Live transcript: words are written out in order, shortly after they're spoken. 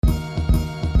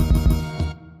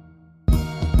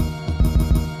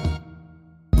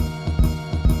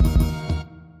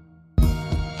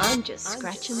I'm just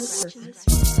scratching the surface.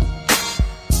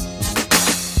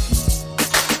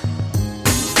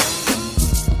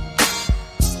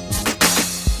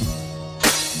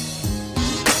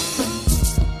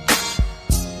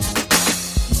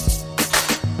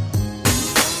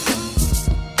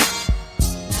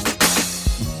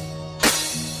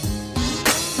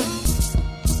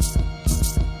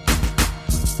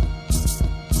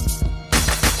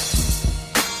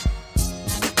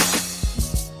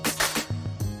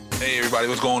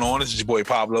 What's going on? This is your boy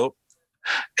Pablo,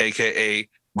 a.k.a.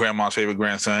 Grandma's favorite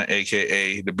grandson,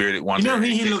 a.k.a. the bearded wonder. You know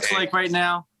who he looks like right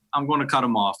now? I'm going to cut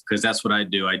him off because that's what I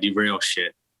do. I derail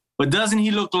shit. But doesn't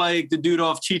he look like the dude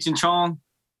off Cheech and Chong?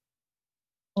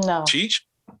 No. Cheech?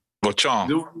 Or Chong?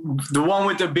 The one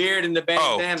with the beard and the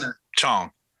bandana. Oh,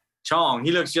 Chong. Chong.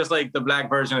 He looks just like the black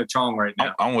version of Chong right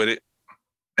now. I'm with it.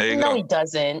 There you no, go. He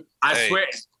doesn't. I swear.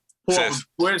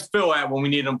 Where's Phil at when we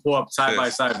need him pull up side by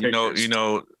side pictures? You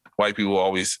know, white people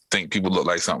always think people look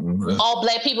like something. All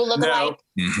black people look alike?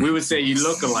 We would say you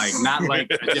look alike, not like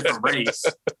a different race.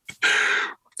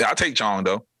 Yeah, I'll take Chong,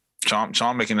 though.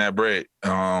 Chong making that bread.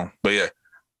 But yeah,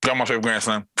 got my favorite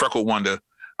grandson, Freckled Wonder.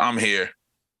 I'm here.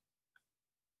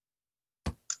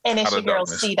 And it's your girl,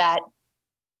 C-Dot.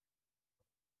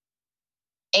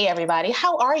 Hey, everybody.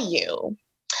 How are you?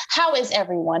 How is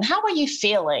everyone? How are you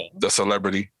feeling? The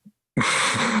celebrity.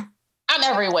 I'm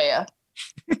everywhere.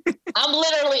 I'm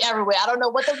literally everywhere. I don't know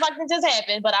what the fuck just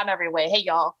happened, but I'm everywhere. Hey,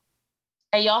 y'all.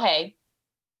 Hey, y'all. Hey.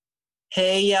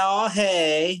 Hey, y'all.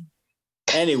 Hey.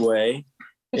 Anyway,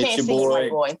 you can't see you, my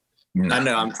boy. I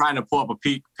know. I'm trying to pull up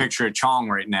a picture of Chong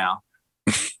right now.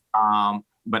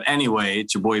 But anyway,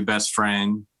 it's your boy, best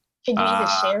friend. Can you even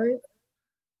share it?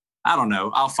 I don't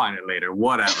know. I'll find it later.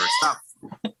 Whatever. Stop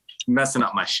messing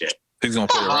up my shit. He's gonna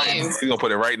put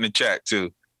it right in the chat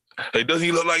too. Hey, doesn't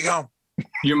he look like him?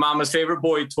 Your mama's favorite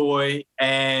boy toy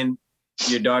and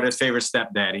your daughter's favorite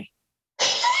stepdaddy.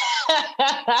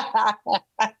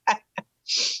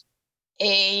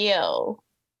 Hey, yo.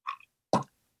 So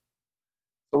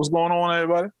what's going on,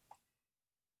 everybody?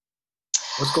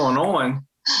 What's going on?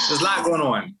 There's a lot going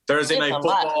on. Thursday night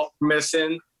football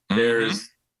missing. Mm-hmm. There's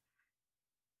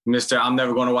Mr. I'm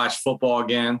never going to watch football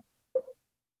again.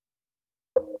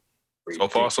 So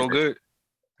far, so good.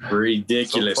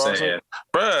 Ridiculous.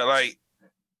 Bruh, like,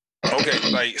 okay,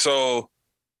 like, so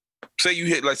say you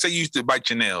used to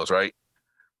bite your nails, right?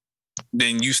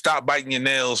 Then you stop biting your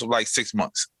nails for like 6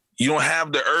 months. You don't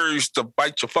have the urge to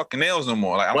bite your fucking nails no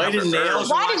more. Like, why did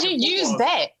you use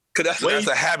that? Because that's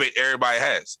a habit everybody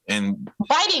has. And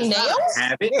biting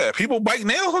nails? Yeah, people bite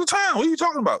nails all the time. What are you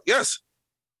talking about? Yes.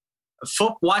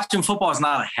 Watching football is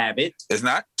not a habit. It's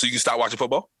not? So you can stop watching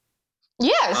football?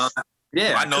 Yes.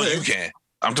 Yeah. I know you can.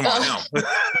 I'm talking about him.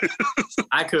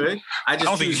 I could. I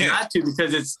just choose not to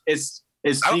because it's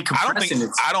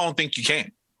decompressing. I don't think you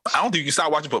can. I don't think you can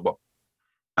stop watching football.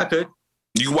 I could.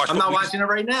 You can watch. I'm not watching it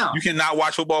right now. You cannot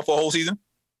watch football for a whole season?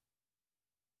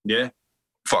 Yeah.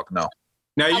 Fuck no.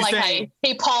 Now you like saying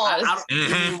he paused.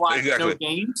 Watch no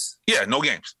games? Yeah, no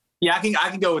games. Yeah, I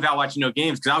can go without watching no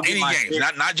games because I'll get any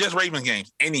games, not just Ravens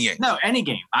games. Any game. No, any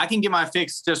game. I can get my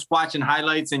fix just watching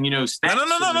highlights and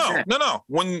stats. No.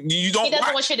 When you don't, he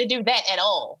doesn't want you to do that at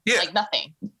all. Yeah, like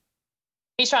nothing.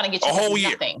 He's trying to get you a whole to do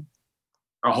year, nothing.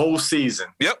 A whole season.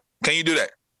 Yep. Can you do that?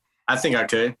 I think I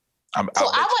could. I want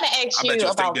to ask you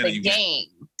about the game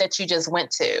that you just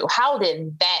went to. How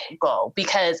did that go?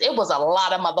 Because it was a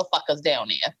lot of motherfuckers down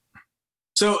there.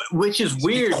 So, which is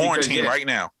weird. Quarantine right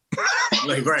now.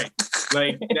 Right.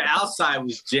 Like the outside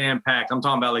was jam packed. I'm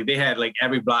talking about like they had like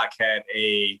every block had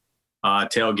a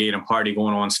tailgate and party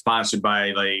going on, sponsored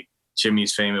by like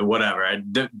Jimmy's Famous, whatever.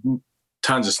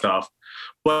 Tons of stuff.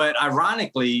 But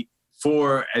ironically,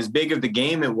 for as big of the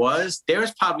game it was, there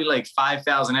was probably like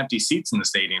 5,000 empty seats in the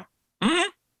stadium. Mm-hmm.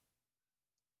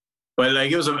 But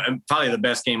like it was probably the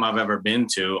best game I've ever been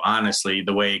to. Honestly,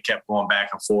 the way it kept going back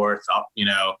and forth, up,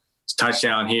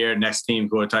 touchdown here, next team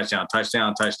go a touchdown.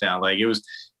 Like it was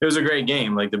a great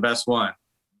game, like the best one.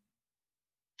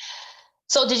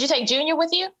 So did you take Junior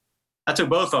with you? I took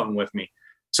both of them with me.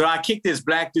 So I kicked this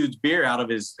black dude's beer out of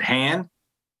his hand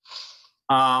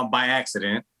by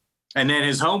accident. And then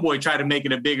his homeboy tried to make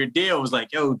it a bigger deal. It was like,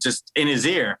 yo, just in his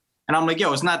ear. And I'm like,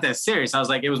 yo, it's not that serious. I was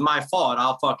like, it was my fault.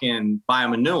 I'll fucking buy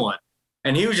him a new one.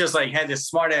 And he was just like, had this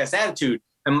smart ass attitude.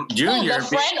 And Junior. The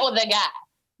friend or the guy?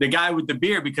 The guy with the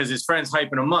beer because his friend's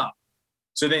hyping him up.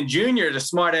 So then Junior, the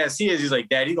smart ass he is, he's like,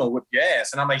 Dad, he gonna whip your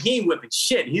ass. And I'm like, he ain't whipping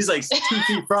shit. He's like 2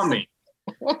 feet from me.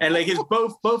 And like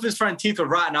both his front teeth were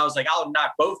rotten. I was like, I'll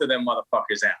knock both of them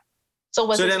motherfuckers out. So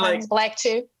was his friend black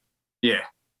too? Yeah.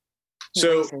 You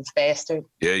racist bastard.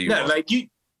 Yeah, you. No, like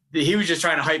he was just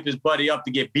trying to hype his buddy up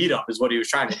to get beat up is what he was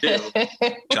trying to do.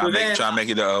 Trying to make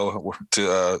it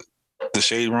to the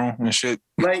shade room and shit.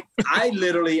 Like I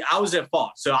was at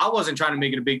fault. So I wasn't trying to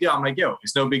make it a big deal. I'm like, yo,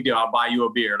 it's no big deal. I'll buy you a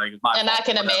beer. Like it's my And fault, I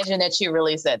can whatever. imagine that you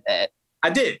really said that. I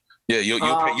did. Yeah, you'll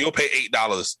pay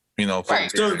 $8, for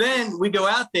Right. So then we go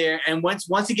out there, and once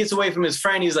he gets away from his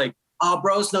friend, he's like, "Oh,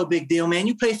 bro, it's no big deal, man.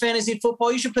 You play fantasy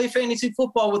football. You should play fantasy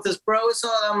football with us, bro." It's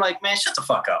all. I'm like, man, shut the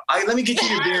fuck up. Let me get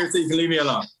you the beer so you can leave me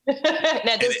alone.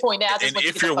 At this point, now, I just And want you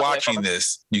if to you're get the fuck away watching from him.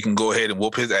 this, you can go ahead and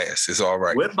whoop his ass. It's all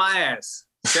right. Whip my ass.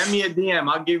 Send me a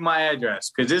DM. I'll give you my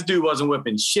address because this dude wasn't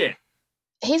whipping shit.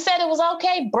 He said it was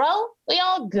okay, bro. We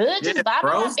all good. Just Yeah, buy me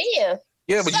bro. my beer.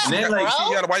 Yeah, but Stop, you bro.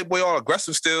 got a white boy all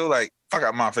aggressive still. Like, fuck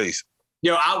out my face.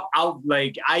 Yo,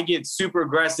 I get super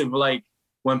aggressive like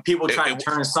when people try to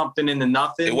turn something into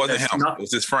nothing. It wasn't that's him. nothing. It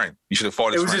was his friend. You should have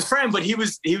fought It his was friend. his friend, but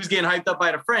he was getting hyped up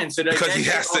by the friend. So Because he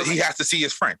has to see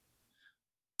his friend.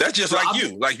 That's just So like I'm-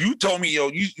 you. Like you told me, yo,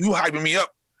 you hyping me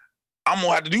up. I'm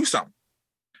gonna have to do something.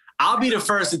 I'll be the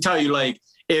first to tell you, like,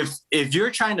 if you're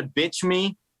trying to bitch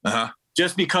me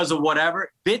just because of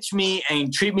whatever, bitch me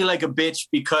and treat me like a bitch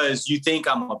because you think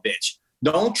I'm a bitch.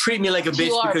 Don't treat me like a bitch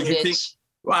You are a because you bitch.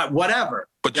 think whatever.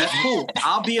 But That's cool.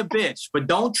 I'll be a bitch, but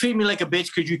don't treat me like a bitch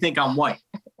because you think I'm white.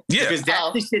 Yeah, Because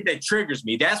that's the shit that triggers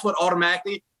me. That's what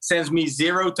automatically sends me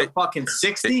 0 to fucking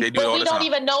 60. they do it But all we the don't time.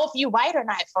 even know if you white or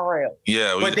not for real.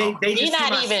 Yeah, But they We're just see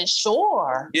not my, even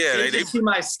sure. yeah, they they just see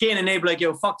my skin and they be like,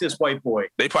 yo, fuck this white boy.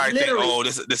 they probably Literally.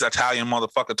 think, oh, this Italian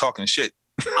motherfucker talking shit.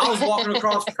 I was walking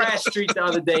across Pratt Street the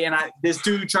other day and this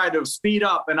dude tried to speed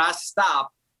up and I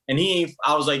stopped and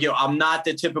I was like, yo, I'm not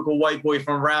the typical white boy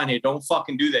from around here. Don't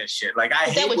fucking do that shit. Like I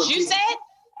Is hate that what when you people- said?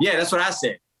 Yeah, that's what I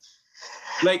said.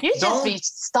 Like You just be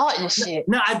starting shit.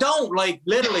 No, I don't. Like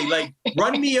literally, like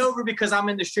run me over because I'm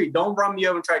in the street. Don't run me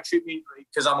over and try to treat me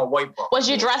because I'm a white boy. Was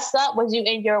you dressed up? Was you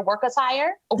in your work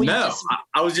attire? Or were you No, just,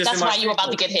 I was just that's in my why you were street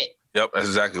about to clothes. get hit. Yep, that's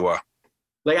exactly why.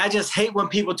 Like I just hate when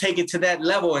people take it to that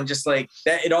level and just like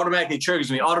that. It automatically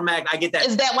triggers me. I get that.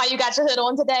 Is that why you got your hood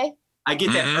on today? I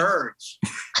get that Mhm. urge.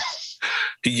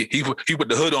 He put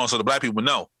the hood on so the black people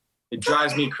know. It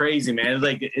drives me crazy, man.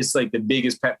 It's like the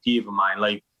biggest pet peeve of mine.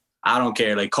 Like I don't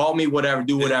care. Like call me whatever,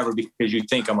 do whatever because you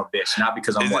think I'm a bitch, not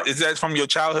because I'm white. Is that from your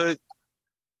childhood?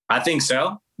 I think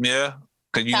so. Yeah,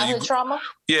 because Childhood trauma?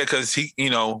 because he,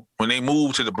 when they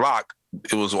moved to the block,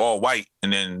 it was all white,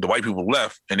 and then the white people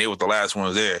left, and they was the last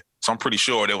ones there. So I'm pretty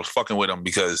sure they was fucking with him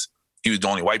because he was the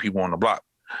only white people on the block.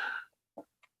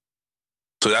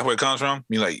 So that's where it comes from.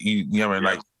 You ever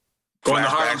like Going to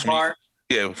Harlem flashbacks from- Park.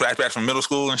 Yeah, flashbacks from middle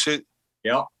school and shit.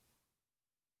 Yep.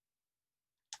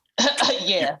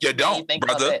 Yeah. You don't, think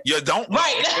about brother. that. You don't.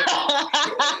 Right.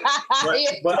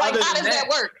 Yeah, but like, other how than does that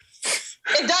work?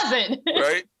 It doesn't.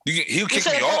 Right? He'll You kick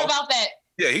should me have thought off. about that.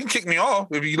 Yeah, he can kick me off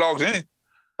if he logs in.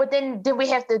 But then did we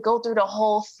have to go through the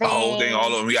whole thing? The whole thing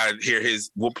all over. We gotta hear his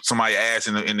whoop somebody's ass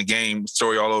in the game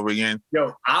story all over again.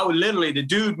 Yo, I would literally, the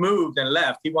dude moved and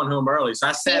left. He went home early. So I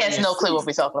He sat has in no his clue seat. what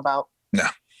we're talking about.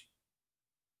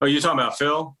 Oh, you're talking about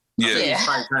Phil? Yeah. Yeah. He's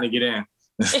probably trying to get in.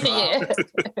 Yeah.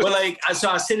 But so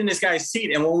I sit in this guy's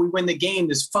seat, and when we win the game,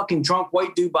 this fucking drunk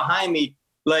white dude behind me,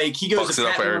 like he goes Fucks to it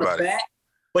up pat for me on the everybody. back,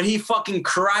 but he fucking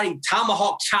karate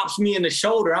tomahawk chops me in the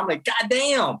shoulder. I'm like, God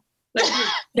damn, like,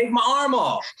 take my arm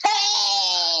off.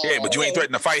 Yeah, but you ain't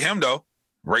threatening to fight him though.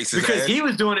 Racist Because ass. he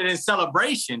was doing it in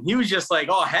celebration. He was just like,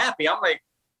 oh, happy. I'm like,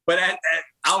 but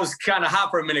I was kind of hot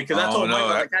for a minute because I Oh, told no, Mike, I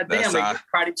was like, that- God damn, that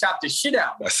like, karate chopped the shit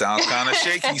out. That sounds kind of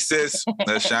shaky, sis.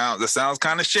 That sounds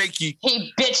kind of shaky.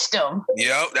 He bitched him.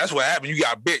 Yep, that's what happened. You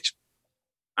got bitch.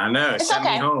 I know. It's Send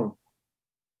me okay. home.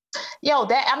 Yo,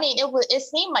 it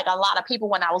seemed like a lot of people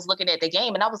when I was looking at the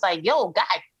game, and I was like, yo, god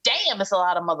damn, it's a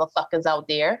lot of motherfuckers out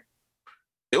there.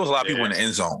 There was a lot of people in the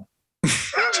end zone.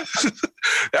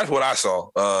 That's what I saw.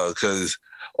 Because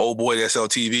old boy that sell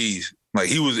TVs, like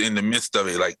he was in the midst of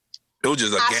it. Like it was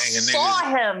just a I gang of niggas. saw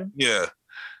him. Yeah. It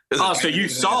was a Oh, gang so of you niggas in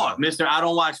saw the it, Mister. I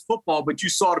don't watch football, but you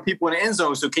saw the people in the end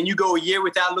zone. So can you go a year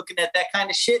without looking at that kind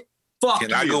of shit? Fuck Can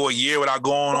you. I go a year without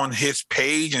going on his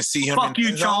page and see him? Fuck in the you,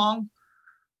 end zone? Chong.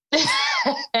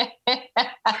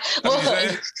 well,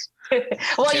 saying?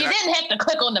 well, Can you I- didn't have to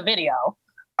click on the video.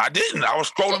 I didn't. I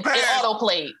was scrolling It past. auto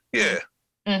played. Yeah.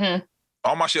 Mm-hmm.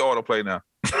 All my shit autoplay now.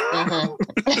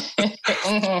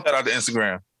 Mm-hmm. Shout out to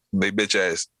Instagram. They bitch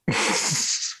ass.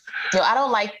 Yo, I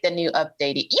don't like the new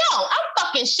updated. Yo, I'm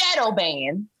fucking shadow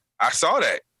banned. I saw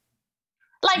that.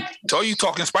 Like, Told you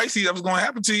talking spicy, that was going to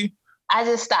happen to you. I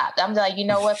just stopped. I'm like, you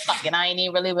know what? Fucking, I ain't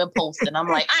even really been posting. I'm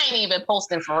like, I ain't even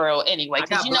posting for real anyway. I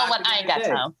Because got you know what? blocked I ain't got every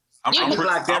day. time. I'm, You I'm, I'm pre-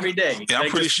 blocked I'm- every day. yeah, I'm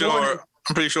Like pretty this morning- sure.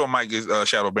 I'm pretty sure Mike is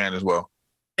shadow banned as well.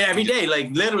 every day. Like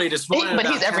literally this morning. But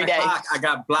he's about every 10 day. o'clock, I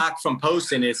got blocked from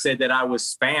posting. It said that I was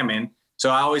spamming. So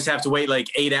I always have to wait like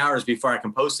 8 hours before I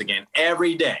can post again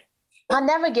every day. I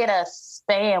never get a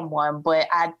spam one, but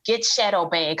I get shadow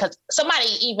banned because somebody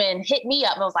even hit me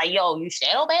up and was like, yo, you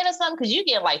shadow banned or something? Because you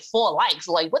get like 4 likes.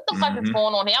 Like, what the fuck is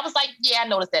going on here? I was like, yeah, I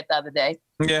noticed that the other day.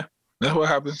 Yeah, that's what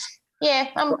happens. Yeah,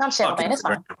 I'm shadow banned. It's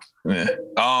fine. Yeah.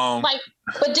 Like,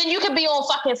 but then you could be on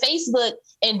fucking Facebook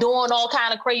and doing all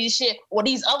kind of crazy shit, or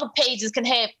these other pages can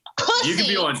have pussy. You can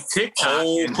be on TikTok.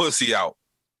 Whole pussy out.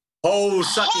 Whole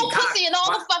sucking whole cock. pussy, and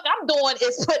all the fuck I'm doing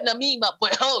is putting a meme up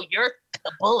with, oh, you're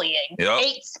bullying,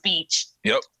 hate speech.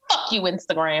 Yep. Fuck you,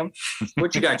 Instagram.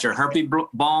 What you got? Your herpes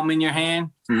balm in your hand?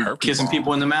 Kissing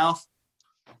people in the mouth?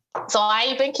 So I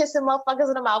ain't been kissing motherfuckers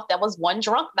in the mouth. That was one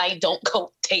drunk night. Don't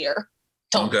go there.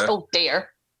 Don't go there.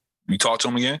 You talk to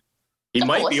him again? He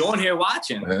might be on here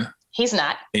watching. Yeah. He's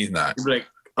not. He's not. He'd be like,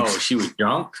 oh, she was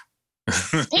drunk?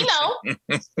 He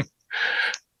know.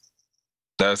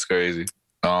 That's crazy.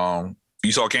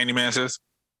 You saw Candyman, sis?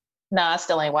 No, I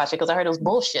still ain't watching because I heard it was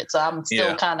bullshit. So I'm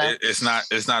still kind of. It's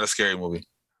not a scary movie.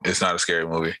 It's not a scary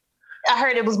movie. I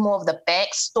heard it was more of the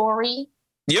backstory.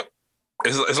 Yep.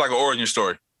 It's like an origin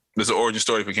story. There's an origin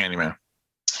story for Candyman.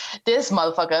 This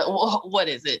motherfucker, what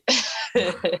is it?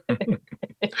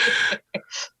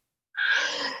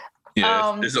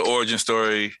 Yeah, it's an origin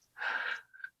story,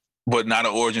 but not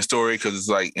an origin story because it's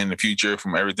like in the future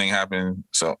from everything happened.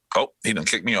 So, he done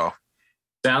kicked me off.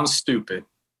 Sounds stupid.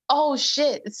 Oh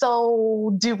shit!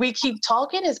 So do we keep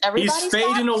talking? Is everybody? He's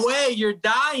fading away. You're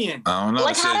dying. I don't know.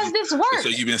 Like, how does this work? So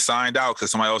you've been signed out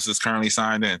because somebody else is currently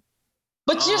signed in.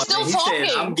 But you're still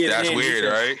talking. That's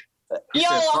weird, right? Yo,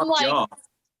 I'm like, y'all.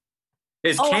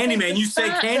 It's Candyman. You say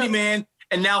Candyman,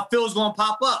 and now Phil's gonna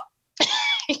pop up.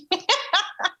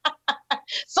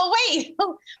 So wait,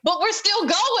 but we're still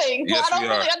going. Yes, I don't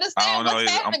really understand what's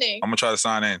happening. I'm gonna try to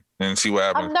sign in and see what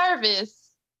happens. I'm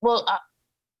nervous. Well,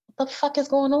 what the fuck is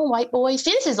going on, white boy?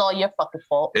 This is all your fucking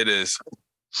fault. It is.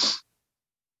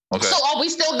 Okay. So are we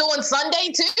still doing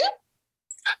Sunday too?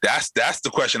 That's the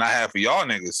question I have for y'all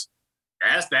niggas.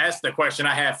 That's the question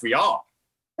I have for y'all.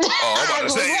 Oh, I'm about to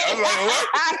say it. I was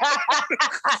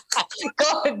like,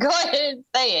 what? Go ahead and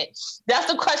say it.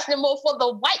 That's the question more for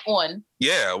the white one.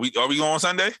 Yeah, are we going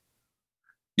Sunday?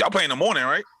 Y'all play in the morning,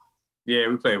 right? Yeah,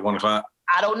 we play at 1 o'clock.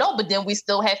 I don't know, but then we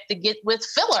still have to get with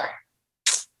Filler.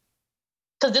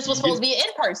 Because this was supposed to be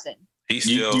in person. He's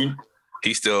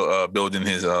still building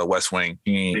his West Wing.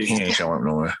 He ain't showing up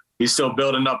nowhere. He's still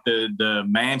building up the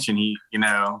mansion.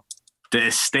 The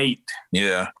estate.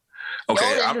 Yeah.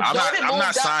 Okay, I'm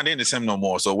not signed in to him no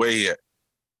more. So where he at?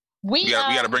 We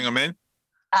got to bring him in.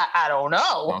 I don't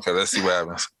know. Okay, let's see what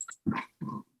happens.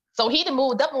 So he done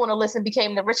moved up on the list and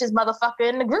became the richest motherfucker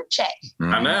in the group chat.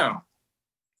 Mm-hmm. I know.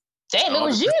 Damn, it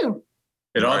was you.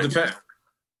 It all depends.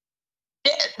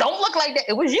 Don't look like that.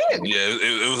 It was you. Yeah,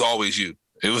 it was always you.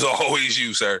 It was always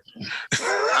you, sir.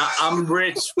 I'm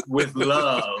rich with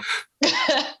love.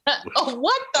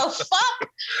 What the fuck?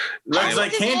 Looks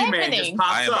like Candyman just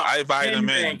pops up. I invited him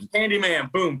in.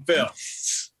 Candyman, boom, Phil.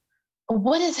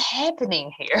 What is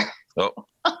happening here? Oh.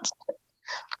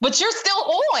 But you're still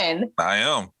on. I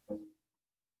am.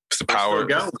 It's the power.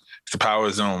 It's the power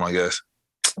of Zoom, I guess.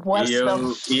 What's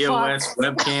EOS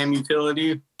webcam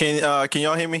utility. Can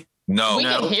y'all hear me? No. We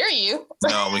can hear you.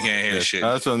 No, we can't hear shit.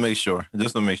 I just want to make sure. I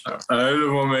just want to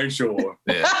make sure.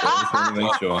 Yeah. Just want to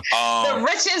make sure. The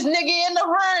richest nigga in the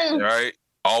room. Right?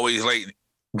 Always late.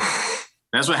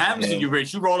 That's what happens to you,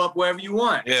 Rich. You roll up wherever you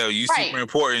want. Yeah, you super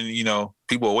important.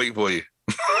 People will wait for you.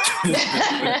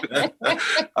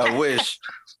 I wish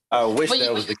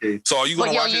that was the case. So are you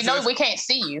gonna watch it? We can't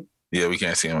see you. Yeah, we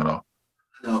can't see him at all.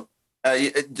 No.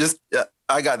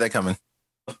 I got that coming.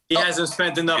 He hasn't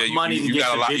spent enough money to get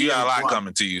the video. You got a lot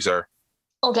coming to you, sir.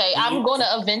 Okay, I'm gonna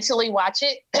eventually watch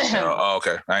it.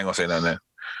 Okay. I ain't gonna say nothing then.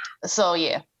 So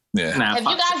yeah. Yeah. Nah, have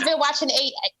you guys been watching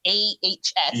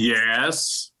AHS?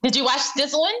 Yes. Did you watch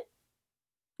this one?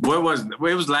 What was it? It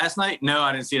was last night? No,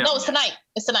 I didn't see that. No, it's tonight.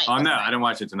 It's tonight. Oh, no, I didn't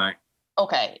watch it tonight.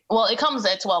 Okay. Well, it comes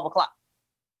at 12 o'clock.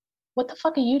 What the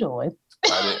fuck are you doing?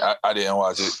 I didn't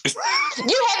watch it.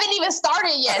 You haven't even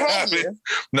started yet, have you?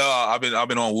 No, I've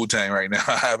been on Wu-Tang right now.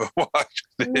 I haven't watched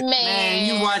it. Man,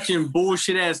 you watching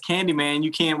bullshit ass Candyman.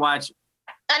 You can't watch.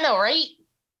 I know, right?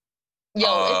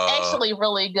 Yo, it's actually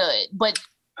really good, but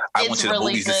I went to the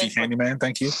movies to see Candyman.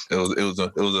 Thank you. It was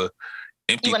a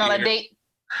empty. You went on a date?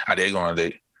 I did go on a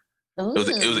date. Ooh, it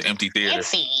was an empty theater.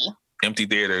 Fancy. Empty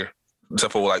theater,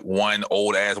 except for like one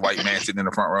old ass white man sitting in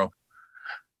the front row.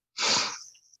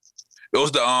 It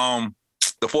was the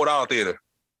 $4 theater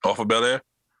off of Bel Air.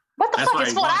 What the fuck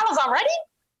is $4 already?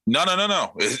 No.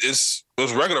 It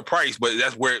was regular price, but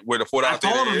that's where the $4 I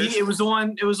told him is. it was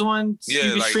on. Yeah, you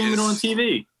can like, stream it on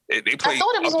TV. They play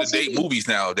thought it was on up-to-date TV. movies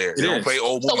now there. They It don't is. play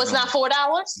old movies. So it's not $4?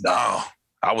 No.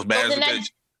 I was mad Well, as a then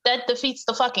bitch. that defeats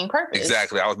the fucking purpose.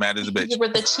 Exactly. I was mad as a bitch. You were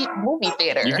the cheap movie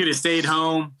theater. You could have stayed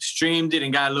home, streamed it,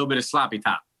 and got a little bit of sloppy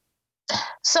top.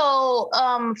 So,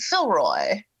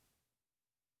 Philroy.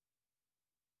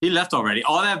 He left already.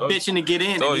 All that bitching to get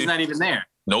in, and he's not even there.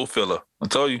 No filler. I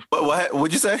told you.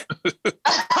 What'd you say?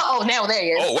 Oh, now there he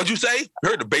is. Oh, what'd you say? You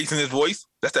heard the bass in his voice?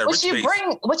 That's that rich bass.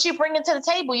 What you bringing to the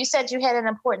table? You said you had an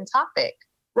important topic.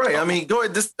 Right. I mean, go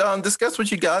ahead. Discuss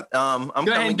what you got. I'm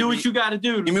Go ahead and do what you got to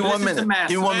do. Give me 1 minute.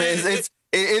 Give me 1 minute.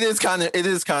 It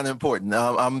is kind of important.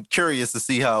 I'm curious to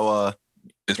see how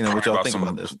It's what y'all think some,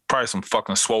 about this. Probably some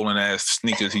fucking swollen ass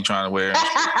sneakers he trying to wear.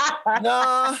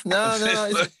 No.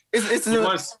 It's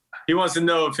He wants to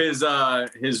know if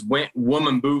his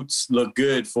woman boots look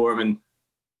good for him,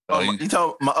 and you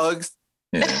talking my Uggs?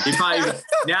 Yeah. he probably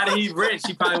now that he's rich,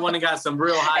 he probably went and got some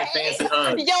real high fancy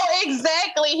Uggs. Yo,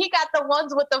 exactly. He got the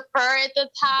ones with the fur at the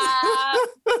top.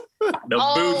 The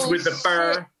boots with the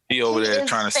fur, He over He there is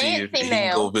trying to see if he fancy can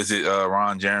now. go visit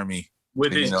Ron Jeremy.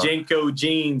 with his Jenko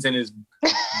jeans and his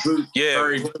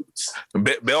furry boots.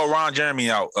 Bail Ron Jeremy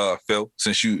out, Phil,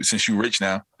 since you rich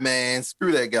now. Man,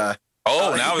 screw that guy.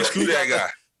 Oh, now it's screw that guy.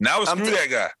 Now it's screw that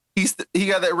guy. He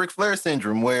got that Ric Flair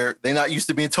syndrome where they're not used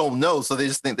to being told no, so they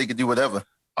just think they could do whatever.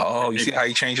 Oh, you see how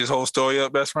he changed his whole story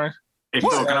up, best friend? Hey,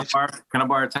 Phil, can I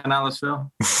borrow $10,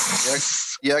 Phil?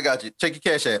 Yeah, I got you. Check your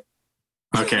cash app.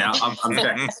 Okay, I'm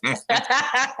checked.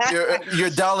 Your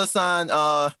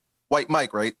 $, White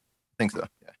Mike, right? I think so.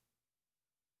 Yeah.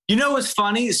 You know what's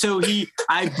funny? So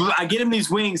I get him these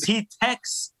wings. He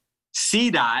texts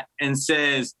C-Dot and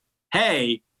says,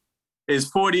 "Hey, is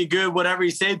 40 good?" Whatever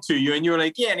he said to you, and you were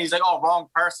like, "Yeah," and he's like, "Oh, wrong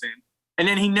person." And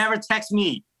then he never texts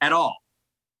me at all.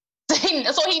 So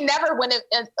he never, when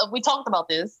we talked about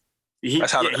this,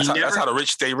 That's how the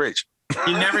rich stay rich.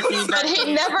 He never came back. but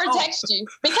he never texted you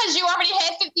because you already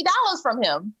had $50 from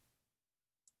him.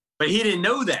 But he didn't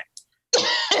know that.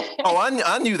 Oh,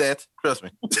 I knew that. Trust me.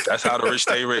 That's how the rich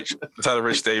stay rich. That's how the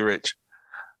rich stay rich.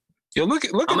 Yo, look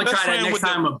I'm at gonna best try that friend next with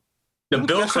time. The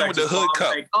bill best friend with the collector's hood call,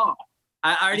 cup. like, oh,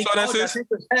 I already You saw called. that, I sis? think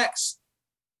it was text.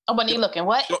 Oh, when he looking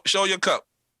what? Show your cup.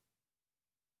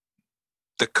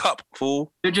 The cup,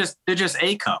 fool. They're just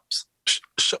A cups.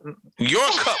 Your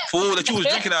cup, fool, that you was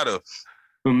drinking out of.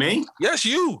 Who, me? Yes,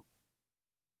 you.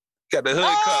 Got the hood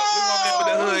cup. Look on there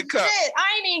with the hood cup. Shit,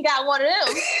 I ain't even got one of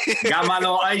them. Got my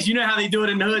little ice. You know how they do it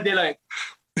in the hood? They're like,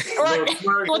 Right,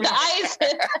 with the ice.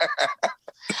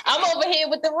 I'm over here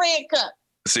with the red cup.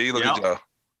 See, look Yep. at y'all.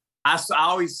 I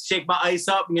always shake my ice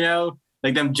up,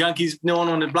 like them junkies doing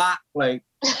on the block. Like,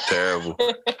 Terrible.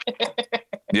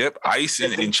 Yep, ice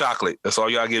and chocolate. That's all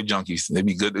y'all give junkies. They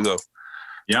be good to go.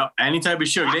 yep, any type of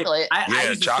sugar. Chocolate. I Yeah, used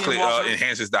to see chocolate them walk around-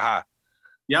 enhances the high.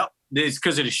 Yep, it's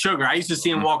because of the sugar. I used to see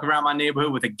them walk around my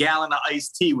neighborhood with a gallon of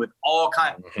iced tea with all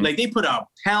kinds. Mhm. Like they put a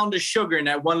pound of sugar in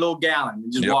that one little gallon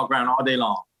and just Yep. walk around all day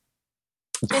long.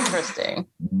 Interesting.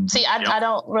 See, I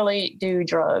don't really do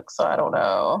drugs, so I don't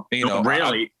know. You know,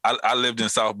 Really? I lived in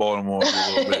South Baltimore for a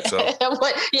little bit, so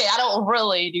But yeah, I don't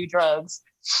really do drugs.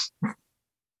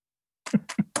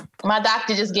 My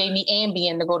doctor just gave me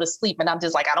Ambien to go to sleep, and I'm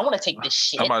just like, I don't want to take this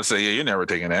shit. I'm about to say, yeah, you're never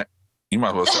taking that. You might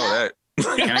as well sell that.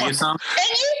 Can I get some? Can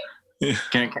you?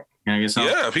 Can I get some?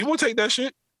 Yeah, people take that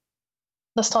shit.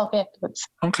 Let's talk afterwards.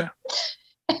 Okay.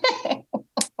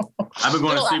 I've been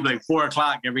going to No, sleep like 4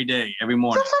 o'clock every day, every What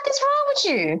morning. the fuck is wrong with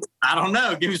you? I don't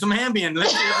know. Give me some Ambien.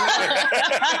 Let's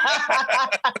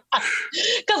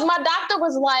Because my doctor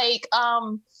was like,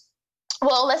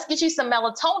 well, let's get you some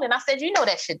melatonin. I said, you know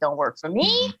that shit don't work for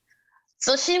me.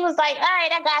 So she was like, all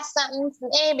right, I got something, some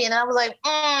Ambien. And I was like,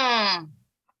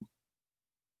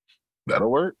 That'll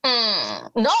work.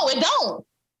 No, it don't.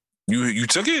 You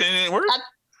took it and it worked?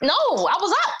 No, I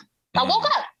was up. I woke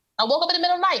up. I woke up in the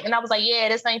middle of the night and I was like, yeah,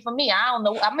 this ain't for me. I don't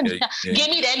know. I'm gonna Yeah. give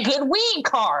me that good weed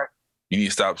card. You need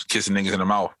to stop kissing niggas in the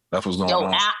mouth. That's what's going Yo,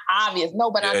 on. obvious. No,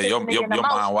 but I'm Yeah, kissing niggas in the your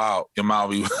mouth. mind wild. Your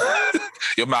mind be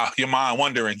your mind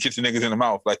wondering, kissing niggas in the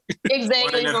mouth. Like Exactly.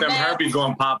 wondering if So them now- herpes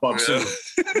going to pop up soon.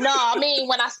 no, I mean,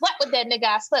 when I slept with that nigga,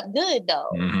 I slept good though.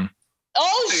 mhm.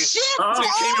 Oh shit! Oh, So it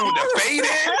came in with the fade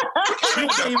in. You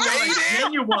came out like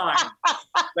genuine.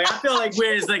 Like I feel like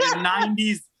where it's like a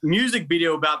 90s music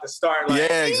video about to start. Like,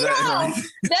 Yeah, exactly.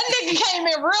 Yo, that nigga came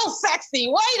in real sexy.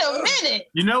 Wait a minute.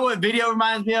 you know what video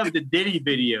reminds me of? The Diddy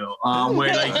video,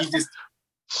 where like he just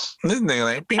This nigga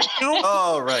like pew, pew,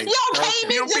 All right. Yo, came in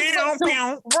pew, just pew, some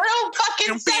pew, real fucking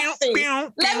pew, sexy.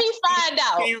 pew, Let me find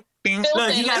out. pew, pew, Look,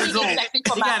 he saying got he his gets little, sexy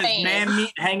for he my got his fans. man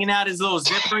meat hanging out his little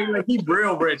zipper. Like he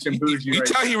real rich and bougie. You right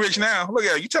tell he rich now. Look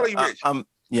at you. Tell he rich. I'm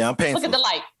paying. Look at the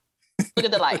light. Look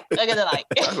at the light. Look at the light.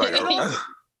 That's like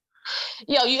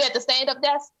Yo, you at the stand-up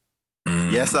desk?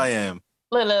 Yes, I am.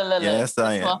 Look. Yes,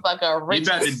 I This am. motherfucker We rich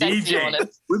about to and sexy on DJ.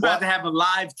 us. We about to have a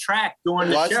live track during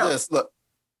the Watch show. this. Look.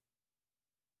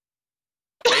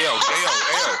 Hey yo.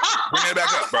 Bring that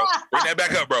back up, bro. Bring that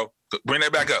back up, bro. Bring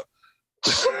that back up.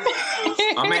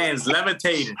 My man's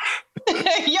levitating.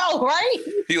 Yo, right?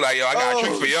 He like, yo, I got a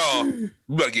trick for y'all. You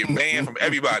better get banned from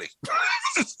everybody.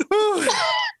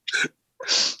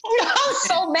 I'm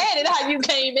so mad at how you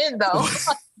came in, though.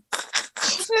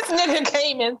 This nigga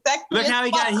came in sexy. Look how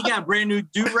he as fuck. got a brand new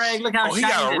do-rag. Look how Oh, he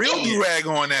shiny got a it real is. do-rag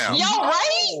on now. Yo,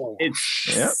 right? It's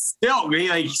Yep. silk. He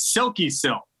like silky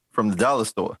silk. From the dollar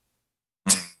store.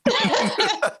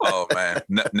 Oh man,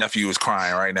 nephew is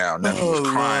crying right now. Nephew is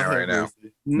crying right now.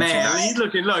 Man, he's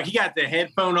looking. Look, he got the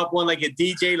headphone up on like a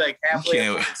DJ, like halfway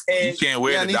up on his You head. can't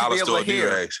wear Yeah, I the need to dollar be able store to hear.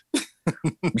 do-rags.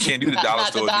 You can't do the dollar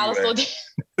Not the store dollar store.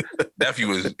 do-rag.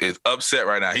 Nephew is upset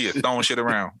right now. He is throwing shit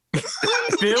around.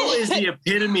 Phil is the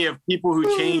epitome of people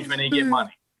who change when they get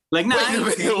money. Like, nah, I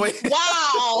ain't changed.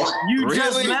 Wow. You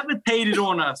just Really? levitated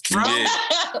on us, bro. You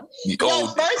did. Yo, Oh,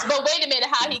 first, but wait a minute,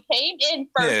 how he came in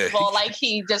first Yeah, of all, like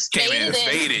he just came in faded and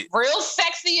in, faded. real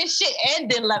sexy as shit,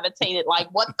 and then levitated. Like,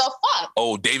 what the fuck?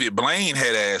 Oh, David Blaine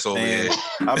head ass over Man, here.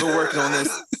 I've been working on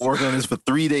this for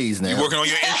 3 days now. You working on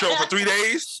your intro for 3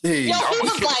 days? Hey, Yo, he I'm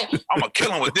was kidding. like, I'm gonna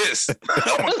kill him with this.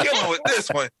 I'm gonna kill him with this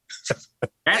one.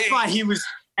 That's why he was.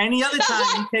 Any other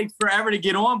time he takes forever to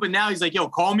get on, but now he's like, "Yo,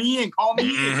 call me in, call me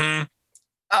in." Mm-hmm.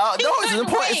 no, He it's an couldn't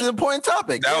important. It's wait. an important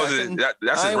topic. That Yeah, was I it. couldn't- That's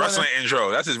I his ain't wrestling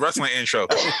intro. That's his wrestling intro.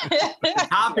 The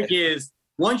topic is: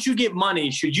 once you get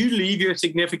money, should you leave your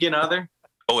significant other?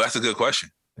 Oh, that's a good question.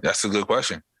 That's a good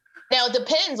question. now it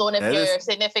depends on if That your is-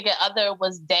 significant other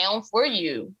was down for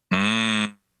you.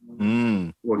 Mm.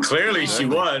 Mm. Well, clearly she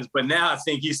was, but now I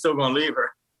think he's still gonna leave her.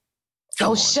 Come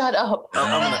Oh, on. shut up.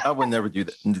 I would never do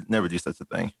that. Never do such a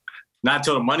thing. Not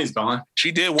till the money's gone.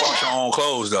 She did wash her own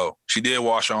clothes, though. She did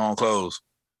wash her own clothes.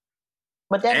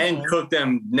 But that And means cook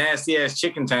them nasty ass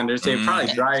chicken tenders. They're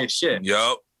probably dry as shit.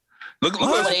 Yup. Look were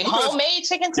at they us. homemade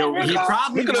chicken Yo, tenders? he though?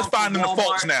 probably Look at us went from finding the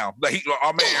faults Walmart- now. Like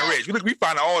our man Rich. We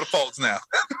finding all the faults now.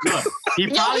 Look, he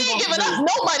Yo, probably he ain't went giving from us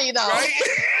those, no money though. Right?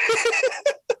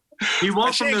 he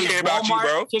went She from ain't those care about you, Walmart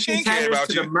bro. She chicken ain't care tenders about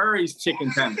to you. the Murray's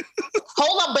chicken tenders.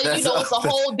 Hold up, but That's you know it's a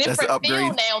whole that's an different feel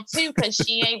upgrade. now too, because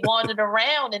she ain't wandered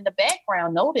around in the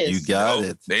background. Notice. You got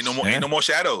Nope. it. Ain't no more. Yeah. Ain't no more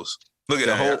shadows. Look at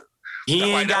The that. whole- He That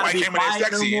ain't white got to be came in there quiet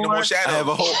sexy. no Ain't no more. more shadows. I have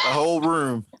a whole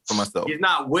room for myself. He's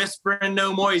not whispering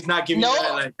no more. He's not giving No. you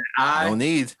that like the eye. No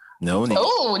need. No need.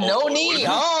 Oh, no need. Hey,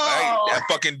 Oh, that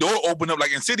fucking door opened up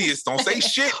like Insidious. Don't say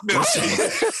shit. what the Hey,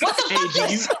 fuck do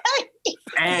is you- that?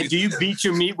 And do you beat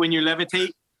your meat when you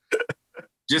levitate?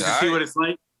 Just to see Alright. what it's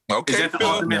like? Is Okay, that the Phil.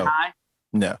 ultimate No. high?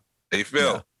 No. Hey,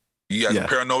 Phil. No. You got Yeah.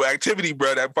 some paranormal activity,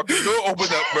 bro. That fucking door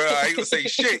opened up, bro. I ain't gonna say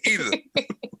shit either.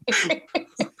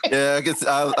 Yeah, I guess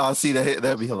I'll see that.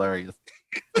 That'd be hilarious.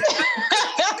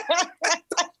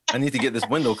 I need to get this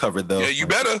window covered though. Yeah, you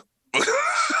better.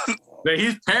 But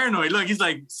he's paranoid. Look, he's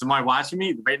like, somebody watching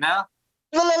me right now?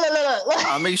 Look.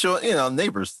 I'll make sure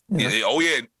neighbors. You know. Yeah, oh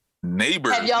yeah,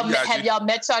 neighbors. Have y'all You got have you. y'all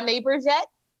met your neighbors yet?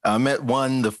 I met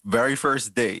one the very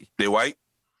first day. They white?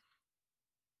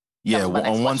 Yeah, That was my on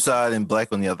next one question. side and black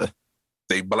on the other.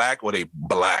 They black or they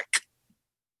black?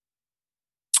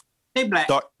 Hey, black.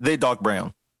 They dark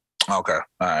brown. Okay, all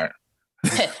right.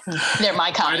 They're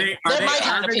my kind. Are they They're my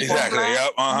kind of urban people. Exactly.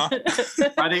 Yep.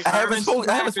 Are they I haven't urban spoke- I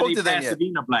black haven't or spoke they to them yet.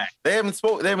 Pasadena black? They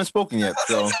haven't spoken yet,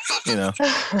 so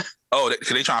Oh,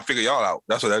 they trying to figure y'all out.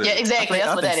 That's what that is. Yeah, exactly.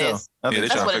 That's what that is. I Yeah, think they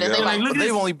That's trying what to it is. figure They it Like, out. look, at They've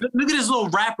this, only- look at this little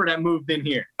rapper that moved in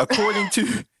here. according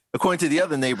to the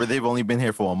other neighbor, they've only been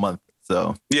here for a month,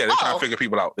 so Yeah, they trying Oh. to figure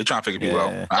people out. They trying to figure people Yeah.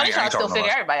 out. Oh, Oh, they I trying ain't to still talking figure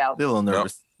about. everybody out. they're a little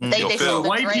nervous. They Yo, see Phil. the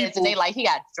White dreads people- and they like he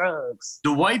got drugs.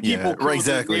 The white Yeah, people right, killed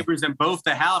exactly. their neighbors in both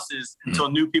the houses until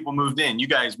new people moved in. You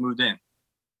guys moved in.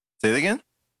 Say it again.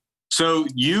 So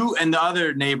you and the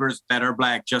other neighbors that are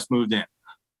black just moved in.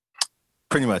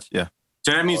 Pretty much, yeah.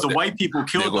 So that means Oh, the white people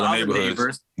killed go the to other neighborhoods.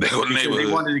 neighbors They go to because they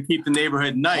neighborhood. wanted to keep the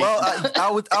neighborhood nice.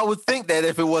 Well, I would think that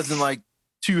if it wasn't like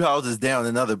 2 houses down,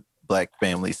 another black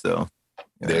family. So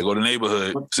They go to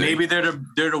neighborhood. See, Maybe they're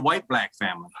the white black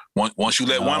family. once you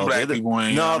let No, one black they're the- people in,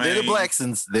 you know no, what I they're the mean?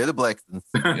 Blacksons. They're the Blacksons.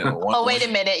 You know, Oh, wait a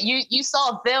minute. You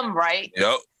saw them, right?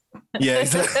 Yep. Yeah,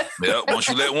 exactly. Yep. Once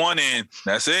you let one in,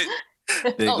 that's it.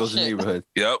 There Oh, goes the shit. neighborhood.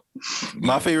 Yep.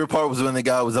 My favorite part was when the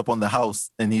guy was up on the house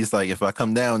and he's like, "If I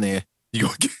come down there, you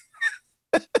gonna get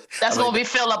That's I'm gonna like, be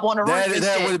filled up on the roof that." and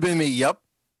That shit. would have been me. Yep.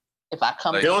 If I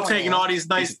come, Like, Bill down taking there. all these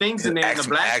nice things in there. And the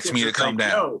black ask me to chick's come like,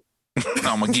 down. "Yo,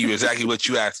 I'm gonna give you exactly what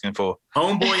you asking for.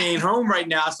 homeboy ain't home right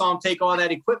now. I saw him take all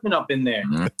that equipment up in there.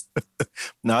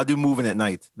 No, I do moving at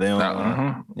night. They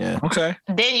don't. Yeah. Okay.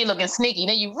 Then you looking sneaky.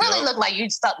 Then you really Yeah. look like you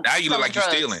stuck. Now you look like you're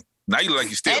stealing. Now you look like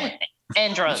you're stealing.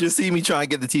 And You drugs. should see me try and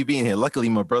get the TV in here. Luckily,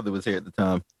 my brother was here at the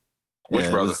time. Which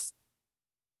it brother? was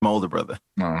my older brother.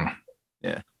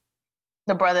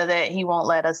 The brother that he won't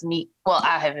let us meet. Well,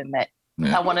 I haven't met.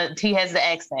 Yeah. He has the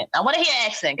accent. I want to hear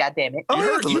accent, goddammit. Oh, You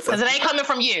heard- yeah, Because it ain't coming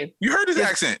from you. You heard his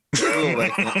accent.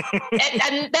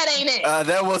 That ain't it.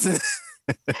 that wasn't.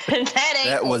 that ain't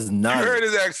That it. was You not. heard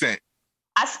his accent.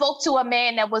 I spoke to a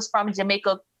man that was from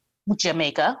Jamaica.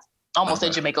 Almost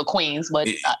in Jamaica, Queens, but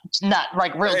not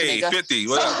like real Hey, Jamaica. 50.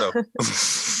 What up, though?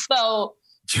 So,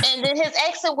 and then his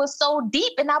accent was so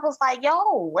deep, and I was like,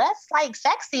 "Yo, that's like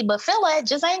sexy," but Phil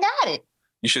just ain't got it.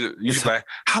 You should like,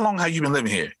 how long have you been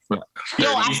living here? Yo,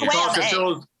 I You should swear, talk to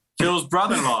man. Phil's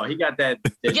brother-in-law. He got that.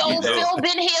 Yo, Phil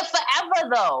been here forever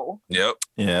though. Yep.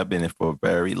 Yeah, I've been here for a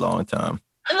very long time.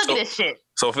 And look So- at this shit.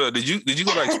 So Phil, did you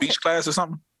go to like speech class or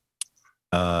something?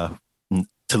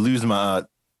 To lose my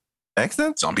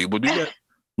accent? Some people do that.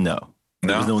 No.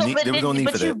 There was No. no need. There was no need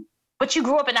for that. But you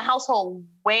grew up in a household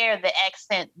where the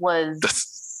accent was.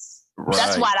 That's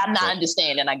Right. why I'm not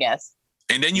understanding, I guess.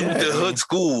 And then you went to Yeah. hood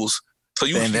schools. So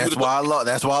you And that's why I lost.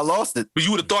 That's why I lost it. you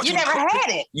would have thought You never had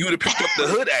it. you would have picked up the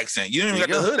hood accent. You didn't even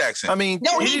There got you the hood accent. I mean,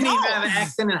 No, He he didn't even don't. have an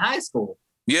accent in high school.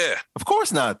 Yeah. of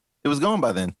course not. It was gone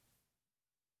by then.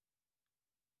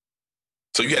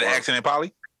 So you had an accent in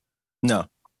Poly? No,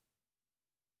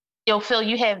 Yo, Phil,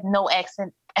 you have no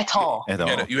accent at all. at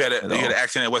You all. had At an all.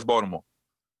 accent in West Baltimore.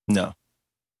 No,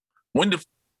 When the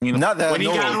not that I When he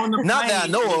know got on of. the Not that I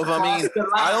plane know and he of. I mean, crossed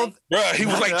the I line. don't. Bro, he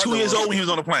was Not like that I 2 know years of. old when he was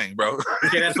on the plane, bro.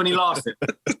 Okay, that's when he lost it.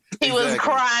 He was Exactly.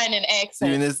 crying in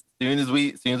accent. As soon as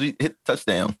we hit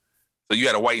touchdown, So you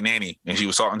had a white nanny and she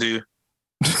was talking to you.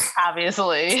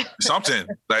 Obviously, Something.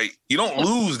 Like you don't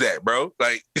lose that, bro.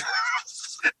 Like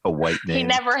a white man. he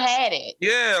never had it.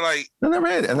 yeah, like I never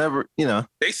had it. I never.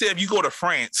 they said if you go to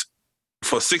France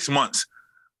for 6 months,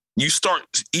 you start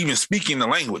even speaking the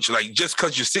language. Like just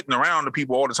because you're sitting around the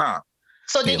people all the time.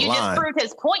 So then He you just lying. proved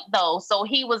his point, though. So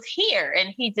he was here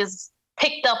and he just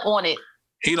picked up on it.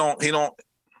 He don't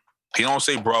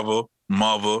say brother,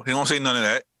 mother. He don't say none of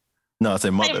that. No, I say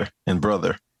mother and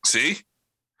brother. See?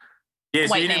 Yeah,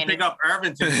 so White he didn't nanny. pick up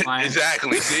Irvington's line.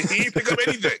 Exactly. See, he didn't pick up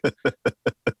anything.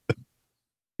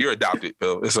 You're adopted,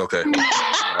 Phil. It's okay.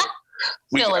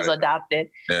 We Phil got is it. adopted.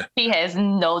 Yeah. He has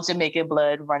no Jamaican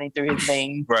blood running through his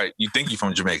veins. Right. You think you're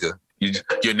from Jamaica.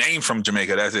 Your name from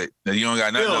Jamaica. That's it. You don't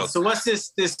got nothing Phil, else. so what's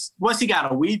this? What's he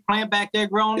got? A weed plant back there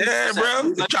growing? Yeah, What's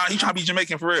bro. that? He trying to be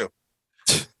Jamaican for real.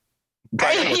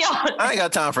 Hey, yo. I ain't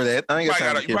got time for that. I ain't got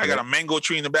time. You probably got a mango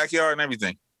tree in the backyard and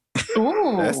everything.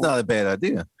 Ooh. That's not a bad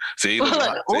idea. See, look, Look,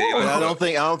 see, ooh. But look. I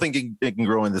don't think it can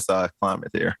grow in this climate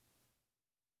there.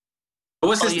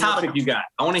 What's Oh, this you topic you got?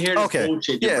 I want to hear this Okay.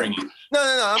 bullshit you're Yeah. bringing.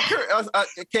 No. I'm curious. I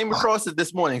came across it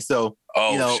this morning. So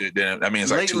Oh shit! Then that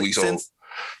means like 2 weeks old.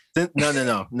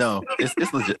 No.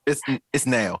 It's legit. It's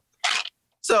now.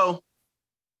 So,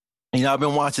 I've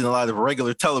been watching a lot of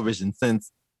regular television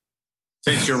since.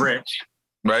 Since you're rich.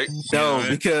 Right? No,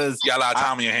 because you got a lot of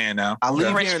time in your hand now. I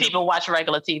leave Rich here. people watch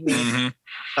regular TV. Mm-hmm.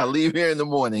 I leave here in the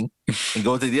morning and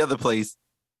go to the other place.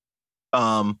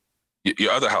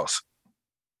 Your other house.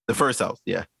 The first house.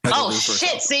 Yeah. I go Oh to the first shit!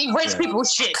 house See, rich Yeah. people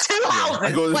shit. 2 I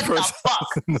houses. go to the What first the fuck?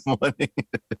 in the morning.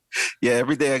 Yeah,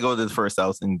 every day I go to the first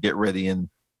house and get ready and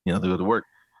to go to work.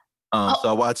 So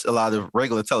I watch a lot of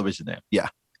regular television now. Yeah,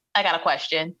 I got a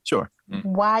question. sure.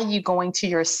 Why are you going to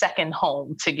your second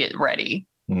home to get ready?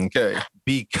 Okay.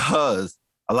 Because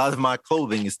a lot of my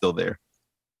clothing is still there.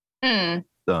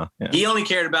 So, yeah. He only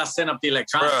cared about setting up the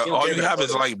electronics. Bro, He don't all care you about have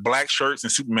is like black shirts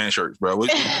and Superman shirts, bro.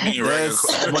 What you mean your regular That's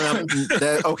clothes?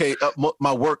 when okay.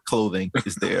 My work clothing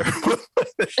is there.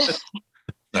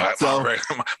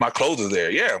 My clothes are there.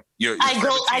 Yeah.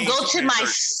 I go to my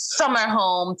summer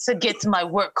home to get to my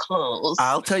work clothes.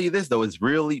 I'll tell you this though, it's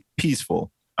really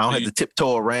peaceful. I don't have to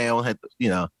tiptoe around.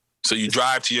 So you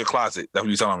drive to your closet. That's what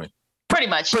you're telling me. Pretty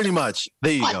much. Pretty much.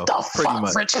 There you go. What the Pretty fuck?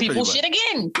 much. Rich Pretty people much. shit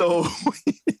again. So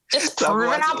Just So I'm proving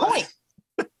our watching, like,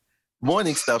 point.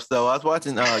 morning stuff. So I was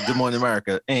watching Good Morning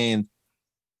America, and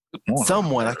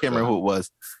someone, I can't remember who it was,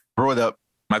 brought up.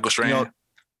 Michael Strahan.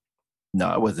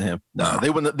 No, it wasn't him. No, they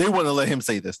wouldn't let him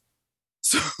say this.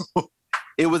 So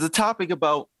it was a topic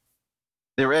about,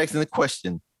 they were asking the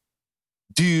question,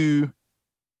 do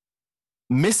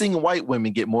missing white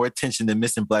women get more attention than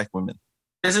missing black women?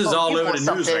 This is all You over want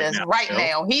the news something right now.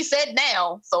 now. He said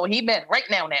now, so he meant right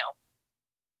now.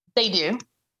 They do.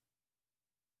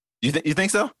 You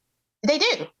think so? They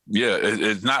do. Yeah,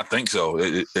 it's not think so.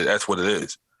 That's what it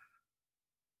is.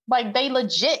 Like they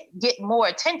legit get more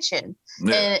attention.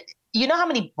 Yeah. And you know how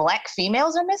many black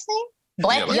females are missing?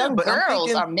 Black Yeah, young but I'm girls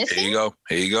thinking- are missing.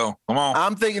 Here you go. Come on.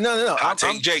 I'm thinking no. Hot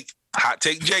take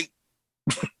Jake.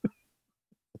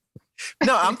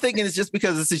 No, I'm thinking it's just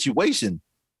because of the situation,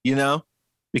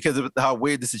 because of how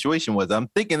weird the situation was. I'm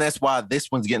thinking that's why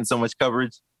this one's getting so much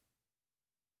coverage.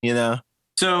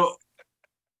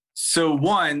 So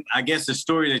one, I guess the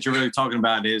story that you're really talking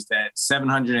about is that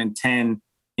 710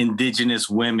 indigenous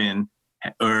women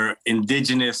or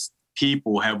indigenous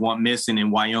people have went missing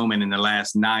in Wyoming in the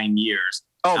last 9 years.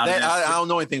 Oh, I don't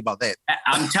know anything about that.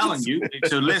 I'm telling you.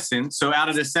 So listen. So out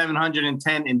of the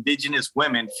 710 indigenous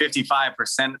women,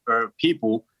 55% are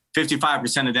people.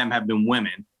 55% of them have been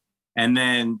women. And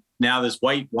then now this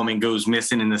white woman goes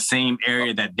missing in the same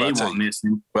area that they went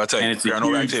missing. Well, I'll tell you, And it's a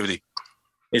paranormal huge- activity.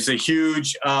 It's a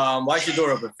huge. Why's your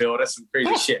door open, Phil? That's some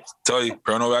crazy shit. Tell you,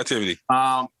 paranormal activity.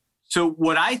 So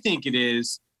what I think it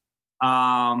is,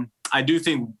 I do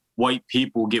think white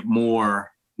people get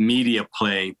more media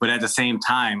play, but at the same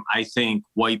time, I think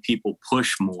white people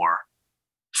push more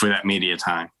for that media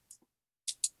time.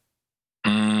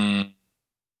 Mm.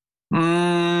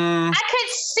 I could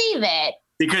see that.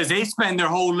 Because they spend their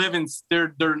whole living,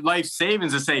 their life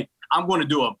savings to say, I'm going to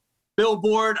do a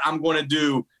billboard, I'm going to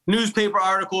do newspaper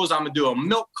articles, I'm going to do a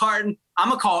milk carton, I'm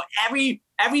going to call every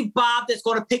Bob that's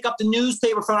going to pick up the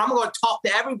newspaper phone, I'm going to talk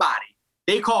to everybody.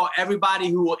 They call everybody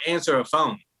who will answer a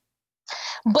phone.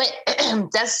 But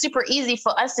that's super easy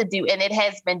for us to do, and it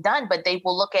has been done, but they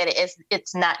will look at it as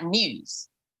it's not news.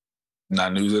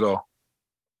 Not news at all.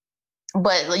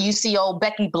 But you see old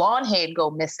Becky Blondehead go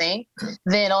missing,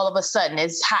 then all of a sudden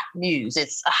it's hot news.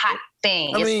 It's a hot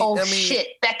thing. Shit,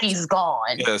 Becky's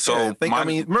gone. Yeah, so remember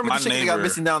the chick that got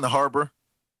missing down the harbor?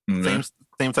 Mhm.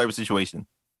 Same type of situation.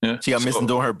 Yeah. She got missing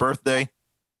during her birthday.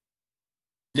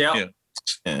 Yeah.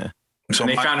 Yeah. So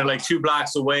And they found her like 2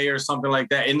 blocks away or something like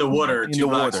that in the water, In 2 the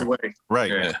blocks water. away. Right.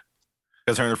 Yeah.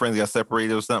 Because her and her friends got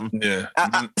separated or something. Yeah.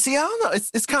 See, I don't know.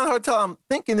 It's kind of hard to tell. I'm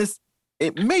thinking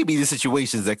it may be the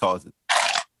situations that cause it.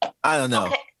 I don't know.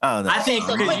 Okay. I don't know. I think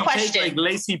So, because quick you question. take like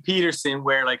Lacey Peterson,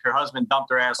 where like her husband dumped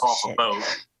her ass off a boat,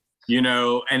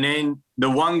 and then the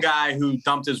one guy who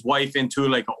dumped his wife into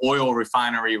like an oil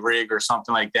refinery rig or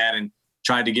something like that and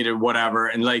tried to get her whatever.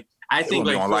 And like, I It think won't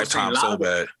be like on Lifetime so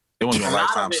bad. It won't be on a lot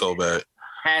Lifetime of it- so bad.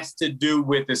 has to do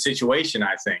with the situation,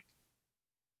 I think.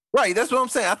 Right. That's what I'm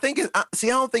saying. I think I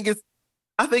don't think it's.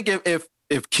 I think if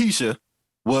Keisha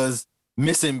was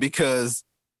missing because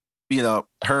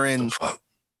her and Fuck.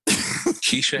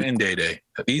 Keisha and Day Day.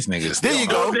 These niggas. there you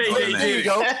go. Day-Day, There you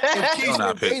go. If Don't Keisha not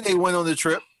and pick. Day Day went on the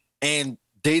trip and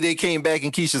Day Day came back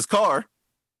in Keisha's car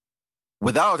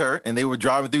without her, and they were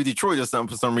driving through Detroit or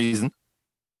something for some reason.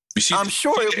 You see, I'm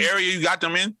sure see it the was- area you got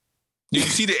them in. You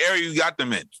see the area you got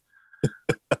them in.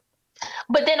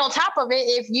 But then on top of it,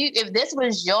 if this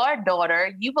was your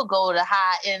daughter, you would go to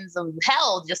high ends of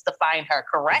hell just to find her,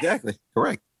 correct? Exactly.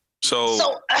 Correct.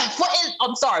 So,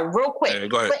 I'm sorry, real quick. Yeah,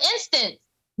 go ahead. For instance,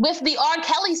 with the R.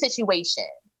 Kelly situation,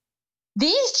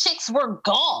 these chicks were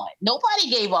gone. Nobody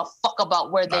gave a fuck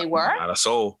about where they were, Not a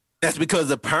soul. That's because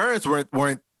the parents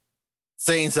weren't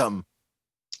saying something.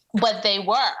 but they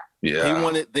were. Yeah. They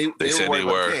wanted. They said were they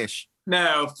worried about were. cash.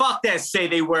 No, fuck that say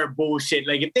they were bullshit.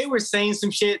 Like if they were saying some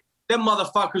shit, them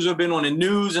motherfuckers would have been on the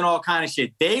news and all kind of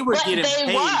shit. They were But getting they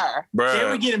paid. were. They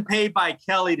were Bruh. getting paid by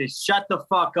Kelly to shut the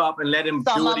fuck up and let him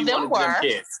Some do what of he them wanted to them were.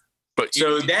 kids. But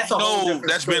So that's a whole different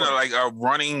that's been story. a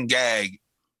running gag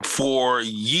for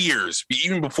years,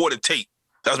 even before the tape.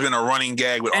 That's been a running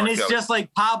gag with And R. it's Kelly. just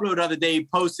like Pablo the other day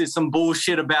posted some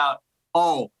bullshit about,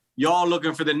 y'all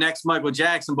looking for the next Michael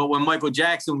Jackson, but when Michael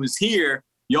Jackson was here,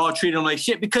 y'all treat him like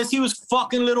shit because he was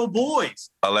fucking little boys.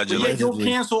 But Allegedly. yet you'll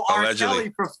cancel R. Allegedly.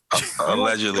 Kelly for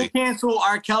Allegedly. You'll cancel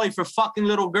R. Kelly for fucking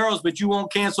little girls, but you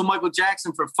won't cancel Michael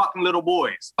Jackson for fucking little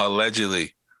boys.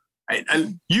 Allegedly.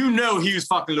 You know he was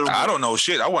fucking little boys. I don't know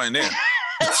shit. I wasn't there.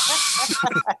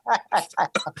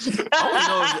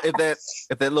 I don't know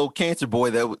if that little cancer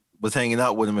boy that was hanging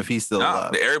out with him, if he's still Nah,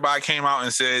 alive. everybody came out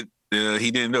and said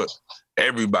he didn't do it.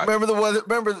 Everybody.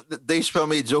 Remember Dave Chappelle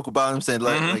made a joke about him saying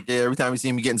like yeah, every time you see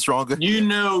him getting stronger. You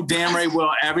know damn right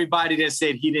well everybody that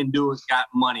said he didn't do it got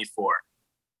money for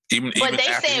it. Even But they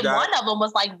after he said died. one of them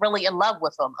was like really in love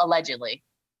with him, allegedly.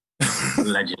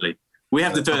 Allegedly. We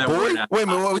have to throw that Boy? word out. Wait a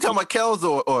minute, what are we talking about, Kells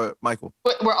or Michael?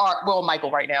 We're on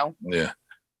Michael right now. Yeah.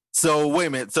 So wait a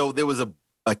minute. So there was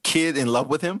a kid in love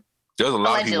with him? There's a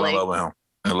lot of people in Allegedly. love with him.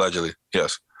 Allegedly.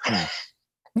 Yes.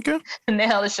 Okay.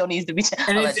 Now the show needs to be.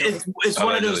 And allegedly. it's one of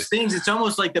Allegedly. those things. It's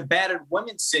almost like the battered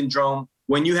women syndrome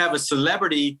when you have a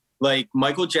celebrity like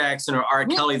Michael Jackson or R.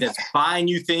 Kelly that's buying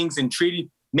you things and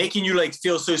making you like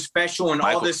feel so special and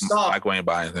all this stuff. Michael ain't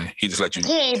buying anything. He just let you.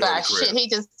 He ain't enjoy buy the career.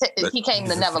 shit. He came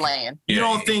to Neverland. You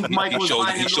don't think Michael was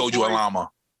buying He showed you a toy? llama,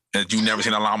 and you never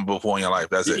seen a llama before in your life.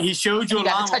 That's it. He showed you a You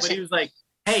gotta llama, touch but it. he was like,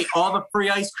 "Hey, all the free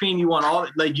ice cream you want, all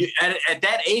like you at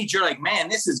that age, you're like, man,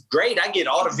 this is great. I get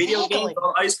all the video Exactly. games,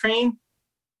 all the ice cream."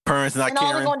 Parents not And all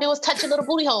they're caring. gonna do is touch a little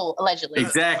booty hole, allegedly.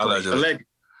 Exactly. Allegedly.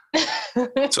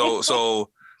 So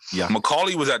Yeah.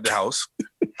 Macaulay was at the house.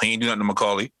 He ain't do nothing to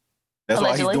Macaulay. That's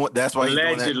why he's Allegedly. doing. That's why he's doing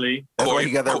that. Allegedly. That's why Corey-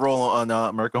 he got that role on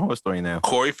American Horror Story now.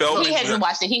 Corey Feldman. He hasn't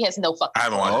watched it. He has no fucking. I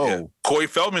haven't watched it yet. Corey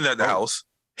Feldman at the house.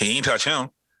 He ain't touch him.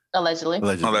 Allegedly.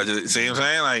 Allegedly. See what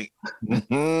I'm saying?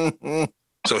 Like,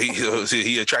 so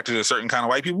he attracted a certain kind of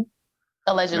white people.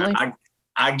 Allegedly. I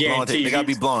Blonde. guarantee They gotta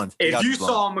be blonde. They if gotta you be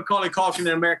blonde. saw Macaulay Culkin in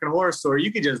American Horror Story,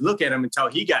 you could just look at him and tell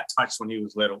he got touched when he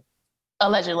was little.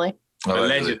 Allegedly.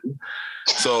 Allegedly.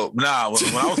 So when I was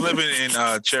living in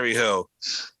Cherry Hill,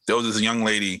 there was this young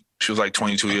lady. She was like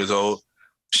 22 years old.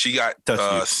 She got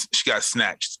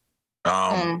snatched.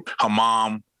 Her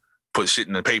mom put shit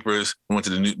in the papers. Went to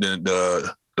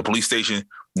the police station.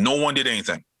 No one did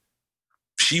anything.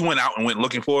 She went out and went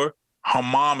looking for her. Her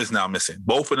mom is now missing.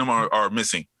 Both of them are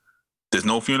missing. There's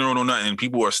no funeral, no nothing.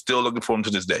 People are still looking for them to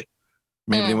this day.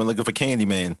 Maybe they were looking for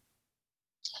Candyman.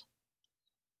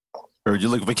 Heard you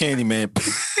looking for Candyman.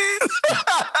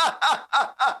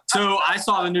 So I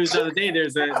saw the news the other day.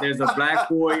 There's a black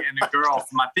boy and a girl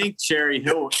from I think Cherry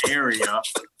Hill area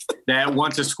that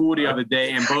went to school the other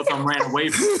day, and both of them ran away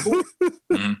from school.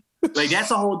 Mhm. Like that's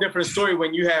a whole different story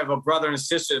when you have a brother and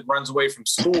sister that runs away from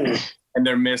school and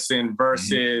they're missing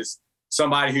versus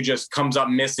somebody who just comes up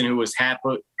missing who was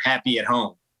happy at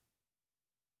home.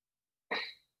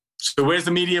 So where's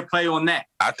the media play on that?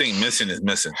 I think missing is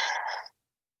missing.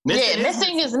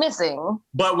 Missing is missing.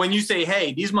 But when you say,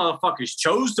 hey, these motherfuckers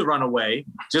chose to run away,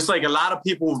 just like a lot of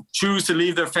people choose to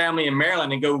leave their family in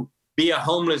Maryland and go be a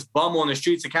homeless bum on the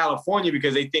streets of California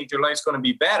because they think their life's going to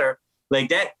be better, like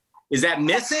that, is that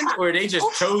missing or they just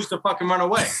chose to fucking run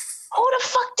away? Who the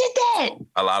fuck did that?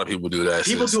 A lot of people do that.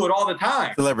 People do it all the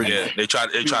time. Celebrity. Yeah, they try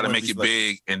to make it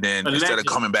big, and then instead of Allegedly.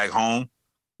 coming back home,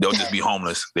 they'll just be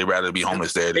homeless. They'd rather be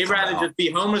homeless there. They'd rather just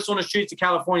be homeless on the streets of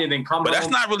California than come But home.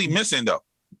 that's not really missing though.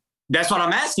 That's what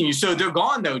I'm asking you. So they're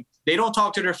gone though. They don't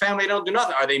talk to their family. They don't do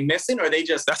nothing. Are they missing or they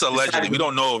just? That's allegedly. decided- We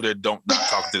don't know if they're not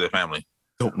talking to their family.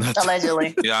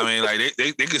 Allegedly. You know what I mean? Like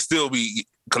they could still be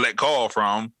collect call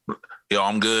from. Yo,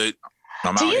 I'm good.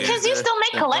 I'm Do out you here. kids you still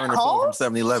make collect From calls?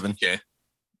 7-Eleven.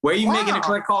 Where are you making a Wow.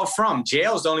 collect call from?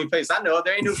 Jail's the only place I know.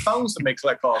 There ain't no phones to make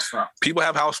collect calls from. People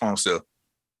have house phones still.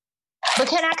 But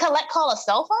can I collect call a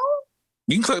cell phone?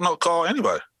 You can call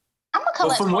anybody. I'm gonna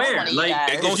collect from call where? one of you Like,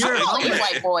 guys. it goes you're to- Call you, it-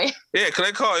 white boy. Yeah,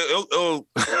 collect call. How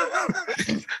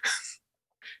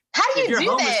do If you you're do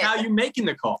homeless, that? how are you making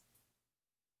the call?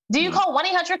 Do you call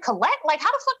 1-800 collect? Like, how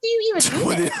the fuck do you even do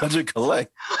that? 100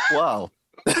 collect. Wow.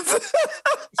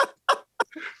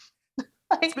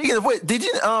 Like, Speaking of which, did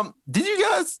you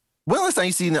guys? When last time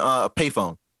you seen a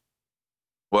payphone?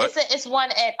 What? it's one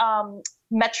at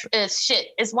Metro.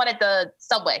 It's one at the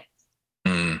subway.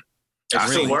 Mm. It I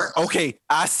still seen- works? Okay,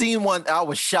 I seen one. I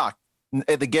was shocked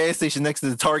at the gas station next to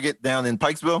the Target down in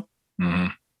Pikesville.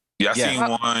 Mhm. Yeah, I Yeah. seen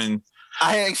one.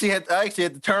 I actually had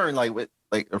to turn like with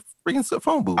like a freaking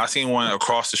phone booth. I seen one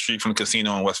across the street from the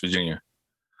casino in West Virginia.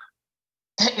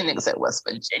 Nigga said West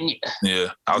Virginia.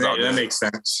 Yeah, I was out that there. makes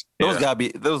sense. Those Yeah.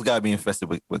 gotta be infested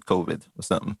with COVID or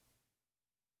something.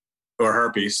 Or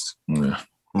herpes. Yeah.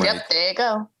 Yep, there you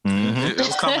go. Mhm. It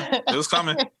was coming. It was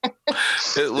coming. It was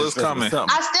Infested with coming.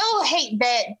 something. I still hate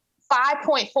that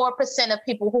 5.4% of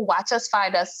people who watch us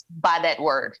find us by that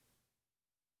word.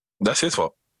 That's his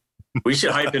fault. We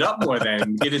should hype it up more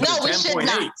then. Get it No, to we should 10.8.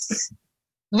 not.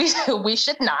 We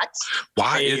should not.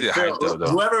 Why Hey, is it Phil, hyped up, though?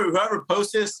 whoever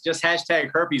posts this, just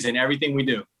hashtag herpes in everything we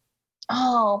do.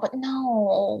 Oh, but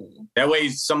no. That way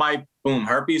somebody, boom,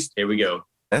 herpes, here we go.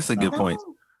 That's a good point.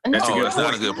 That's a Oh, good that's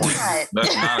not a good point.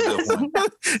 That's not a good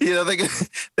point. You know,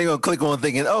 they're gonna click on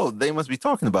thinking, oh, they must be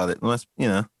talking about it. Unless, you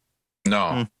know.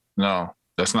 No, no,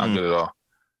 that's not good at all.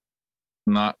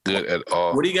 Not good at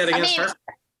all. What do you got against mean, herpes?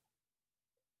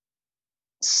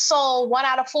 So 1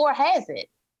 out of 4 has it.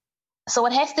 So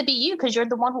it has to be you because you're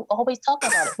the one who always talks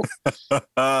about it.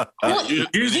 It's Do you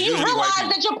usually white realize people.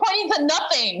 that you're pointing to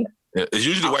nothing? It's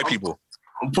usually white people.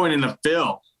 I'm pointing to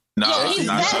Phil. No, Yo, it's he's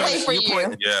not. that way for You're you.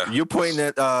 pointing- Yeah. You're pointing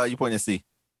at C.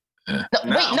 No, Nah, wait,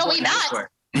 I'm no, we pointing this not. way.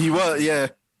 He was, yeah.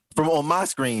 From on my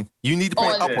screen. You need to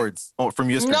point On- upwards from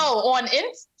your screen. No, on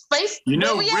Face. You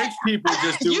know, where we rich at? people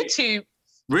just do YouTube.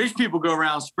 Rich people go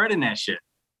around spreading that shit.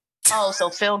 Oh, so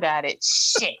Phil got it.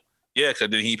 Shit. Yeah, because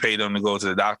then he paid them to go to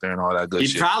the doctor and all that good He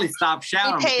shit. probably stopped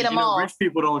showering. He paid because, them all. Rich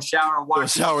people don't shower and wash Don't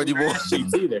shower their anymore. ass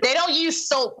cheeks either. They don't use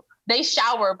soap. They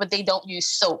shower, but they don't use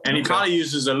soap. And he probably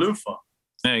uses a loofah.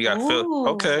 Yeah, you got Phil. Ooh.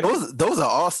 Okay. Those are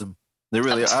awesome. They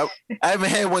really are. I haven't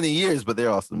had one in years, but they're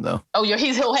awesome though. Oh,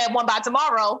 he'll have one by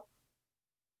tomorrow.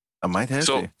 I might have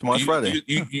So to. Tomorrow's Friday.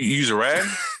 You use a rag?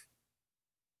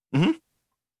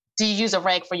 Do you use a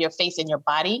rag for your face and your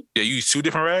body, Yeah, you use 2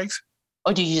 different rags?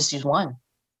 or do you just use one?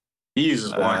 He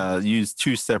uses one. Use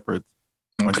 2 separate.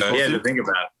 Okay. Yeah, to think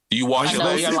about it. Do you wash I your know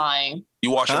legs? you're lying.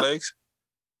 You wash your Huh? legs?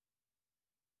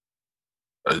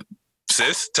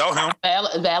 Sis, tell him.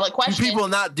 Valid Do question. people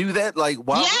not do that? Like,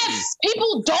 why? would Yes,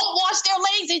 people don't wash their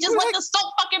legs. They just let the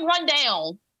soap fucking run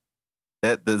down. they?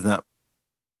 That does not.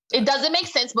 It doesn't make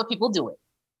sense, but people do it.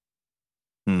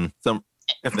 So,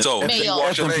 Mayo. do you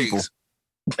wash your them people. legs?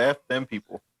 F them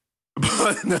people.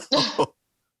 But no.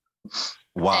 Ask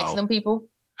Wow. them people.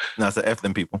 No, it's a F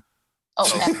them people. Oh,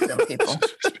 ask them people.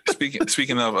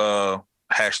 Speaking of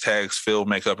hashtags Phil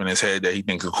make up in his head that he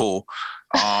thinks are cool.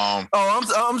 Oh,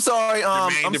 I'm sorry.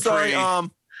 Jermaine I'm sorry. Dupri.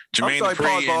 Jermaine sorry, Pod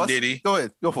Dupri Boss. and Diddy. Go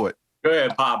ahead. Go for it. Go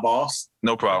ahead, Pop Boss.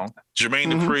 No problem. Jermaine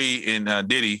Mhm. Dupri and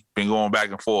Diddy been going back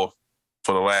and forth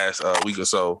for the last week or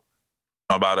so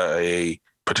about a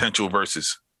potential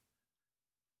versus.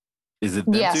 Is it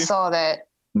them Yeah, I two? saw that.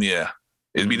 Yeah,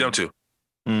 it'd be them two.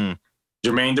 Mm.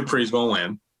 Jermaine Dupri's gonna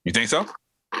win. You think so?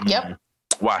 Yep.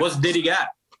 Why? What's Diddy got?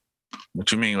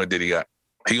 What you mean? What Diddy got?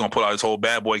 He gonna pull out his whole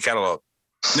Bad Boy catalog.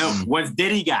 No, what's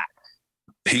Diddy got?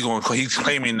 He's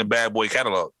claiming the Bad Boy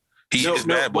catalog. He is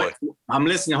Bad Boy. I'm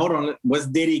listening. Hold on. What's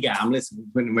Diddy got? I'm listening.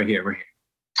 We're here.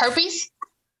 Herpes?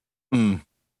 Mm.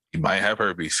 He might have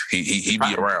herpes. He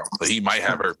be around, but he might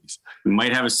have herpes. We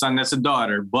might have a son that's a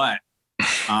daughter, but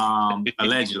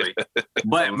allegedly.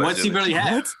 But what's he really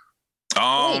have?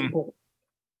 Wait,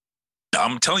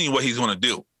 I'm telling you what he's gonna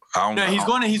do. No,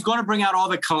 he's gonna bring out all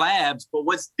the collabs. But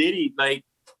what's Diddy like?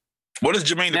 What does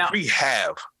Jermaine Now- Dupri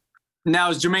have? Now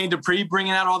is Jermaine Dupri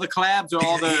bringing out all the collabs or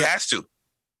all the? He has to.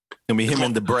 Gonna be him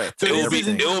and the Brett. So It'll this be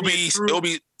isn't it'll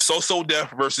be So Def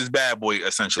versus Bad Boy So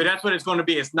essentially. that's what it's going to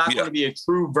be. It's not Yeah. going to be a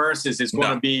true versus. It's going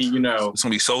No. to be, It's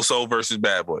gonna be So versus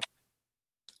Bad Boy.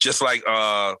 Just like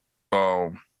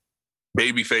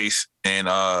Babyface and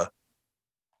oh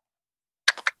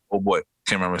boy,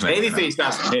 can't remember his name. right now. Babyface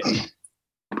got some hit.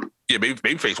 Yeah,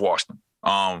 Babyface washed him.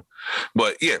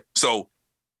 But yeah, so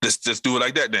just do it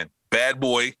like that then. Bad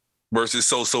Boy versus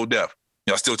So Def.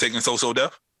 Y'all still taking So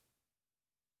Def?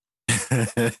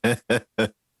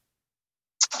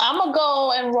 I'm going to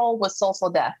go and roll with Soulful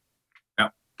Death.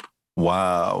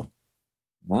 Wow.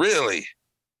 Really?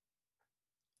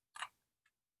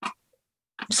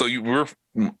 So you're Wait,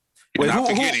 not who-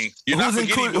 forgetting. You're not who's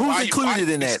forgetting. who's why included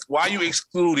in that? Why are you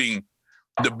excluding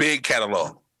the big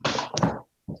catalog?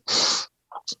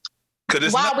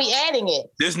 Because Why are we adding it?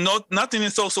 there's nothing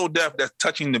in So Def that's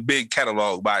touching the big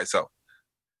catalog by itself.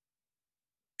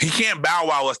 He can't bow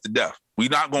wow us to death. We're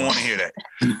not going to want to hear that.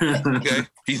 Okay,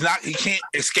 he can't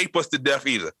escape us to death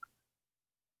either.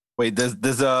 Wait, does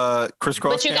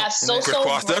Crisscross? But you got count in that? Chris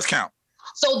Cross does count.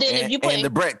 So then if you put and the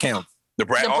Brett count. The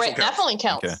Brat the also Brett counts. definitely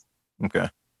counts. Okay.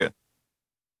 Okay.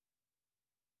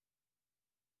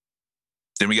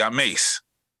 Then we got Mace.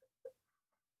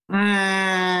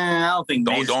 I don't think.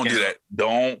 Don't Mace do can. that.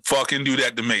 Don't fucking do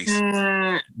that to Mace.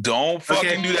 Don't fucking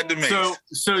Okay. do that to Mace.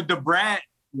 So the Brat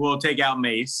will take out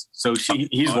Mace. So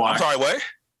he's I'm washed. sorry, what?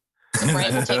 The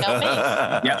Brett will take out Mace.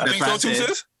 Yeah, You that's think what so I too, said.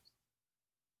 sis?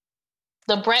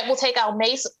 The Brett will take out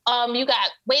Mace. You got,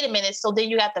 wait a minute. So then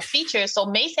you got the features. So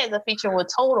Mace has a feature with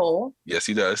Total. Yes,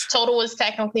 he does. Total is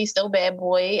technically still Bad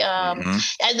Boy. Mhm.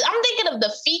 And I'm thinking of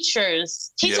the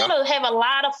features. He's Yeah. going to have a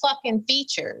lot of fucking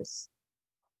features.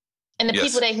 And the Yes.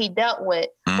 people that he dealt with.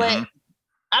 But Mhm.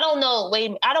 I don't know.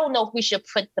 I don't know if we should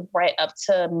put the Brett up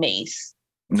to Mace.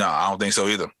 No, I don't think so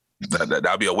either.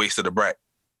 That'd be a waste of the Brat.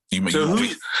 You So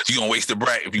gonna waste the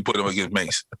Brat if you put him against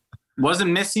Mace.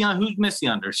 Wasn't Missy on? Who's Missy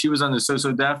under? She was under So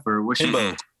Def or was she?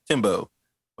 Mhm. Timbo. Yeah,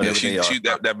 Whatever they are. she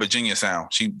that Virginia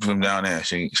sound. She from down there.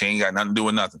 She ain't got nothing to do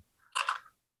with nothing.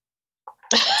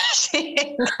 She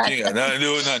ain't got nothing to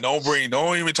do with nothing.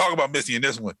 Don't even talk about Missy in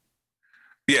this one.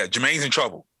 Yeah, Jermaine's in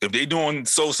trouble. If they doing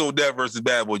So Def versus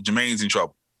Bad Boy, Jermaine's in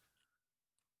trouble.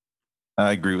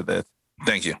 I agree with that.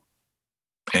 Thank you.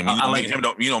 And I like me and him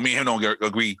don't. Me and him don't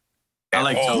agree I at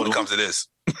like all when Total. it comes to this.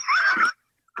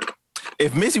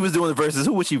 If Missy was doing the verses,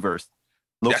 who would she verse?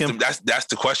 Lil' Kim? That's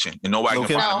the question, and nobody Lil'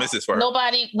 can Kim? find No, a missus for her.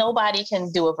 nobody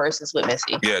can do a versus with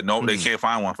Missy. Yeah, no, they can't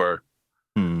find one for her.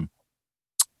 Hmm.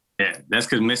 Yeah, that's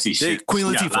because Missy. Queen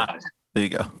she got Latifah. lies. There you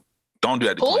go. Don't do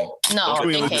that to Queen. Who? No,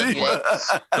 Queen they can't do that.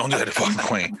 Latifah. Don't do that to fucking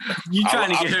Queen. You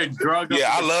trying to I- get her drug up? Yeah,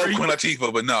 I in the love street? Queen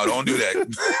Latifah, but no, don't do that.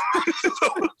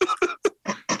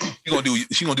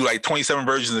 She gonna do like 27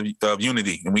 versions of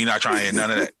Unity, and we not trying to hear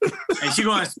none of that. And she's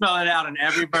going to spell it out in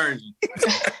every version.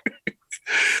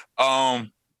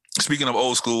 Speaking of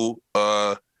old school,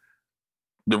 the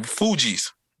Fugees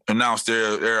announced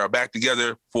they're back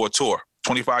together for a tour,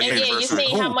 25 year And yeah, you anniversary.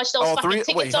 see how much those All fucking three?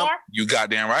 tickets Wait, how- are? You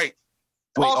goddamn right.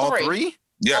 Wait, All all three. three?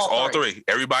 Yes, All all three. three.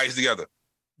 Everybody's together.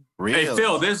 Really? Hey,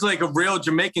 Phil, there's like a real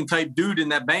Jamaican type dude in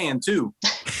that band, too.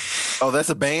 Oh, that's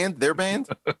a band? Their band?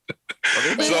 Oh,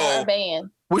 their They band? So- are a band.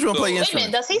 Which one so- plays Wait a minute,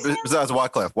 instruments? does he sing? Besides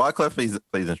Wyclef. Wyclef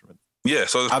plays instruments. Yeah,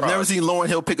 so I've never seen Lauryn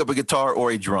Hill pick up a guitar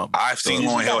or a drum. I've seen So-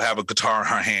 Lauryn Hill have a guitar in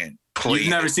her hand. Play You've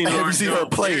never it. seen Have you Lauryn seen Hill her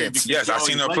play it? because Yes, she I've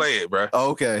seen her always play it, bro. Oh,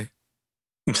 okay.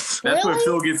 That's where Really?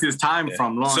 Phil gets his time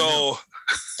from. Lauryn Hill.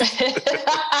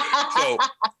 So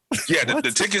yeah, What?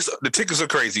 the tickets are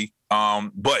crazy.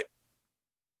 But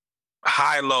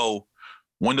high low,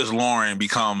 when does Lauren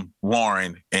become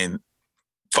Lauren and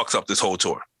fucks up this whole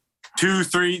tour? 2,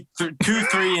 3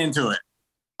 into it.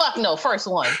 Fuck no, first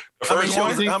one. The How many, first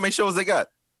one, shows, how many shows they got?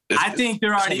 it's- I think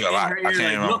they're already it's in a lot. her I ear can't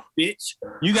like, remember. look, bitch,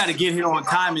 you got to get here on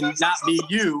time and not be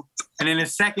you. And then the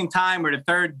second time or the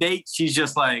third date, she's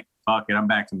just like, fuck it, I'm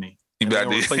back to me. you They're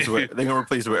got gonna replace the- her with- they're gonna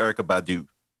replace her with Erica Badu.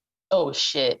 Oh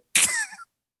shit.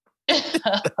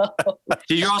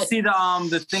 Did you all see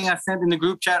the thing I sent in the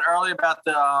group chat earlier about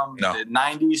No. the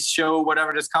 90s show,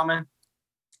 whatever that's coming?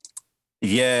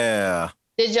 Yeah.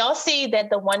 Did y'all see that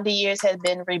the Wonder Years has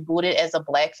been rebooted as a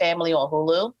Black family on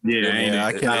Hulu? Yeah,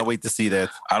 I cannot wait to see that.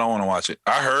 I don't want to watch it.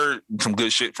 I heard some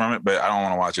good shit from it, but I don't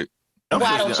want to watch it.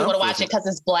 Why don't you want to watch it? Because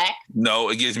it's black. No,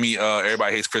 it gives me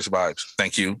Everybody Hates Chris vibes.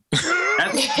 Thank you. That's, You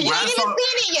when ain't even I seen saw-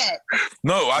 it yet.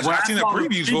 No, when I seen the saw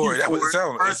previews for it. That was it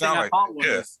sound first thing I like. thought was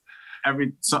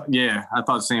Yeah. yeah, I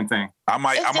thought the same thing. I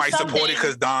might It's just support it something-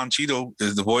 because Don Cheadle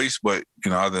is the voice, but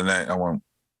other than that, I won't.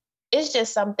 It's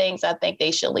just some things I think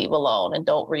they should leave alone and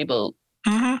don't reboot.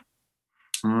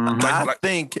 Mm-hmm. Mhm. Like- I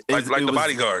think Like it the was-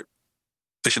 Bodyguard.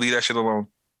 They should leave that shit alone.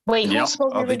 Wait, Yep. who's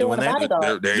supposed Are to they be redoing doing the that?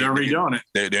 Bodyguard? They're, They're redoing it.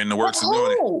 they're in the works of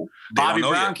doing it. Who? They Bobby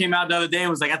don't know Brown yet. came out the other day and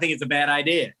was like, I think it's a bad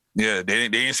idea. Yeah, they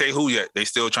didn't say who yet. They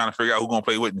still trying to figure out who's gonna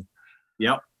play Whitney.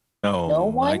 Yep. Oh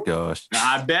No my one? gosh.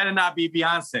 Now, I better not be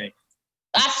Beyonce.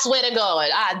 I swear to God,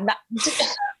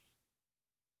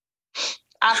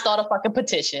 I start a fucking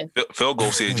petition. Phil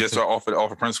go see it just off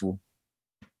of principle.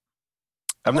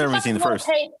 I've never even seen the first.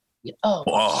 Oh,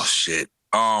 Oh shit.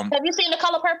 have you seen The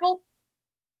Color Purple?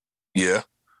 Yeah.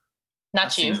 Not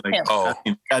I've you. seen, like, him. Oh,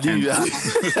 I do.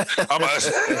 I'm about to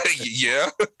say, yeah.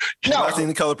 No. I've seen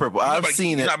The Color Purple. I've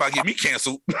seen You're it not about to get me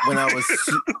canceled. when I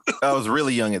was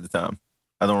really young at the time.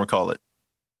 I don't recall it,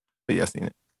 but yeah, I've seen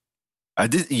it. I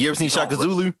did. You ever seen Shaka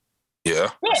Zulu? Yeah.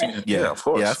 Yeah, Yeah, of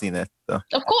course. Yeah, I've seen that. So.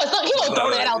 of course. Look, he gonna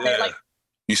throw that out there. Yeah. Like,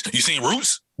 You seen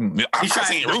Roots? I He's trying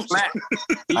seen to Roots. flat.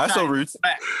 He's I saw trying to Roots.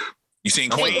 flat. You seen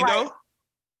Hey, Queen right. though?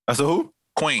 I saw who?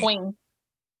 Queen. Queen.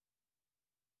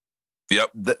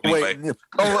 Yep. Wait. Anyway.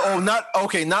 Not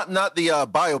okay. Not the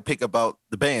biopic about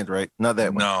the band, right? Not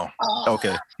that one. No. Oh.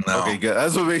 Okay. No. Okay. Good. I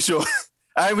just want to make sure.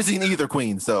 I haven't seen either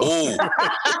Queen, so Oh,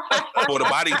 for the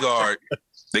Bodyguard,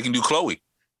 they can do Chloe.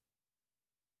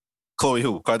 Chloe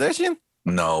who? Kardashian?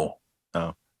 No.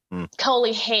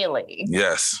 Coley Haley,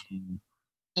 Yes.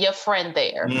 your friend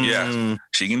there. Yeah. Mm,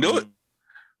 She can do it.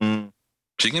 mm,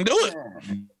 She can do it.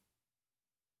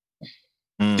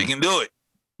 mm, She can do it.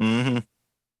 mhm,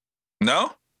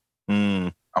 No?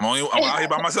 mm. I'm out here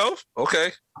by myself?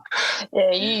 Okay.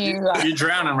 Yeah, you. You're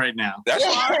drowning right now. That's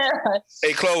fine.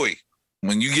 Hey, Chloe,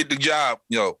 when you get the job,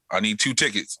 I need 2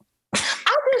 tickets.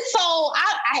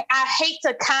 I hate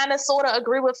to kind of sort of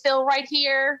agree with Phil right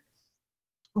here,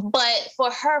 but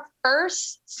for her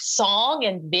first song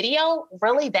and video,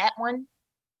 really that one.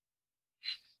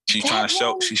 She's trying to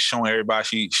show. She's showing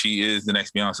everybody she is the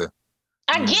next Beyonce.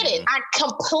 I get it. I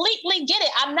completely get it.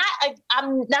 I'm not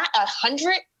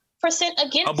 100%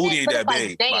 against Her booty it, ain't but that it's like,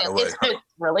 big, by damn, the way. it's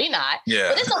really not. Yeah.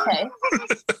 But it's okay.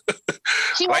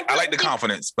 I like the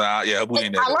confidence, but her booty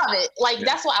ain't that I big. love it. Like, Yeah.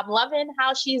 that's what I'm loving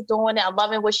how she's doing it. I'm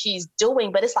loving what she's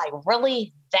doing. But it's like,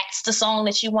 really, that's the song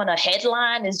that you want to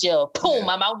headline? Is just boom,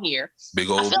 Yeah. I'm out here. Big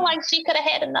I old. feel like she could have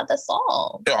had another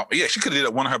song. Yeah, she could have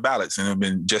did one of her ballads and it would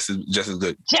have been just as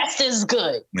good. Just as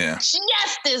good. Yeah.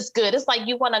 Just as good. It's like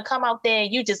you want to come out there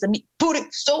and you just booty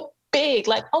so big.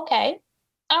 Like, okay.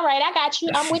 All right, I got you.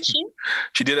 I'm with you.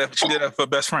 She did that for her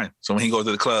best friend. So when he goes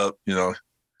to the club,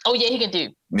 Oh, yeah, he can do.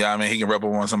 yeah, I mean, he can rub up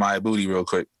on somebody's booty real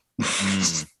quick.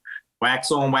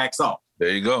 Wax on, wax off. There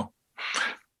you go.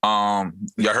 Y'all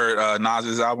heard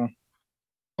Nas's album?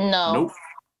 No. Nope.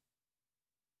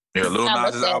 You heard Lil I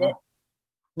Nas' looked at album? it.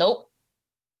 Nope.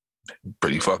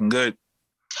 Pretty fucking good.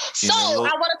 You So know, I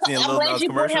want to. seen I'm Lil glad Nas you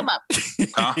brought him up.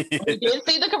 Huh? We did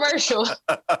see the commercial.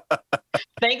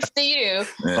 Thanks to you.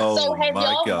 Yeah. Oh So have my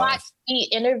y'all gosh. watched the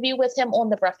interview with him on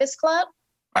the Breakfast Club?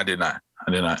 I did not.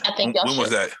 I think y'all When was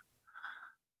should. that?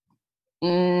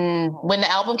 When the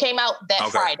album came out that Okay.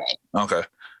 Friday. Okay.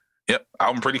 Yep.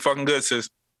 Album pretty fucking good, sis.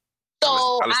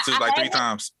 So I listened to it like 3 had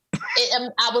times.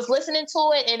 I was listening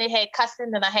to it and it had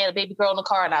cussing and I had a baby girl in the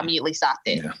car and I immediately stopped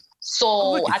it. Yeah.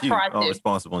 So Look I at you, tried all to.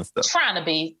 responsible and stuff. Trying to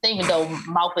be, even though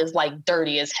mouth is like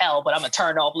dirty as hell, but I'm gonna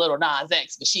turn off Little Nas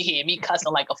X, but she hear me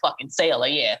cussing like a fucking sailor.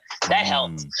 Yeah, that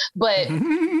helps. But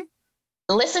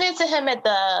listening to him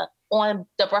on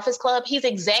the Breakfast Club, he's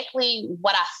exactly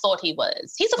what I thought he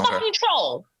was. He's a Okay. fucking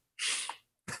troll,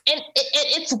 and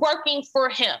it's working for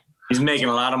him. He's making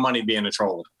a lot of money being a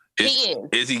troll. He is.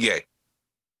 Is he gay?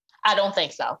 I don't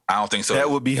think so. I don't think so. That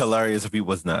would be hilarious if he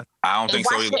was not. I don't think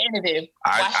so Watch either. the interview.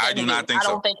 I Watch the do interview. not think I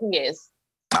so. don't think he is.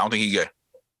 I don't think he's gay.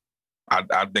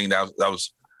 I think that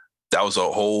was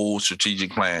a whole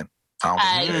strategic plan. I don't I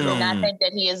think he's gay. do though. not think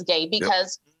that he is gay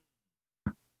because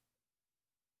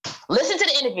listen to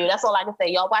the interview. That's all I can say.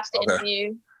 Y'all watch the Okay.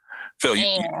 interview. Phil,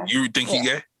 Yeah. you think he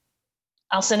gay?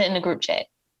 I'll send it in the group chat.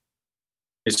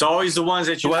 It's always the ones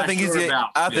that you're Do I not think he's sure gay? about.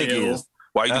 I think he Phil. is.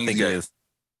 Why you I think think he's he gay? is.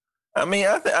 I mean,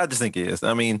 I just think he is.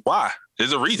 I mean, Why?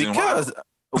 There's a reason because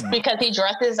Because he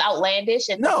dresses outlandish.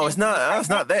 And no, it's not. It's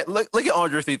not that. Look at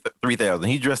Andre 3000.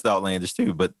 He dressed outlandish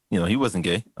too, but he wasn't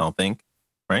gay. I don't think.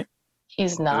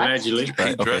 He's not. Allegedly. He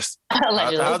Right, okay. dressed.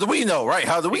 Allegedly. How do we know? Right?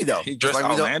 How do we know? He dressed Just like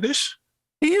we don't- outlandish.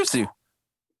 He used to.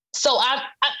 So I'm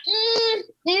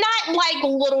not like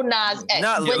Little Nas X.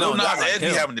 Not but Lil No, Nas not like X be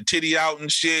him. having the titty out and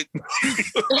shit.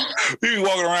 He be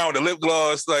walking around with the lip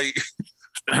gloss, like,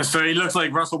 So he looks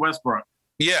like Russell Westbrook.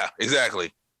 yeah,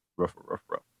 exactly. Rough.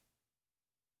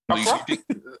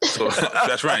 So,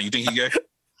 that's right. You think he gay?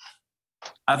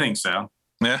 I think so.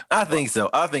 I think so.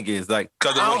 I think it's like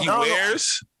Because of I what don't- he I don't know.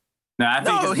 wears? No, I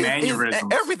think No, his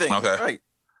mannerisms. everything. Okay. Right.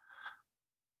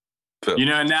 You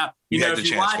know, now You had the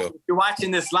chance, Phil. if you're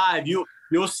watching this live,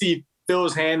 you'll see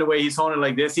Phil's hand the way he's holding it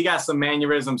like this. He got some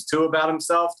mannerisms too about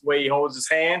himself, the way he holds his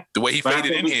hand. The way he But I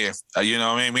faded in think- here. You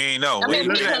know what I mean? We ain't know. I mean,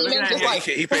 look he at that, came look in at just that. like,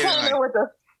 He faded in. with the.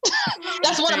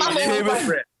 That's one of my He favorite.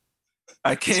 came in.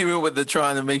 I came in with the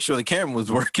trying to make sure the camera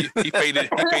was working. He faded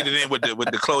in with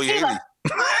the Chloe He Haley.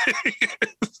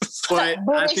 But I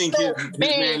Boy, think so his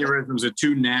big. mannerisms are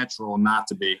too natural not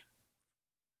to be.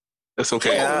 That's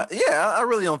okay. Yeah, I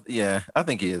really don't. Yeah, I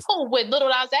think he is. Oh, with Little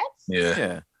Nas X? Yeah.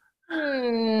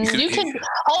 Yeah. You can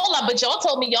hold on, but y'all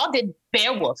told me y'all did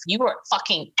Beowulf. You were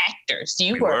fucking actors.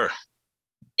 You We were were.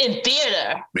 in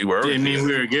theater. We were. Didn't mean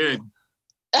we were good.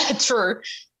 True.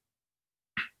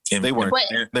 And- They weren't. But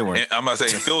They weren't. and I'm not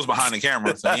saying Phil's behind the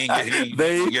camera, so he ain't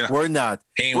They were not.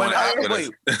 he ain't When want to act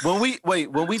with us.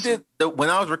 when we did when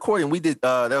I was recording, we did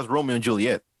that was Romeo and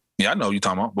Juliet. Yeah, I know what you're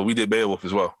talking about, but we did Beowulf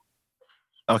as well.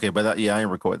 Okay, but I didn't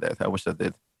record that. I wish I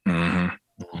did. Mm-hmm.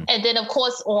 and then of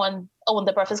course on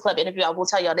the Breakfast Club interview, I will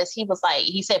tell y'all this.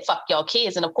 He said, "Fuck y'all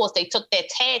kids," and of course they took that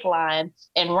tagline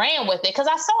and ran with it because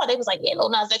I saw it. They was like, "Yeah, Lil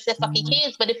Nas X said fucking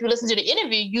kids," but if you listen to the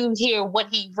interview, you hear what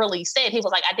he really said. He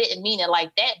was like, "I didn't mean it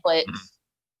like that," but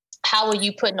how are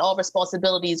you putting all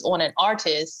responsibilities on an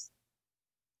artist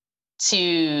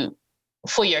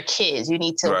for your kids? You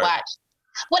need to Right. watch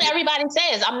what everybody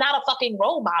says. I'm not a fucking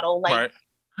role model. Like, Right.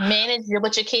 manage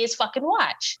what your kids fucking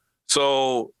watch.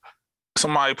 So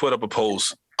somebody put up a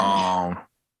post.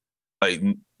 Like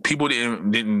people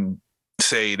didn't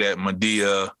say that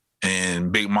Madea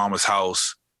and Big Mama's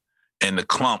House and the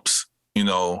Clumps,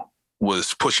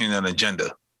 was pushing an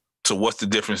agenda. So what's the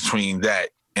difference between that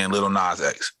and Little Nas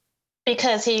X?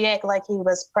 Because he acted like he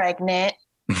was pregnant.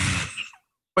 Wait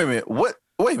a minute. What?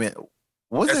 Wait a minute.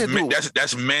 What's That's it men, do?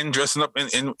 that's men dressing up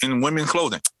in women's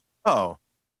clothing. Oh,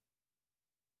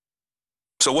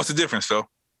 So what's the difference, Phil?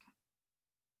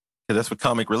 'cause that's for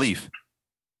comic relief.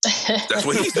 That's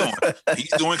what he's doing.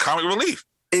 He's doing comic relief.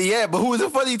 Yeah, but who is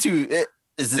it funny to?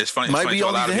 It's funny. Might It's funny be to a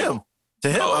only lot to of him. people. To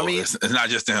him, Oh, I mean, it's not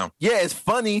just to him. yeah, it's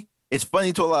funny. It's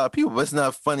funny to a lot of people, but it's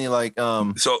not funny like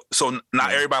So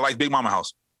not everybody likes Big Mama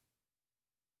House.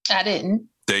 I didn't.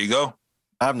 There you go.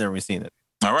 I've never seen it.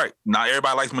 All right. Not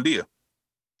everybody likes Madea.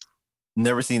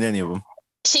 Never seen any of them.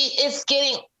 It's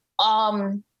getting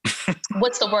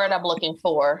what's the word I'm looking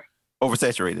for?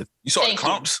 Oversaturated. You saw Thank the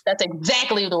Clumps. you. That's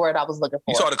exactly the word I was looking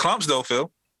for. You saw the Clumps though,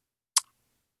 Phil.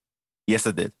 Yes,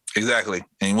 I did. Exactly.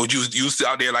 And what you was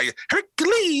out there like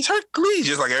Hercules,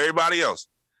 just like everybody else.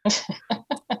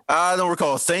 I don't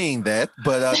recall saying that,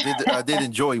 but I did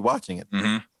enjoy watching it.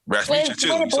 Mm-hmm. Rasputin too.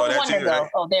 Where You did saw Boy that Wonder too, go? right?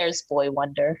 Oh, there's Boy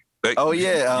Wonder. Like, Oh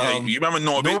yeah. you remember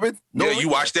Norbit? Norbit? Yeah, you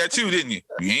watched that too, didn't you?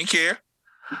 You ain't care.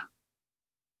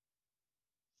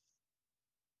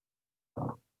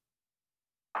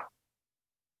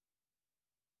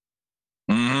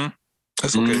 Mm-hmm.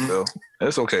 That's okay, Phil.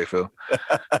 That's okay, Phil.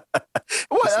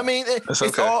 What? I mean, That's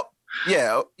it's okay. all.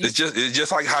 Yeah. It's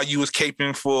just like how you was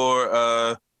caping for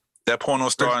that porno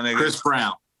star nigga, Chris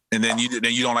Brown. and then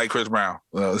you don't like Chris Brown.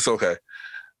 It's okay.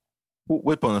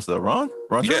 Whip on us, Ron?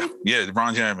 Ron? Yeah, Jeremy? yeah,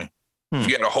 Ron Jeremy. Hmm. You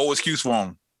had a whole excuse for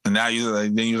him, and now you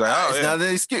like, then you're like, oh, It's yeah. not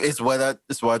an excuse. It's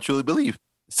what I truly believe.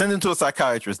 Send him to a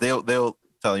psychiatrist. They'll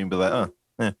tell you and be like,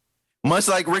 much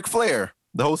like Ric Flair,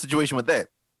 the whole situation with that.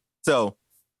 So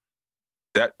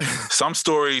that some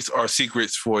stories are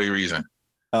secrets for a reason.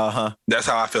 That's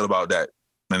how I feel about that,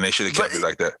 and they should have kept it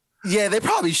like that. Yeah, they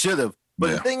probably should have. But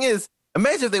Yeah. the thing is,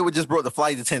 imagine if they would just brought the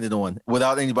flight attendant on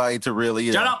without anybody to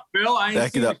really. Shut up, Phil. I ain't back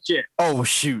it seen up. this shit. Oh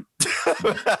shoot!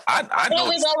 I Here know.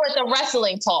 we go with the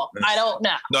wrestling talk. I don't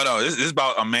know. No, this is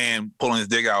about a man pulling his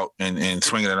dick out and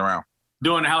swinging it around.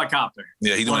 Doing the helicopter.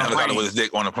 Yeah, he's doing On a a helicopter plane. with his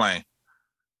dick on a plane,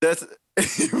 That's and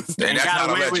And that's got not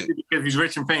away alleged. with it because he's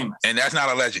rich and famous. And that's not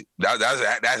alleged. That's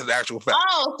the actual fact.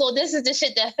 Oh, so this is the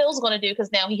shit that Phil's going to do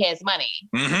because now he has money.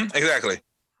 Mm-hmm. Exactly.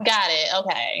 Got it.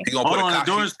 Okay. He gonna Hold put on, a the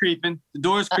door's creeping. The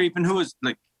door's creeping. Who is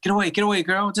like, get away,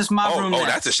 girl. It's just my room. Oh, now.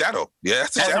 that's a shadow. Yeah,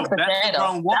 that's a That's shadow. That was the That's shadow.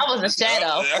 grown woman. That was the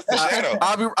shadow. That's the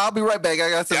shadow. I'll be right back. I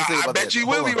got something to say I about bet that. you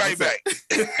will Hold be on, right one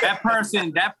back.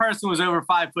 That person was over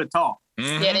 5 foot tall.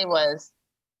 Mhm. Yeah, they was.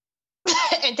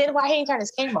 And then why he ain't turn his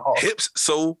camera off? Hips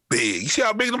so big. You see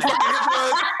how big them fucking hips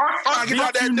was? Trying to get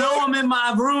out Bitch, that you know door. I'm in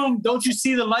my room. Don't you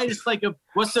see the light? It's like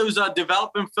what's those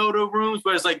developing photo rooms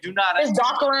where it's like do not. His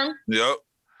dark room. Yep.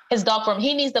 His dark room.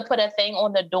 He needs to put a thing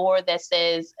on the door that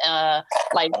says,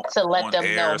 like, to let On them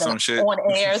air know or some that shit. on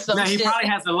air. Some Now he shit. probably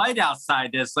has a light outside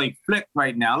that's like flick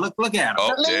right now. Look at him.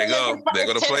 Oh, Look, there you go. look, There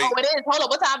go the it's 10 plate. Oh, it is. Hold on.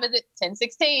 What time is it?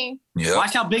 10:16. Yep.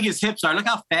 Watch how big his hips are. Look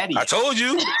how fat he I is. told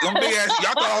you. Them big ass.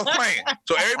 Y'all thought I was playing.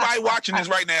 So everybody watching this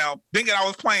right now, thinking I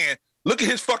was playing, look at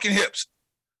his fucking hips.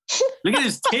 Look at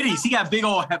his titties. He got big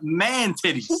old man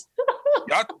titties.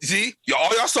 Y'all see?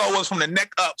 All y'all saw was from the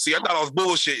neck up. See, I thought I was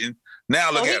bullshitting. Now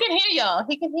look Oh, he at him. can hear y'all.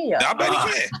 He can hear y'all. I bet he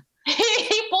can.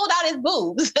 He pulled out his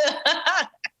boobs.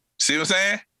 See what I'm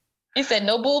saying? He said,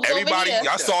 "No boobs Everybody, over here."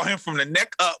 y'all saw him from the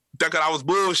neck up, thinking I was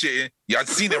bullshitting. Y'all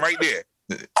seen it right there.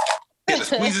 Had to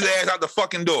squeeze his ass out the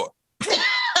fucking door.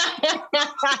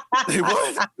 Hey,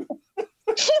 what?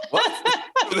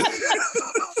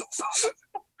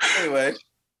 Anyway,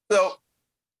 so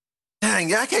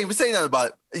dang, I can't even say nothing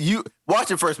about it. You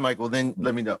watch it first, Michael. Then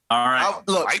let me know. All right.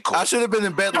 Look, Michael. I should have been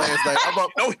in bed last night.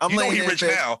 No, I'm you know laying he in rich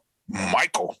bed. now.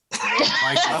 Michael.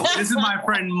 Michael. This is my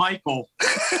friend Michael.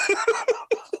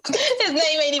 His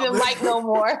name ain't even Mike no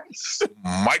more.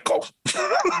 Michael.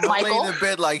 I'm laying Michael. in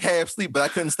bed like half asleep, but I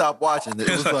couldn't stop watching it.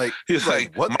 It was like, He's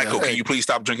like, what the Michael, can heck? you please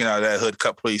stop drinking out of that hood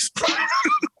cup, please?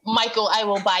 Michael, I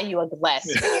will buy you a glass.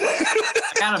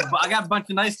 I got a bunch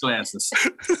of nice glasses.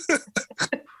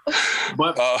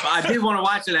 But I did want to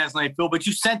watch it last night, Phil, but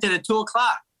you sent it at 2:00.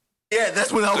 Yeah,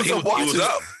 that's when I was he, up he watching. was it.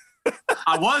 up.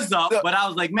 I was up, but I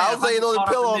was like, man. I was if laying on the caught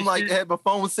up pillow. in I'm this like, shit- had my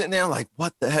phone was sitting there. I'm like,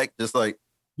 what the heck? Just like,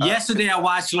 Yesterday, I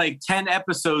watched like 10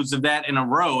 episodes of that in a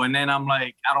row, and then I'm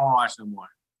like, I don't want to watch no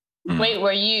more. Wait,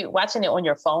 were you watching it on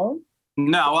your phone?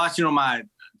 No, I watched it on my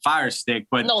Fire Stick,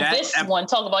 but No, that this one.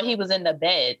 Talk about he was in the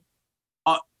bed.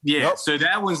 yeah. Yep. So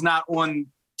that one's not on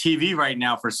TV right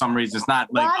now for some reason. It's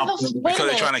not like Why up the to- Wait a Because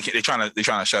they're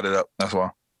trying to shut it up. That's why.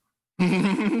 they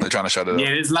They're trying to shut it up. Yeah,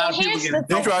 there's a lot of So people here's getting.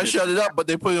 the- try to shut it up, but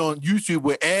they put it on YouTube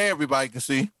where everybody can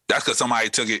see. That's because somebody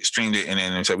took it, streamed it, and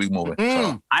then they said we moving.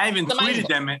 Mm. I even Somebody- tweeted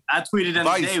them. I tweeted them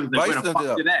Vice- today. Was Vice like, where the sent fuck it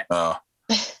up. did that?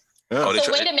 Oh, they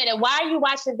So wait a minute. Why are you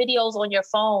watching videos on your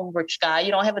phone, rich guy?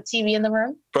 You don't have a TV in the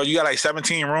room? bro, you got like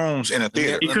 17 rooms in a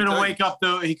theater. He Let me couldn't tell wake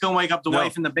up the No.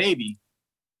 wife and the baby.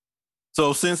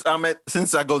 So since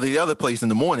I go to the other place in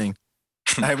the morning,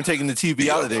 I haven't taken the TV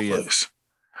out of there yet.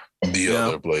 The Yeah.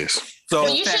 other place. So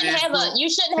Well, you shouldn't fat have ass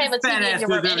a Fat TV in ass your goes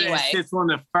room over there and anyway. sits on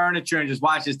the furniture and just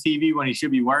watches TV when he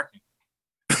should be working.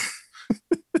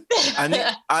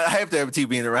 I have to have a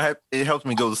TV in there. It helps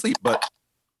me go to sleep. But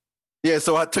yeah,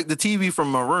 so I took the TV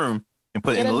from my room and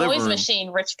put it Get in a the living noise room.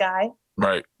 machine, rich guy.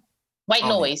 Right. White Oh,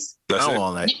 noise. I That's don't it.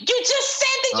 want that. You just said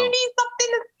that you Oh. need something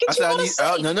to I get you said I go to need.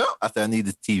 sleep. No. I said I need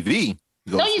the TV.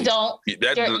 to go No, to you sleep. don't.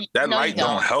 That No, light you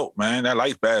don't. don't help, man. That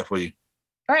light's bad for you.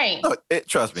 Right. Look,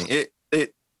 trust me.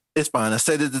 It's fine. I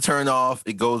set it to turn off.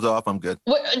 It goes off. I'm good.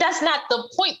 That's not the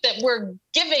point that we're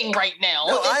giving right now.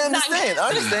 No, It's I not- understand. I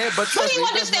understand. But What trust do me, you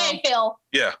it doesn't understand, Phil?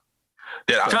 Yeah.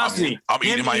 Yeah, Trust me. I'm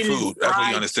eating him my eating food. That's what he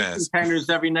fried understands. chicken tenders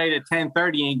every night at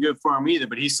 10:30 ain't good for him either,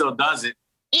 but he still does it.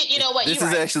 You know what? This You're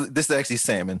is right. actually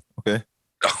salmon. Okay.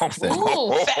 Ooh, You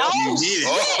need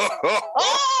it.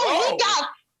 Oh, he got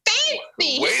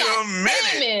fancy. Wait He got a minute.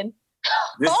 salmon.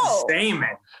 This Oh. is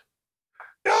salmon.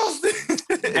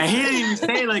 And he didn't even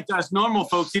say like us normal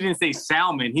folks. He didn't say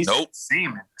salmon. He Nope. said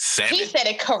salmon. Salmon. He said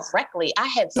it correctly. I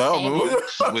had salmon.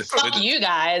 Fuck you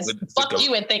guys. Fuck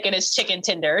you and thinking it's chicken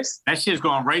tenders. That shit's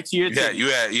going right to your You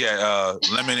had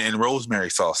lemon and rosemary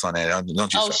sauce on that,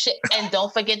 don't you? Oh shit! And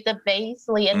don't forget the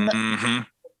basil and the Mm-hmm.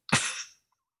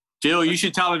 Jill, you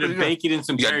should tell her to bake it in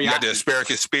some You got the teriyaki.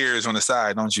 asparagus spears on the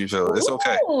side, don't you, Phil? It's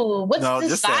okay. Ooh, what's No, the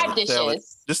just side salad, dishes? salad.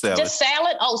 Just salad. Just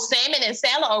salad? Oh, salmon and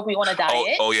salad. Or we on a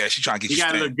diet? Oh yeah, she trying to get You you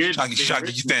gotta thin. look good. She trying to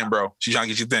get you thin, bro. She trying to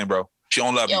get you thin, bro. She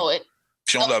don't love Yo, you.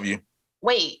 She don't love you.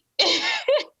 wait.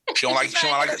 She don't like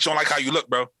how you look,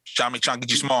 bro. She trying to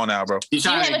get you small now, bro. He's Do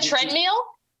you trying have to a get treadmill?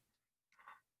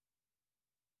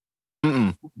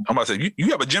 Mm-mm. I'm about to say,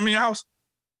 you have a gym in your house?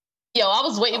 Yo, I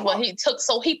was waiting for he took,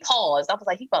 so he paused. I was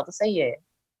like, he about to say yeah.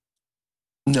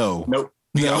 No. Nope.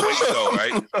 You got weights though,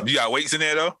 right? You got weights in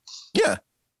there though? Yeah.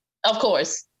 Of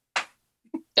course.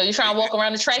 So you trying to walk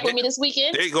around the track with me this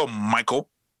weekend? There you go, Michael.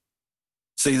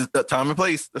 See the time and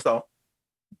place. That's all.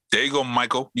 There you go,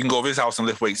 Michael. You can go over his house and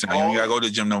lift weights now. You ain't gotta go to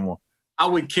the gym no more. I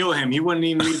would kill him. He wouldn't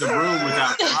even leave the room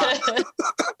without crying.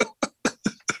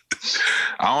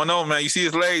 I don't know, man. You see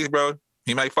his legs, bro.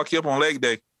 He might fuck you up on leg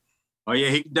day. Oh yeah,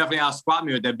 he could definitely out squat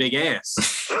me with that big ass.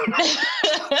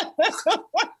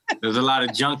 There's a lot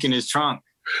of junk in his trunk.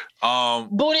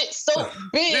 Booted so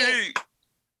big.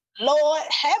 Lord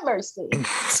have mercy.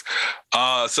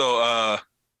 So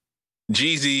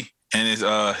Jeezy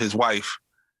and his wife,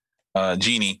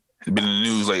 Jeannie, has been in the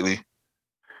news lately.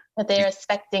 But they're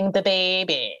expecting the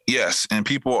baby. Yes, and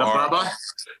people The are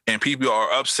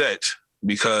Bubba? upset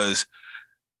because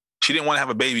she didn't want to have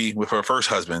a baby with her first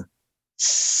husband,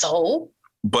 So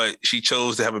but she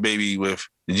chose to have a baby with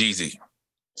Jeezy,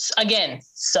 again,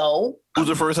 so Who's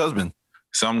her first husband?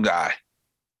 some guy.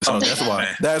 Oh, that's why.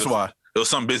 businessman. That's why. It was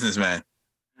some businessman.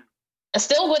 I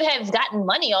still would have gotten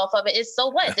money off of it. It's so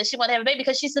what? Does she want to have a baby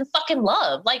because she's in fucking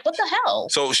love? Like, what the hell?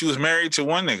 So she was married to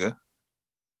one nigga.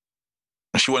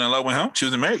 She wasn't in love with him. She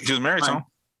was married to him.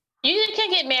 You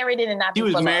can get married and not be He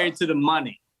was for married love. to the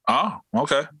money. Oh,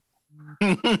 okay.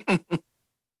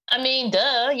 I mean,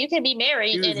 duh. You can be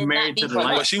married He was and it married not be to for the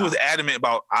love. But she was adamant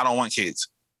about, I don't want kids.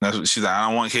 That's what she's like. I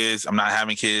don't want kids. I'm not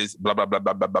having kids. Blah blah blah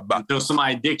blah blah blah blah. Until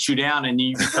somebody dicks you down and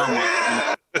you become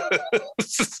one.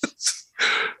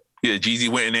 Yeah, Jeezy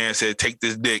went in there and said, "Take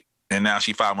this dick," and now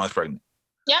she's 5 months pregnant.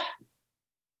 Yep.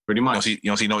 Pretty You much.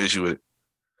 don't see no issue with it.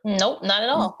 Nope, not at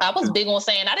all. I was big on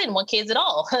saying I didn't want kids at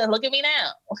all. Look at me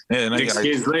now. Yeah, now you 6 got,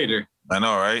 kids later. I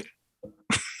know, right?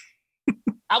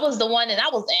 I was the one, and then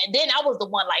I was the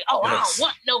one like, oh, I Yes. don't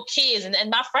want no kids. And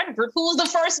my friend group, who was the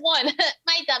first one?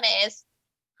 My dumb ass.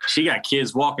 She got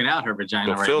kids walking out her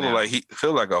vagina So right Phil now.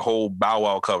 feel like a whole Bow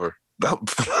Wow cover.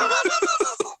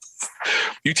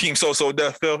 You team so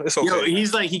deaf, Phil. It's okay. Yo,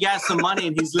 he's like, he got some money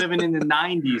and he's living in the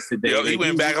 90s today. Yo, he Like,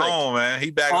 went back was like, home, man.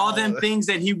 He back all home. them things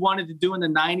that he wanted to do in the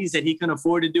 90s that he couldn't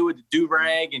afford to do with the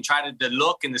do-rag and try to the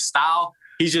look and the style,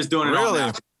 he's just doing it all Really?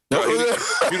 now.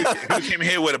 Bro, he came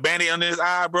here with a Band-Aid under his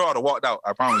eye, bro. I'd have walked out.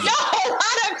 I promise you. No,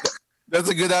 I don't That's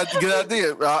a good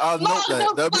idea. I'll note that.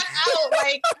 the That'd be- fuck out.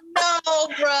 Like, no,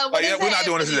 bro. Oh, yeah, we're not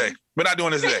doing this today. We're not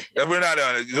doing this today. We're not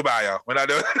doing it. Goodbye, y'all. We're not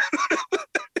doing it.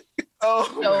 Oh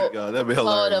Yo, my god, that'd be Oh,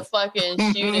 the hilarious.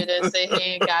 fucking shooter that said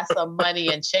he ain't got some money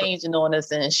and changing on us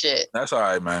and shit. That's all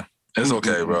right, man. It's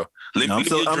okay, bro. Live No, I'm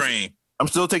your still- dream. I'm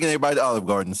still taking everybody to Olive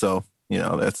Garden, so you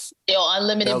know that's Yo,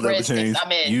 unlimited that'll never breadsticks. change.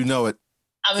 I'm in. You know it.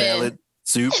 I'm Salad,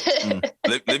 soup.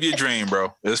 Live your dream,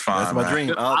 bro. It's fine. That's my man. dream.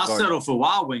 Olive I'll Garden. settle for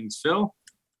Wild Wings, Phil.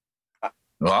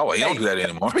 Oh, he don't do that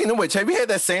anymore. Speaking of which, have you had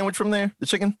that sandwich from there? The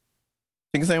chicken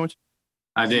sandwich.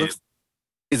 I did.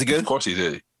 Is it Of good? course he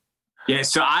did. Yeah,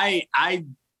 so I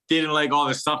didn't like all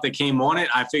the stuff that came on it.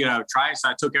 I figured I would try it, so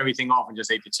I took everything off and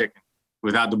just ate the chicken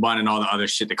without the bun and all the other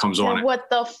shit that comes on in. it. What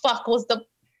the fuck was the?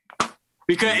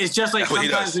 Because it's just like That's what he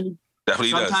sometimes does. when you That's what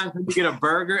he does. sometimes when you get a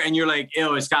burger and you're like,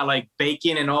 ew, it's got like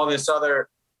bacon and all this other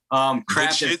crap, Good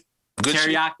that's shit. Good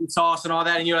shit. teriyaki sauce and all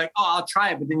that, and you're like, oh, I'll try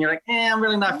it, but then you're like, I'm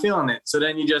really not feeling it. So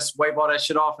then you just wipe all that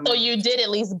shit off. And So you did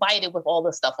at least bite it with all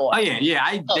the stuff on. oh yeah,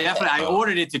 I Okay. definitely I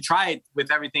ordered it to try it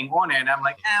with everything on it, and I'm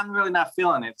like, I'm really not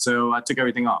feeling it. So I took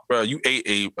everything off. Bro, you ate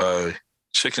a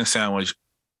chicken sandwich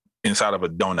inside of a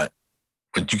donut,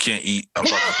 but you can't eat a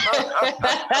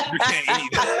fucking. You can't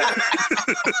eat.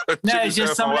 No, Chicken it's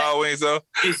just sandwich some from of that- Wild Wings, though.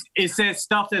 It says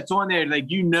stuff that's on there, like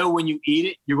when you eat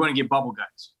it, you're going to get bubble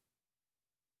guts.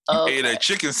 You ate a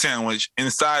chicken sandwich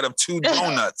inside of 2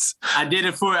 donuts. I did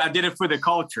it for the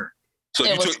culture. So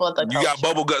It was for the you got culture.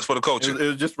 bubble guts for the culture. It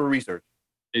was just for research.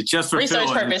 It's just for Research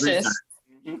Phil and his purposes.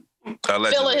 research.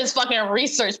 Allegedly. Filling his fucking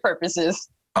research purposes.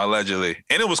 Allegedly.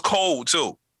 And it was cold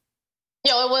too.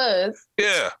 Yo, it was.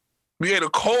 Yeah. We ate a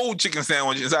cold chicken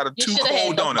sandwich inside of You 2 should have cold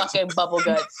had the donuts. fucking bubble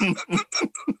guts.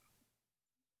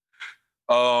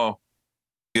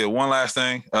 Yeah, one last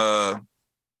thing.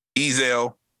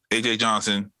 Ezel, AJ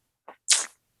Johnson,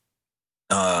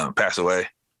 passed away.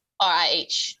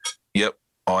 RIH. Yep,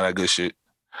 all that good shit.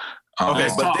 Okay,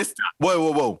 Let's but talk. this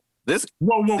whoa. This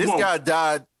Whoa. guy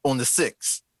died on the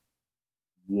 6th.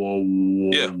 Whoa.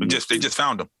 Yeah, they just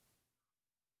found him.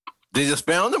 They just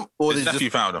found him, or His they nephew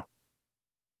just found him.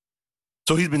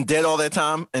 so he's been dead all that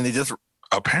time, and they just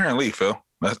Apparently, Phil.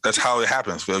 That's how it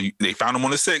happens, Phil. They found him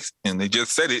on the 6th, and they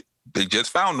just said it. They just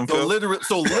found him, Phil.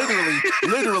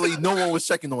 literally, no one was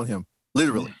checking on him.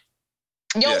 Literally,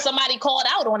 Yo, Yeah. somebody called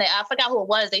out on it. I forgot who it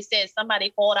was. They said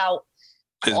somebody called out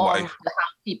His on wife.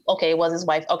 Okay, it was his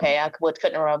wife. Okay, I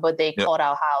couldn't remember, but they Yep. called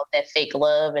out how that fake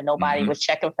love and nobody Mhm. was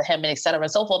checking for him and et cetera and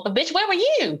so forth. But bitch, where were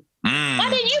you? Why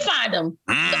didn't you find him?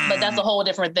 But that's a whole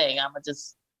different thing. I'm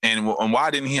just And why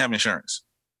didn't he have insurance?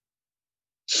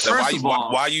 First of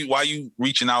all, Why you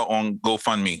reaching out on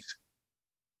GoFundMe?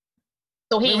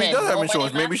 so he maybe he had does have no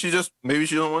insurance. money Maybe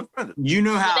she don't want to spend it. you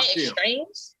know how I left. They feel.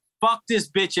 extremes. Fuck this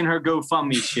bitch and her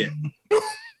GoFundMe shit.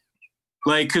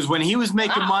 Like, because when he was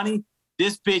making Wow. money,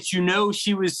 this bitch, you know,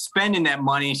 she was spending that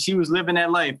money and she was living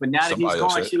that life. But now that Somebody he's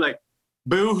else gone, said. she like,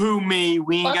 boo-hoo me.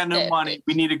 We ain't Fuck got no that money. bitch.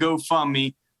 We need to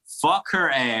GoFundMe. Fuck her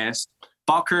ass.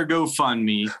 Fuck her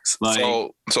GoFundMe. Like,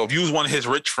 So if you was one of his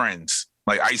rich friends,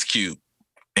 like Ice Cube,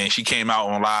 and she came out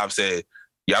on live said,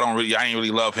 y'all ain't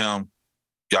really love him.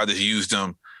 Y'all just used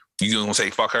him. You gonna say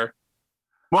fuck her?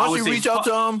 Why I don't would you say reach out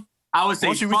to I would say,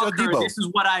 Why don't you reach fuck out to her. Debo? This is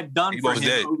what I've done for Debo's him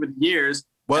dead. over the years.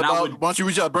 What And I about would- why don't you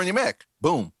reach out to Bernie Mac?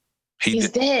 Boom. He's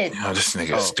dead. Oh, this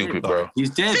nigga Oh, is stupid, sorry. bro. He's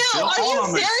dead. Phil, are you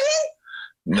serious?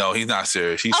 No, he's not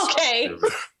serious. He's Okay.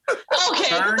 Okay.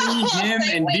 Bernie, him,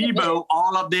 and Wait a minute. Debo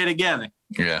all up there together.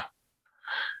 yeah.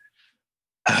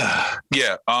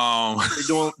 Yeah.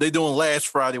 They doing last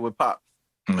Friday with Pop.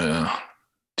 Yeah.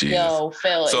 Jesus. Yo,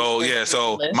 Phil. So is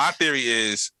so ridiculous. my theory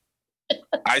is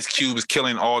Ice Cube is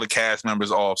killing all the cast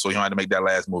members off, so he don't have to make that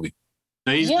last movie.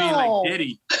 So he's being Yo. like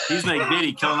Diddy. He's like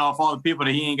Diddy, killing off all the people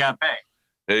that he ain't got paid.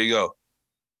 There you go.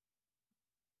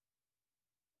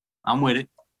 I'm with it.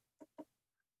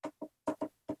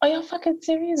 Are y'all fucking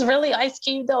serious? Really, Ice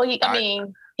Cube though? He Ice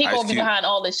gonna be Cube. behind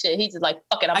all this shit. He's just like,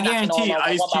 fuck it, I'm I knocking guarantee you,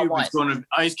 all over one by one.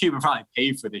 Ice Cube would probably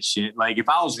pay for this shit. Like if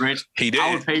I was rich, He I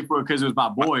did. would pay for it because it was my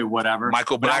boy, whatever.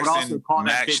 Michael But I would also Blackson call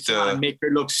that matched bitch out and the make her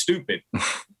look stupid.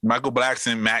 Michael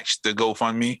Blackson matched the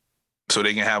GoFundMe so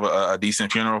they can have a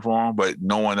decent funeral for him, but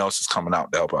no one else is coming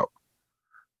out to help out.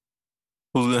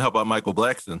 Who's gonna help out Michael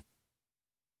Blackson?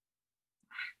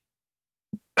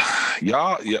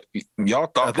 Y'all I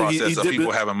thought think he process of dipped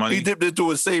people it- having money. He dipped into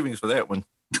his savings for that one.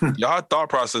 Y'all thought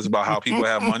process about how people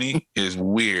have money is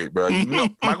weird, bro. You know,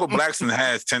 Michael Blackson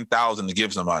has 10,000 to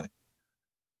give somebody.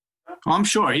 I'm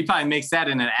sure he probably makes that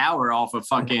in an hour off of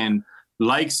fucking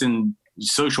likes and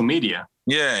social media.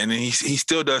 Yeah, and then he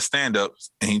still does stand ups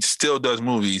and he still does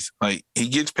movies. Like he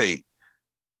gets paid.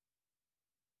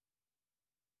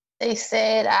 They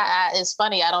said, it's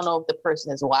funny, I don't know if the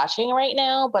person is watching right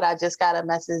now, but I just got a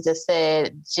message that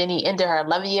said Jenny ended her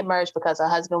 11-year marriage because her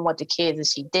husband wanted kids and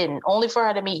she didn't, only for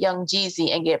her to meet young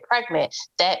Jeezy and get pregnant.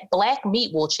 That black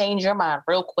meat will change your mind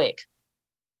real quick.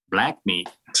 Black meat.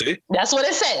 See, That's what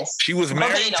it says. she was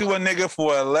married to a nigga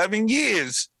for 11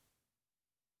 years.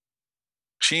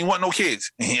 She ain't want no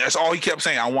kids. And that's all he kept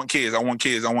saying. I want kids. I want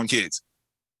kids. I want kids.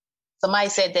 Somebody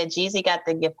said that Jeezy got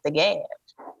the gift of gab.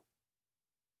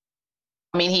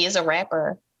 I mean, he is a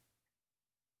rapper.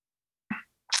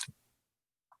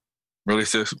 Really,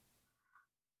 sis?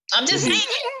 I'm just saying.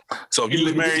 So if you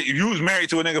was married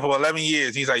to a nigga for 11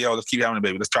 years, he's like, yo, let's keep having a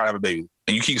baby. Let's try to have a baby.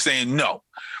 And you keep saying no.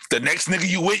 The next nigga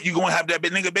you with, you gonna have that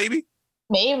big nigga baby?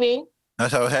 Maybe.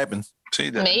 That's how it happens. See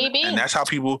that? Maybe. And that's how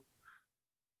people.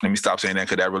 Let me stop saying that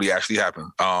because that really actually happened.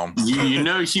 You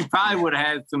know, she probably would have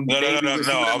had some. No. babies with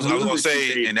I was some gonna movies she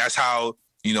say, made. and that's how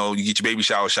you get your baby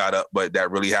shower shot up. But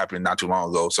that really happened not too long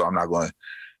ago, so I'm not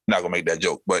gonna make that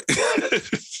joke. But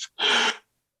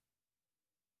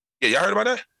yeah, y'all heard about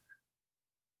that?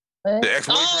 The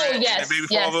ex-boyfriend Oh, and yes, the baby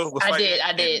yes. father was I fighting,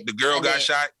 did. and the girl I got did.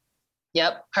 shot.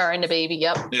 Yep. Her and the baby.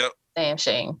 Yep. Yep. Damn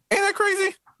shame. Ain't that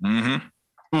crazy?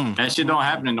 Mm-hmm. That shit don't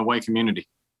happen in the white community.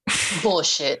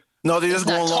 Bullshit. No, they It's just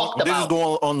not go on long. talked They just about.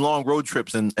 go on long road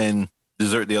trips and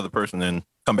desert the other person and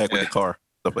come back with Yeah. the car,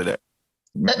 stuff like that.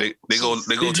 They go to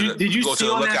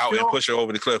the lookout and push her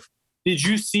over the cliff. Did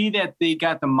you see that they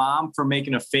got the mom for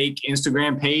making a fake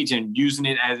Instagram page and using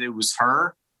it as it was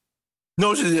her?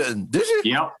 No, she didn't. Did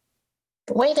she? Yep.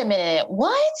 Wait a minute.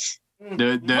 What?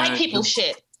 The White people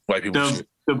shit. White people shit.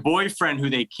 The boyfriend who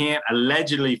they can't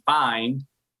allegedly find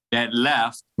that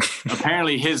left,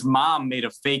 apparently his mom made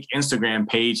a fake Instagram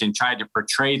page and tried to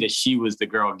portray that she was the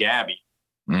girl Gabby.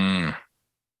 Mm.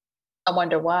 I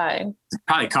wonder why.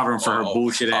 Probably covering for her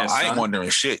bullshit ass. I ain't wondering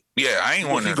shit. Yeah, I ain't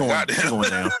wondering. Going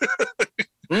down.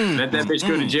 Let that bitch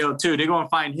go to jail too. They're gonna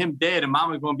find him dead, and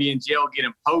Mama's gonna be in jail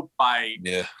getting poked by.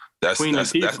 Yeah, that's Queen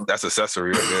Latifah. That's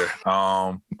accessory right there.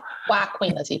 Why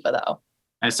Queen Latifah though?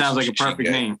 That sounds like a perfect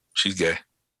name. She's gay.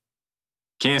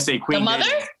 Can't say Queen. The mother?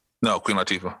 No, Queen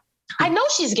Latifah. I know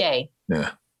she's gay.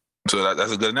 Yeah. So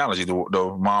that's a good analogy. The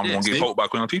mom won't get poked by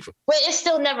Queen Latifah. But it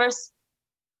still never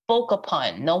spoke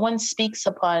upon. No one speaks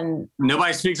upon.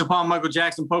 Nobody speaks upon Michael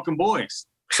Jackson poking boys.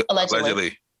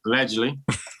 Allegedly.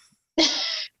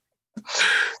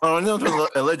 Oh, no,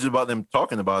 alleged about them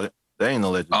talking about it. They ain't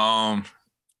alleged. What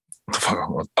the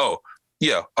fuck? Oh,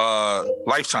 yeah.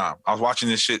 Lifetime. I was watching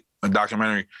this shit, a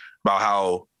documentary about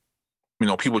how,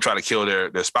 people try to kill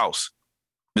their spouse.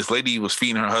 This lady was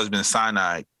feeding her husband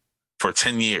cyanide for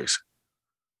 10 years.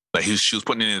 Like she was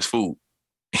putting it in his food.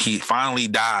 He finally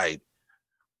died.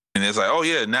 And it's like, oh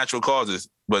yeah, natural causes.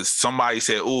 But somebody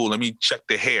said, oh, let me check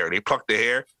the hair. They plucked the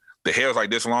hair. The hair was like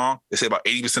this long. They said about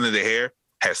 80% of the hair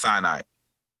had cyanide.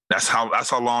 That's how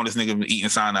long this nigga been eating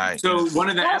cyanide. So one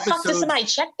of the How episodes. the fuck did somebody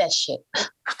check that shit?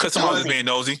 Because somebody was being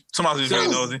nosy. Somebody was being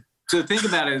nosy. So think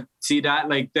about it, C-Dot,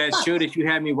 like that show that you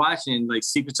had me watching, like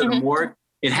Secrets of the Morgue,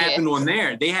 it happened on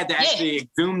there. They had to actually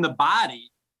exhume the body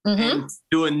and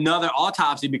do another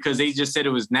autopsy because they just said it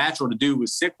was natural to do,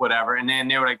 was sick, whatever. And then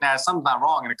they were like, nah, something's not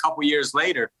wrong. And a couple years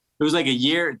later, it was like 3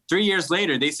 years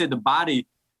later, they said the body,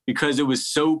 because it was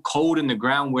so cold in the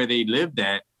ground where they lived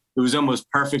at, it was almost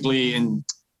perfectly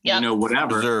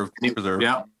whatever. Preserved.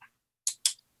 Yeah.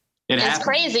 It's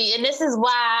crazy. And this is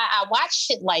why I watch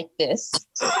shit like this.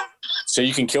 So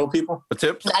you can kill people? The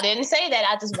tips? I didn't say that.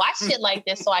 I just watch shit like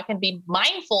this so I can be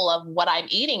mindful of what I'm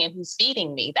eating and who's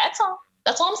feeding me. That's all.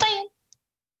 That's all I'm saying.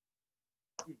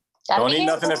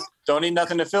 Don't eat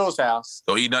nothing to Phil's house.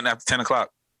 Don't eat nothing after 10 o'clock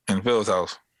in Phil's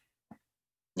house.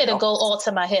 It'll go all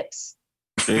to my hips.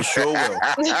 It sure will.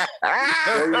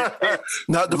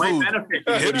 Not the food.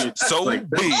 Hips so big.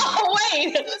 Oh,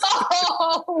 wait.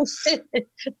 Oh, shit.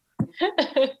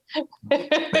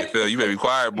 Hey, Phil, you better be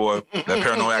quiet, boy. That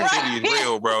paranormal activity is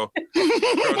real, bro.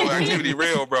 Paranormal activity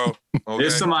real, bro. Okay?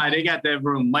 There's somebody, they got that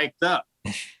room mic'd up.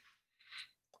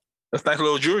 That's a nice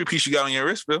little jewelry piece you got on your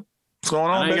wrist, Phil. What's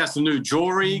going on, They got some new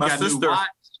jewelry, My got sister. new watch.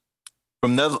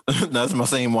 From that's my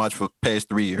same watch for the past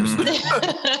 3 years.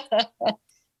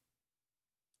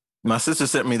 My sister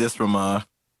sent me this from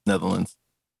Netherlands.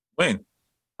 When?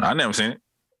 I never seen it.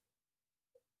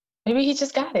 Maybe he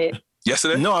just got it.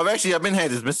 Yesterday? No, I've been had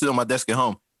this. Been sitting on my desk at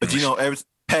home. But every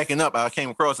packing up, I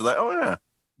came across it like, oh yeah,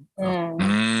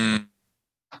 Mm.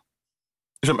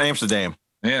 it's from Amsterdam.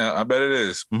 Yeah, I bet it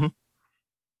is.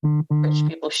 Rich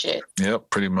people shit. Yep,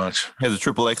 pretty much. Has a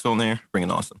triple X on there. Bringing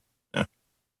awesome.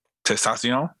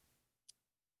 Testosterone?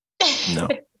 No.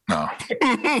 No.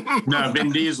 No,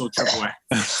 Vin Diesel triple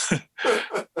X.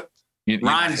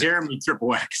 Ron Jeremy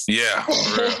triple X. Yeah.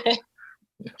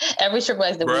 Every triple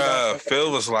X that we Bruh, don't.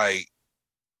 Phil was like,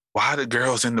 why the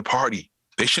girls in the party?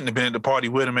 They shouldn't have been at the party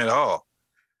with him at all.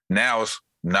 Now it's,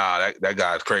 that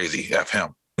guy's crazy. F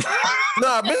him. No,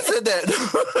 I've been said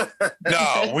that.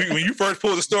 No, when you first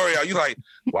pulled the story out, you like,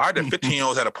 why the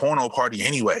 15-year-olds at a porno party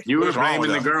anyway? You were What's wrong blaming with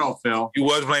the them? girl, Phil. You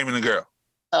was blaming the girl.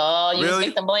 Oh, you Really?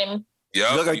 victim blaming.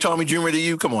 Yeah. Look like Tommy Dreamer to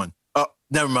you. Come on. Oh,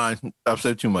 never mind. I've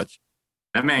said too much.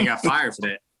 That man got fired for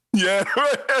that. Yeah.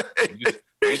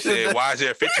 You said, why is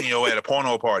there a 15-year-old at a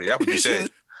porno party? That's what you said.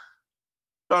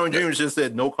 Tommy Dreamer just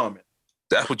said no comment.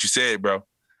 That's what you said, bro.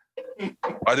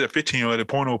 Why is there a 15-year-old at a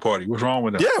porno party? What's wrong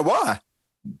with them? Yeah, why?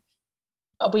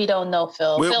 We don't know,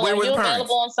 Phil. Where Phil, were are the you parents?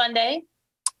 available on Sunday?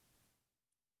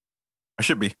 I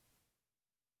should be.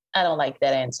 I don't like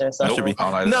that answer. So Nope. we'll I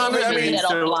don't like No, that. I mean, revisit that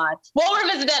so- offline. We'll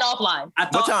revisit that offline.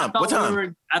 What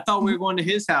time? I thought we were going to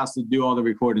his house to do all the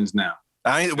recordings now.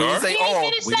 We didn't say We ain't all.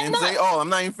 finished We didn't setting say all. I'm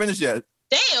not even finished yet.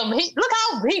 Damn, look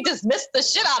how he just missed the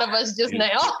shit out of us just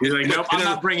now. He's like, nope, I'm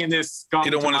not bringing this skunk he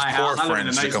don't to want his my poor house. I live in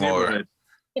a friends to nice come over. neighborhood.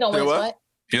 You know Say what's what? what?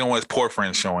 You don't want his poor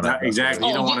friends showing up. Exactly.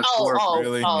 You don't want his poor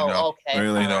Really? You know, Okay.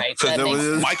 really, All right. Because That makes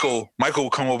sense. Michael will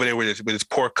come over there with his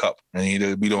pork cup,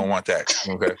 and we don't want that.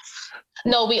 Okay.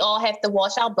 No, we all have to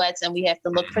wash our butts and we have to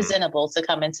look presentable to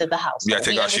come into the house. We gotta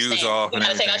take our shoes off. We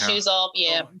gotta take our shoes off.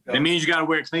 Yeah. That means you gotta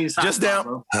wear clean socks. Just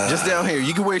down here.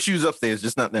 You can wear shoes upstairs,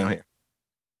 just not down here.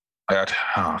 I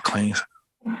got clean.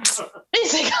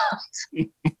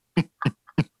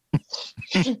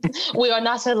 We are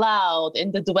not allowed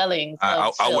in the dwellings.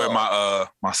 I'll wear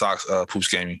my socks. Pooch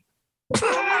gave me.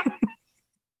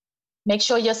 Make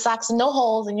sure your socks, no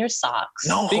holes in your socks.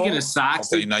 No. Speaking of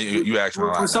socks, Okay, now you asking a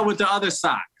lot. what's up with the other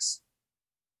socks?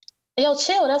 Yo,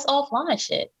 chill. That's offline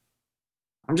shit.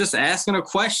 I'm just asking a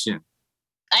question.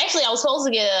 Actually, I was supposed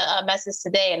to get a message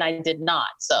today and I did not.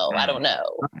 So I don't know.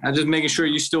 I'm just making sure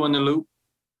you're still in the loop.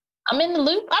 I'm in the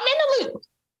loop. I'm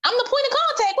the point of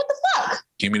contact. What the fuck?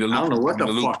 Give me the loop. I don't know what Give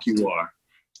the me fuck you are.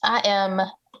 I am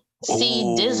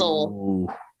C Dizzle. Ooh.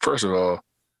 First of all,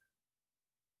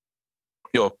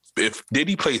 yo, if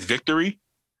Diddy plays Victory,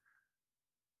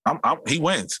 he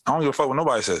wins. I don't give a fuck what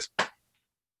nobody says. All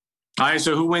right,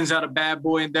 so who wins out of Bad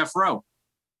Boy and Death Row?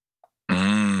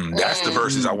 That's the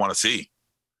verses I want to see.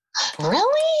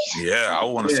 Really? Yeah, I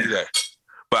want to see that.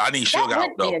 But I need Suge out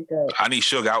though. I need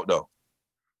Suge out though.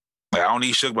 Like, I don't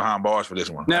need Suge behind bars for this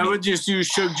one. Now we'll just use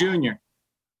Suge Jr.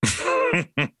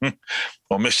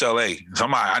 Or Michelle A.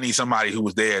 I need somebody who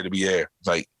was there to be there.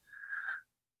 Like,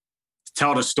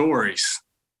 Tell the stories.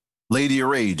 Lady of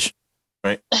Rage,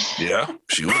 right? yeah,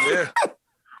 she was there.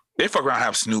 They fuck around and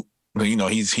have Snoop. You know,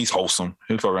 he's wholesome.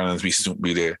 He fuck around and Snoop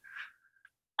be there.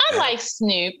 I like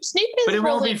Snoop. Snoop is But it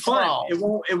won't really be fun. It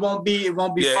won't be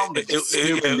Yeah, fun.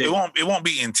 it won't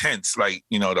be intense like,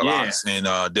 you know, the Lox and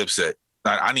Dipset.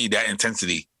 I need that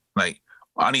intensity. Like,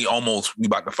 I need almost we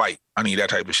about to fight. I need that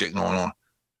type of shit going on.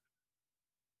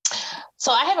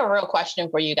 So I have a real question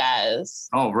for you guys.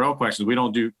 Oh, real questions. We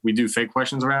do fake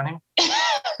questions around here?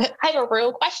 I have a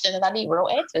real question and I need real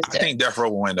answers to. I think Death Row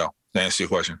will win though, to answer your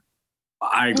question.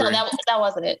 I agree. No, that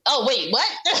wasn't it. Oh, wait, what?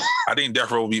 I think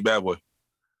Death Row will beat Bad Boy.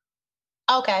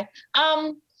 Okay.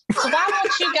 So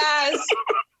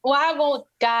why won't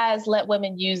guys let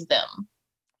women use them?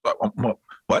 What?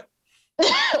 What?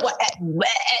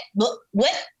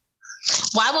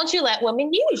 Why won't you let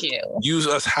women use you? Use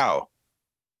us how?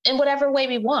 In whatever way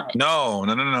we want. No.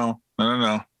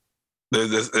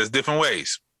 There's different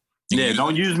ways.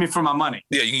 Don't use me for my money.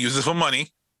 Yeah, you can use this for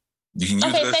money. You can use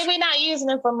Okay, say we're not using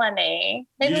it for money.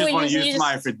 Maybe you just we're want to using use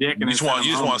somebody for dick and you just want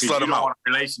to slut them out. Want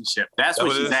a relationship. That's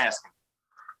what she's asking.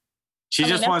 She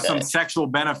just that's wants some good. sexual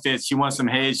benefits. She wants some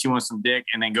head. She wants some dick,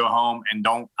 and then go home and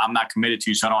I'm not committed to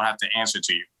you, so I don't have to answer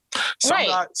to you.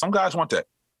 Some guys want that.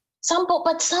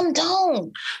 But some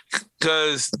don't.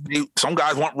 Because some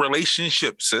guys want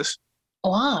relationships, sis.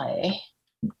 Why?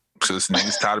 Because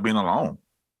niggas tired of being alone.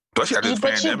 Especially at this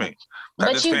pandemic.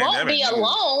 But you won't be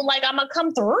alone. Like, I'm going to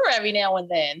come through every now and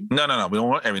then. No. We don't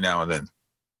want every now and then.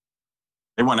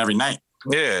 They want every night.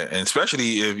 Yeah, and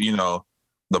especially if, you know,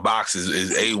 the box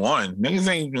is A1. Niggas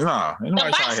ain't, nah. The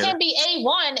box can be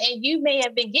A1, and you may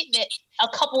have been getting it a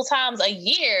couple times a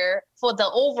year for the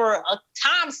over a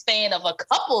time span of a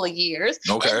couple of years.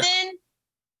 Okay. And then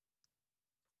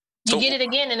you get it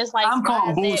again, and it's like, I'm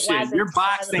calling bullshit. Your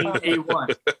box ain't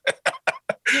A1.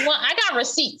 I got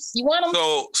receipts. You want them?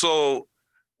 So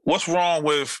what's wrong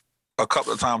with a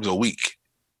couple of times a week?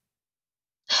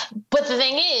 But the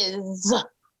thing is,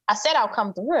 I said I'll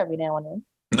come through every now and then.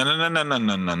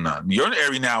 No. Your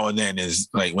every now and then is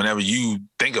like whenever you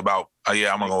think about,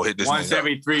 I'm gonna go hit this. Once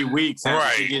every 3 weeks,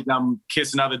 right? You get them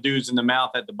kissing other dudes in the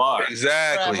mouth at the bar.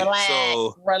 Exactly. Relax.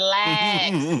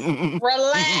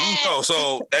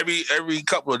 So every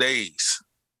couple of days.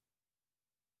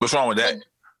 What's wrong with that?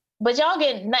 But y'all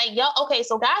get okay.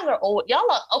 So guys are old.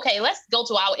 Y'all are okay. Let's go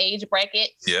to our age bracket.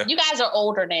 Yeah. You guys are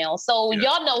older now, so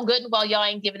y'all know good and well y'all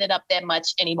ain't giving it up that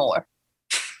much anymore.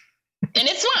 And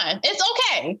it's fine. It's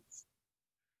okay.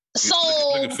 So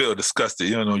look at Phil disgusted.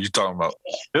 You don't know what you're talking about.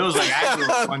 Phil's like,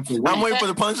 I'm waiting for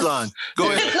the punchline. Go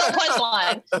ahead. It's no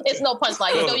punchline. It's no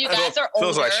punchline. You know, you guys are older.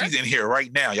 Feels like she's in here right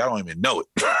now. Y'all don't even know it.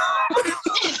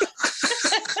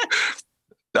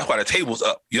 That's why the table's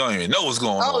up. You don't even know what's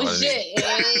going on. Oh shit!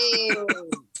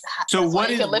 So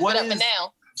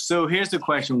So here's the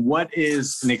question: what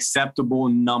is an acceptable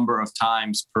number of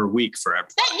times per week for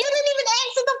everybody? You didn't even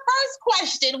answer the first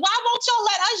question. Why won't y'all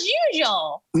let us use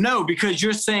y'all? No, because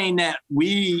you're saying that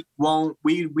we won't.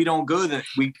 We don't go that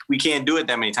we can't do it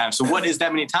that many times. So what is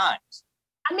that many times?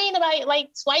 I mean, about like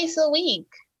twice a week.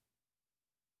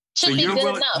 Should be good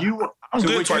enough. I'm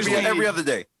good twice a week. Every other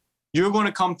day. You're going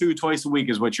to come through twice a week,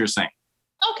 is what you're saying.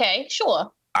 Okay, sure.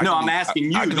 I'm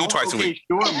asking you. I can do twice a week.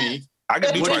 Sure me. I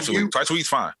can do twice a week. Twice a week's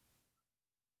fine.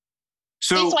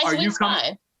 So are you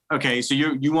coming? Okay, so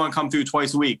you want to come through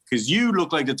twice a week because you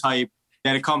look like the type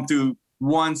that'll come through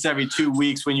once every 2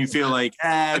 weeks when you feel like,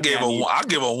 I give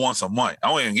her once a month. I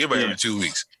won't even give her every 2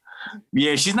 weeks.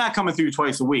 Yeah, she's not coming through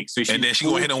twice a week. So And then she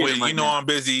gonna hit him with, I'm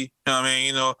busy. You know what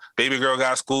I mean? Baby girl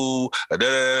got school. Like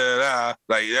that's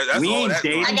we all ain't that.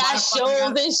 dating. I got shows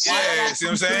and shit. Yeah, see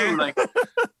what I'm saying? Like,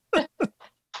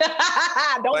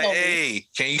 Don't know me. Hey,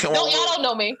 can you come No, over? y'all don't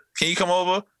know me. Can you come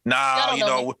over? Nah, Y'all don't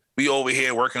know we over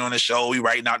here working on the show. We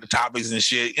writing out the topics and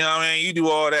shit. You know what I mean? You do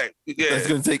all that. Yeah, That's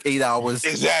gonna take 8 hours.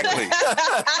 exactly.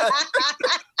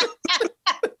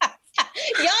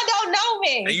 Y'all don't know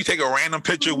me. And you take a random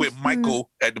picture with Michael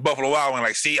at the Buffalo Wild Wings,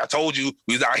 like, see, I told you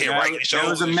we was out here writing shows. that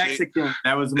was a and Mexican. shit.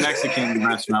 That was a Mexican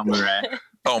restaurant we were at.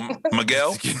 Oh,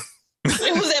 Miguel.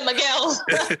 It was at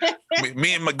Miguel's.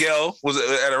 Me and Miguel was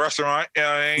at a restaurant. You know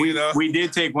what I mean? We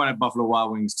did take one at Buffalo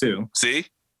Wild Wings too. See? I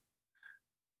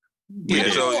Yeah,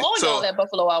 didn't know y'all at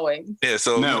Buffalo Wild Wings. yeah,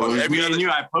 so No, it was every me and other, you.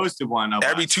 I posted one. Of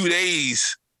every us. 2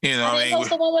 days, you know I what I didn't mean? post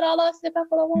the one with all us at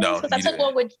Buffalo Wild No, Wings. Because you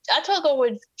I took one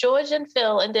with George and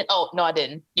Phil, and then no, I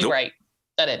didn't. You're Nope. right.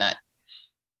 I did not.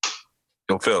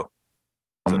 Yo, Phil,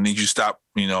 I'm gonna need you to stop,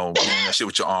 doing that shit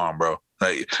with your arm, bro.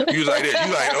 Like you was like this.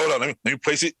 You like, hold on, let me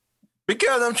place it.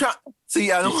 Because I'm trying.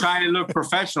 See, I He's don't. trying to look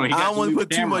professional. He I got don't the want to new put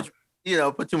too camera.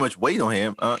 much. Put too much weight on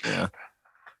him. Yeah.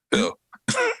 Phil.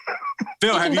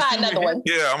 Phil, You have can you buy seen another the- one.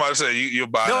 Yeah, I'm about to say you'll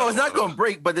buy. No, another it's not one. gonna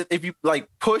break. But if you like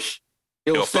push,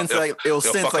 it'll It'll sense fuck- like it'll it'll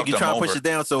sense fuck like up you're the trying to push motor. it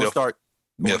down, so it'll It'll- start.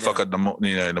 Yeah, going fuck down. up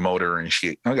the motor and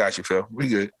shit. I got you, Phil. We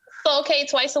good. So okay,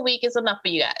 twice a week is enough for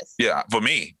you guys. Yeah, for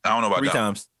me, I don't know about 3 that.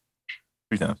 times.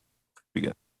 3 times.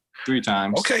 3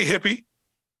 times? Okay, hippie.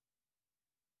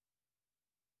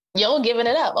 Yo, giving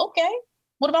it up. Okay.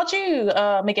 What about you,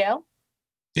 Miguel?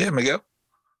 Yeah, Miguel.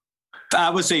 I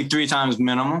would say 3 times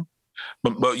minimum.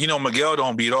 But Miguel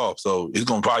don't beat off, so it's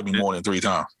gonna probably be more than 3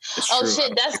 times. It's Oh true.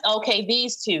 shit, that's okay.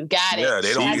 These two, got it. Yeah,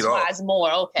 they don't That's beat why off. it's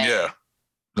more. Okay. Yeah.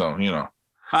 So No,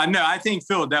 I think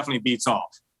Phil definitely beats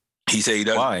off. he said he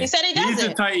doesn't. He Why? said he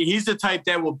doesn't. He's the type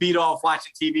that will beat off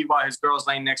watching TV while his girl's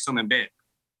laying next to him in bed.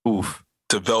 Oof.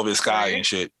 To Velvet Sky and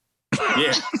shit.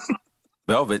 Yeah.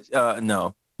 Velvet.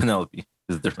 No. Penelope.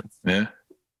 There's a difference. Yeah.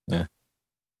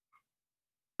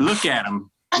 Look at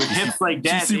him. With hips like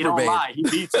that, She's they super don't bad. lie. He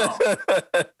beats off.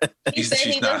 He said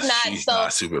he does not. She's So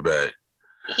not super bad.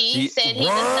 he said he does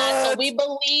not. So What? we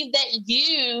believe that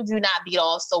you do not beat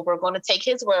off. So we're going to take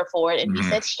his word for it. And he Mhm.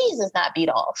 said he does not beat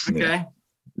off. Okay.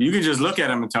 You can just look at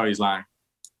him and tell he's lying.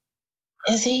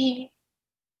 Is he?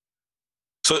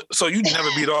 So you never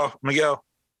beat off Miguel?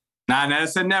 Nah, I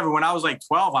said never. When I was like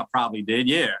 12, I probably did.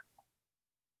 Yeah.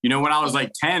 When I was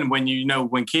like 10,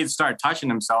 when kids start touching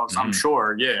themselves, I'm Mhm.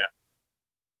 sure. Yeah.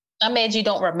 I'm mad you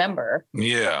don't remember.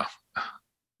 Yeah.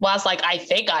 Well, I was like, I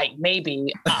think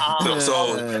maybe.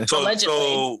 So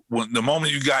Allegedly. when the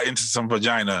moment you got into some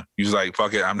vagina, you was like,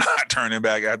 fuck it, I'm not turning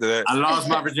back after that. I lost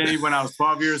my virginity when I was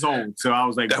 12 years old. So I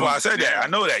was like, That's why I said that. I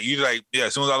know that. You like, yeah,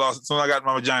 as soon as I got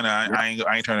my vagina, I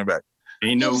ain't turning back. Ain't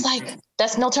He no. was like,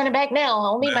 that's no turning back now. I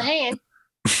don't need my hand.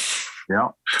 Yeah.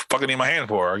 Fucking need my hand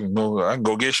for. I can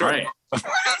go get short. Right.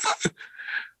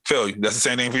 Phil, that's the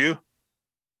same thing for you?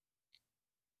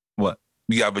 What?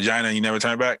 You got vagina and you never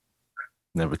turn back?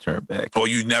 Never turn back. Or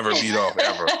you never beat off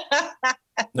ever?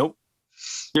 Nope.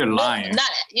 You're lying.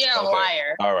 You're a Okay.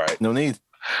 liar. All right. No need.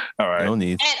 All right. No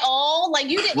need. At all? Like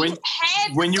you didn't When- you had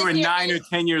to When you sit were there 9 or and-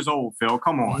 10 years old, Phil,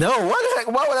 come on. No. What the heck?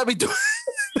 Why would I be doing?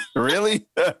 Really?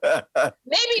 maybe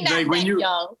not Like, when that you-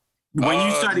 young. When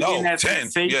you started no, getting that 10,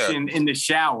 sensation in the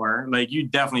shower, like you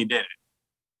definitely did it.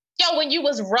 Yo, when you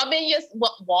was rubbing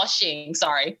washing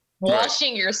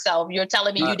yourself, you're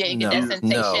telling me you didn't get that no, sensation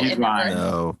no, in the lying.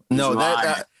 room. No.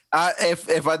 lying. That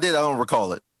if I did, I don't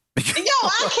recall it. Yo,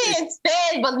 I can't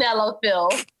stand vanilla Phil.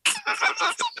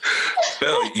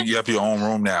 Phil, you have your own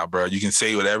room now, bro. You can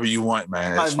say whatever you want,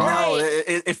 man. It's fine. No,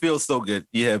 it feels so good.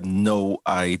 You have no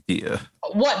idea.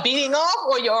 What, beating off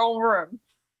or your own room?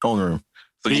 Own room.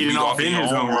 So you Beating beat off off in in your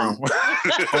his own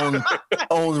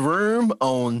own room.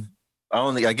 Own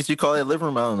room. I guess you call that living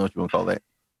room. I don't know what you want to call that.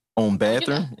 Own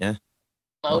bathroom. Yeah.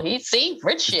 Oh, rich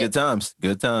It's shit. good times.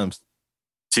 Good times.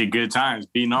 See, good times,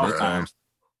 beating off Right. times.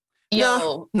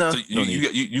 Yo, No. So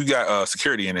you got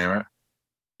security in there, right?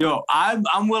 Yo,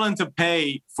 I'm willing to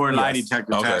pay for a lie Yes.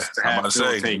 detector Okay. test. To I'm have about to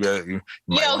Phil say, take. you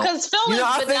might yo, wanna- because Phil is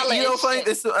I vanilla think as funny. shit.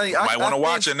 It's, I might want to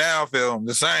watch it now, Phil. I'm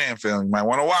just saying, Phil. You might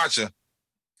want to watch it.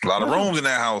 A lot of rooms in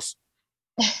that house.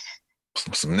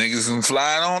 Some niggas can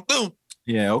slide on through.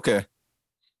 Yeah. Okay.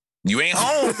 You ain't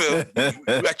home, Phil.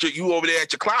 You over there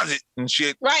at your closet and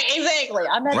shit. Right, exactly.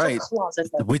 I'm at Right. your closet.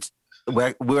 though. Which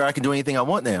where I can do anything I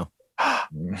want now.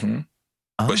 Mhm.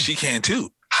 Oh. But she can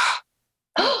too.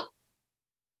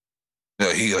 No,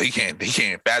 he can't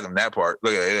fathom that part.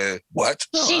 Look at what?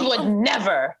 She would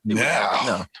never. Yeah.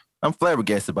 No, I'm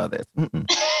flabbergasted by that. Mm-mm.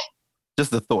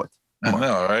 Just the thought. I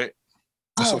know, right?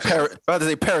 That's okay. About to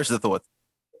say perish the thought.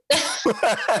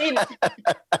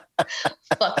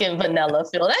 Fucking Vanilla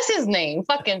Phil. That's his name.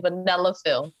 Fucking Vanilla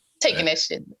Phil. Taking that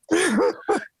shit.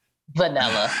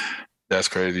 Vanilla. That's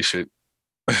crazy shit.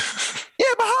 Yeah,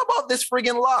 but how about this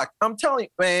friggin' lock? I'm telling you,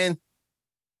 man.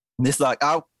 This lock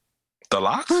out. The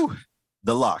lock?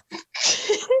 The lock.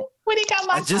 When he got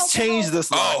I just changed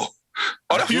this lock. Oh,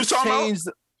 that's what you was talking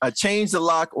about? I changed the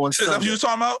lock on Shit, that's what you was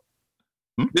talking about?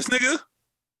 This nigga?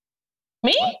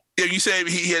 Me? Yeah, you said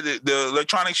he had the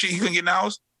electronic shit he couldn't get in the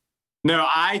house? No,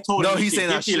 I told him. No, he's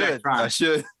saying I should. I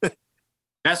should.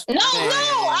 That's no,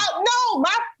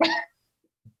 my.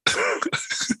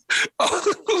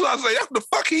 I was like, what the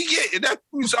fuck he get? That's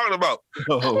what you talking about.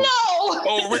 Oh, No.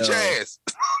 Oh, rich ass.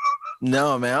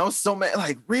 no, man. I was so mad.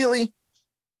 Like, really?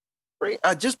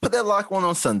 I just put that lock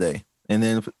on Sunday. And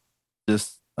then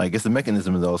just, I guess the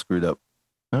mechanism is all screwed up.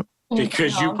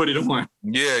 because you put it on.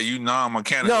 Yeah, you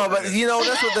non-mechanical. No, but you know,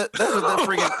 that's what the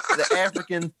freaking the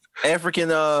African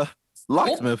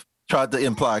locksmith tried to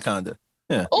imply, kinda.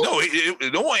 Yeah. No,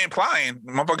 it wasn't implying.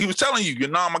 Motherfucker, he was telling you, you're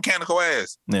non-mechanical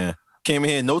ass. Yeah. Came in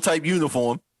here, no type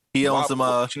uniform. He on some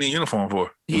what you need a uniform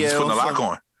for? He He's had putting a on lock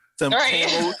on. some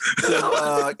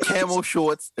camel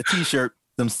shorts, a t-shirt,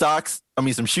 some socks. I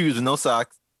mean, some shoes with no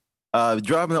socks.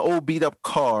 Driving an old beat up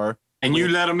car. And you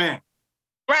let him in.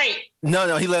 Right.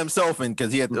 No, he let himself in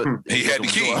because he had the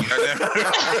key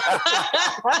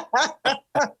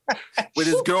with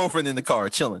his girlfriend in the car,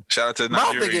 chilling. Shout out to the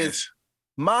Nigerians.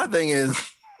 My thing is.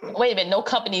 Wait a minute, no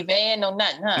company van, no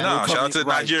nothing, huh? No, shout out to the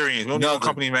Nigerians. We don't need no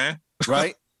company, man.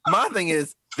 Right? My thing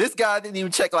is, this guy didn't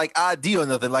even check like ID or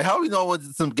nothing. Like, how do we know when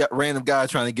some random guy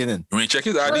trying to get in? You ain't check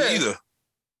his ID either.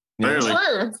 Really?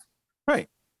 Right.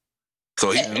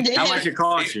 So how much it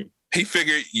cost you? He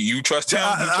figured you trust him,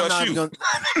 he trusts you.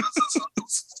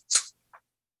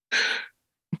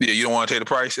 Yeah, you don't want to take the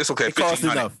price? It's okay. It costs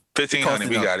enough. 1,500,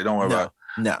 we got it. Don't worry about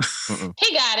it. No.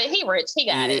 He got it. He rich. He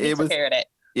got it. He took care of that.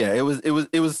 Yeah, it was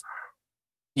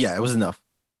enough.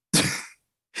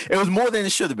 It was more than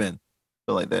it should have been.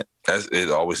 Feel like that.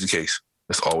 It's always the case.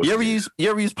 It's always. You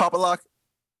ever use Papa Lock?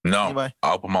 No. Anybody?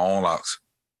 I'll put my own locks.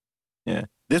 Yeah.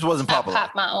 This wasn't Papa Lock. I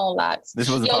pop my own locks. This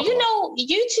wasn't Yo, Papa you Lock. know,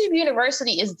 YouTube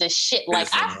University is the shit. Like,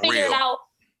 I figured out,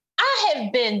 I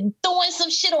have been doing some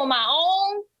shit on my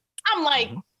own. I'm like,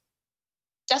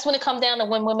 that's when it comes down to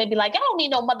when women be like, I don't need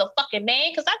no motherfucking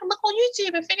man because I can look on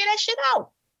YouTube and figure that shit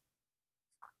out.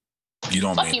 You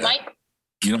don't Fuck mean you, that. Mike.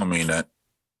 You don't mean that.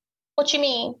 What you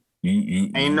mean? You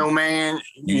ain't no man.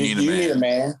 You need a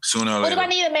man. Sooner or later. What do I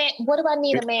need a man? What do I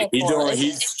need a man for?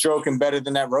 He's stroking better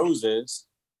than that Rose is.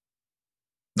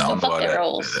 No, I don't know about that.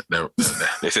 Rose.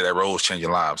 They say that Rose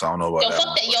changing lives. I don't know about that.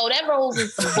 Fuck that. Yo, that Rose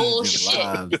is some bullshit.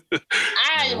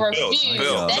 I refuse.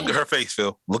 Phil, look at her face,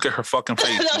 Phil. Look at her fucking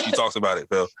face when she talks about it,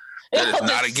 Phil. That is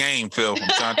not a game, Phil. I'm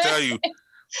trying to tell you.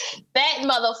 That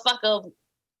motherfucker,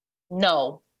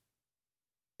 no.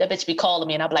 That bitch be calling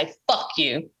me and I'll be like, fuck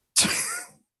you.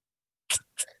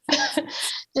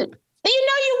 Do you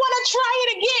know you want to try it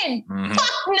again? Mm-hmm.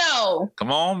 Fuck no.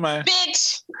 Come on, man.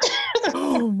 Bitch.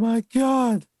 Oh my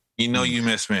God. You know you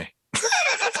miss me.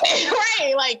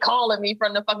 Right, like calling me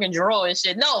from the fucking drawer and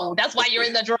shit. No, that's why you're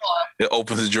in the drawer. It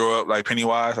opens the drawer up like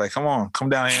Pennywise. Like, come on, come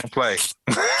down here and play.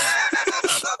 You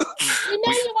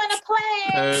know you want to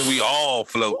play. We all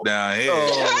float down here.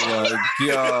 Oh my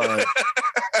God.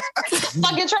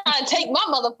 Fucking trying to take my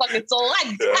motherfucking soul.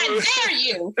 I dare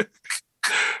you.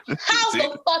 How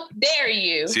the fuck dare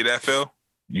you? See that, Phil?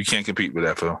 You can't compete with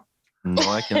that, Phil. No,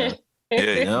 I can't.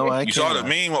 Yeah, no, I can't. You saw the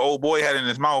meme what old boy had in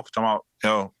his mouth. Talking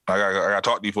about, I got to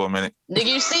talk to you for a minute. Did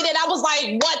you see that? I was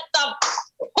like, what the?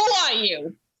 Who are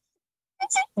you?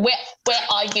 Where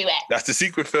are you at? That's the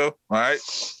secret, Phil. All right.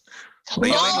 Lay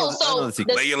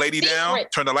your lady down,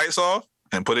 turn the lights off,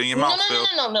 and put it in your mouth, Phil.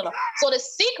 No. So the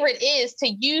secret is to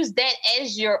use that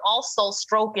as you're also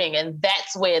stroking, and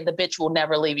that's where the bitch will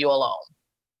never leave you alone.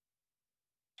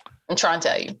 I'm trying to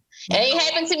tell you. It ain't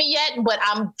happened to me yet, but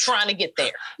I'm trying to get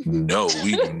there. No,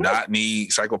 we do not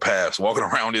need psychopaths walking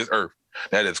around this earth.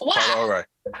 That is quite all right.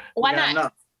 Why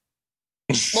not?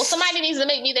 Well, somebody needs to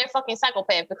make me their fucking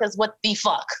psychopath because what the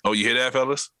fuck? Oh, you hear that,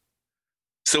 fellas?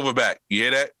 Silverback, you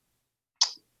hear that?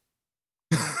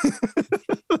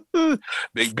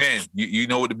 Big Ben, you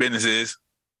know what the business is.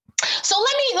 So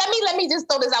let me just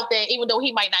throw this out there, even though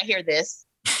he might not hear this.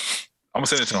 I'm gonna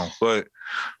send it to him, but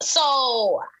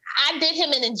so I did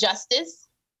him an injustice.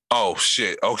 Oh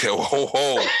shit. Okay.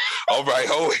 Whoa. All right.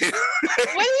 Oh. Where did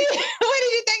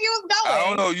you think you was going? I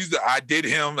don't know. I did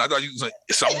him. I thought you was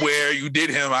somewhere. You did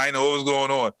him. I didn't know what was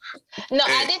going on. No,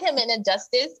 I did him in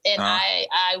Injustice, and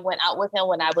I went out with him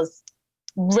when I was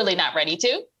really not ready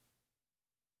to.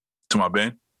 To my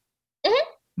Ben. Mm-hmm.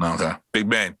 No, okay. Big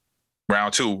Ben.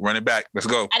 Round 2. Run it back. Let's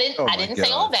go. I didn't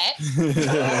say all that.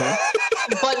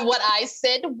 But what I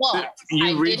said was,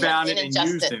 you rebounded and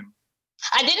used him.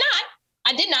 I did not.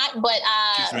 But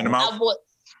Kiss me in the mouth?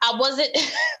 I wasn't.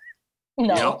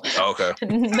 No. Yep. Okay.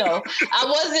 No, I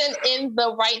wasn't in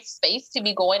the right space to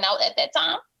be going out at that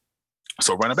time.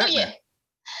 So run it back. Yeah.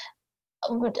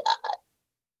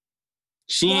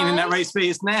 She ain't in that right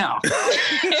space now.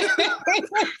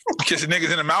 Kissing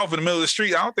niggas in the mouth in the middle of the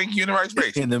street. I don't think you're in the right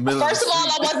space. In the middle. First of all,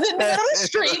 I wasn't in the middle of the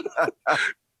street.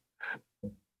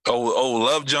 Oh,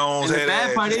 Love Jones. And the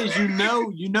bad part is,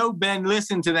 you know, Ben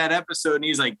listened to that episode and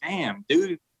he's like, "Damn,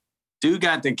 dude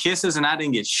got the kisses and I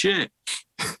didn't get shit."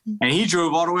 And he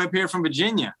drove all the way up here from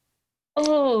Virginia.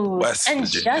 Ooh, West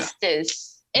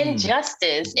Injustice.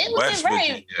 Injustice. It was West very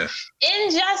Virginia.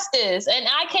 injustice. And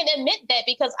I can admit that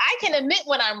because I can admit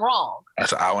when I'm wrong.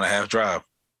 That's an hour and a half drive.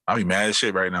 I'll be mad as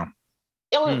shit right now.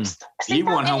 He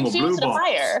went home with blue balls.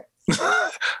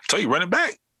 Tell you, run it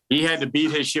back. He had to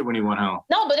beat his shit when he went home.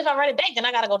 No, but if I run it back, then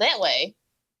I gotta go that way.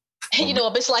 You know,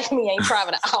 a bitch like me ain't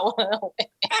driving an hour away.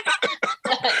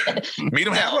 Meet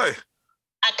him halfway.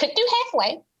 I could do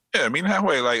halfway. Yeah, meet him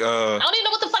halfway. Like, I don't even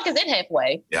know what the fuck is in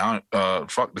halfway. Yeah,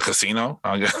 fuck the casino.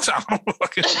 I guess I don't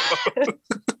fucking know.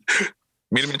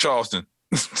 Meet him in Charleston.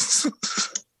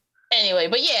 Anyway,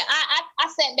 but yeah, I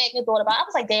sat back and thought about it. I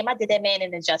was like, damn, I did that man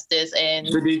an injustice. And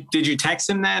did you text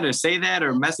him that or say that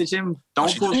or message him?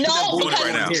 She's doing it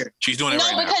right now. She's doing it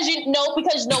right now. Because you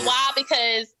know why?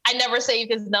 Because I never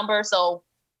saved his number, so.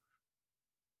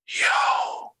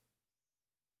 Yo.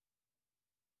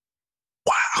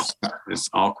 Wow. It's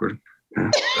awkward.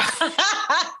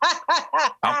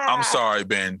 I'm sorry,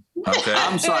 Ben. Okay.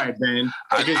 I'm sorry, Ben.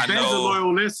 Because Ben's a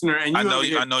loyal listener, and I know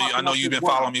you've been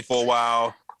following me for a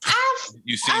while.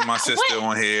 You seen my sister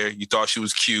on here. You thought she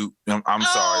was cute. I'm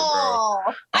sorry,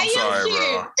 bro. I'm sorry,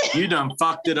 bro. You done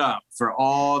fucked it up for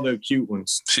all the cute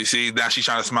ones. See now she's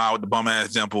trying to smile with the bum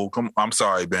ass dimple. I'm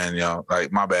sorry, Ben. Yo,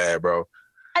 like my bad, bro.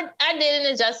 I did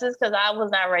an injustice because I was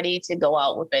not ready to go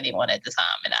out with anyone at the time,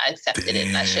 and I accepted it,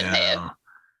 and I shouldn't have.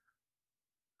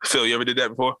 Phil, you ever did that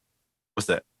before? What's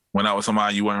that? Went out with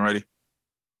somebody you weren't ready?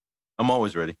 I'm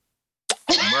always ready.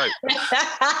 Right.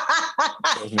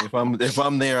 If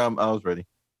I'm there, I was ready.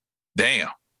 Damn.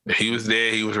 If he was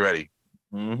there, he was ready.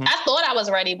 Mm-hmm. I thought I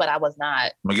was ready, but I was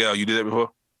not. Miguel, you did that before?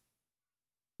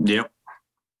 Yep.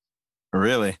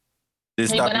 Really? Did it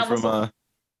stop you from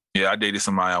Yeah, I dated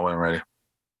somebody I wasn't ready.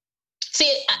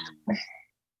 See,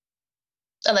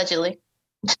 allegedly.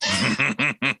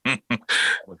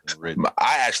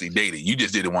 I actually dated. You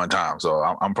just did it one time, so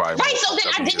I'm probably right. So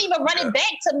then I didn't even run it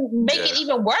back to make it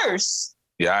even worse.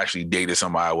 Yeah, I actually dated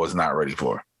somebody I was not ready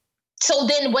for. So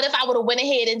then, what if I would have went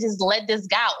ahead and just let this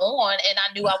guy on, and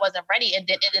I knew I wasn't ready, and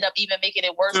then ended up even making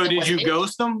it worse? So did you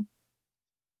ghost him?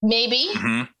 Maybe.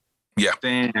 Mm-hmm. Yeah.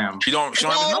 Damn. She don't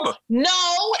have his number. No,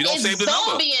 she don't it's save the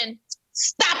number. zombieing.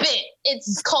 Stop it!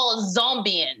 It's called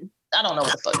zombieing. I don't know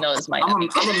what the fuck. No, it's my. I'm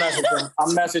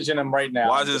messaging him right now.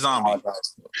 Why is it zombie?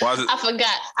 Why is it? I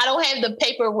forgot. I don't have the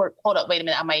paperwork. Hold up. Wait a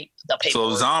minute. I might the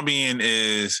paperwork. So zombieing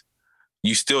is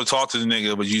you still talk to the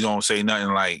nigga, but you don't say nothing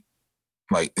like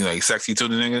sexy to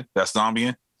the nigga. That's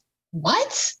zombieing.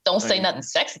 What? Don't say nothing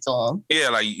sexy to him. Yeah,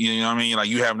 like you know what I mean. Like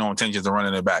you have no intentions of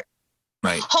running it back.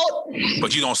 Like,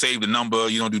 but you don't save the number.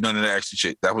 You don't do none of that extra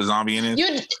shit. That's what zombieing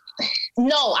is.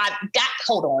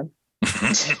 Hold on.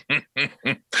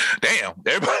 Damn,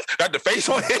 everybody got the face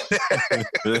on it.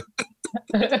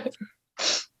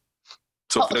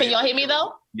 So can y'all hear me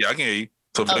though? Yeah, I can hear you.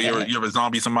 So okay. you're a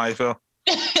zombie, somebody, Phil?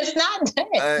 It's not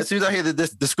that. As soon as I hear the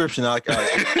description, I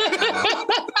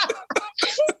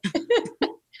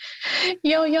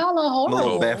Yo, y'all are horrible. I'm a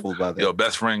little baffled by that. Yo,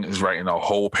 best friend is writing a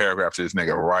whole paragraph to this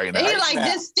nigga right now. He's like,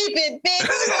 this stupid bitch.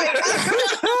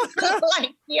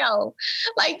 Like, yo,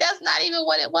 like that's not even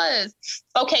what it was.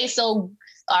 Okay, so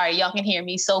all right, y'all can hear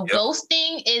me. So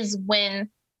ghosting is when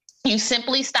you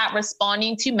simply stop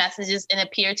responding to messages and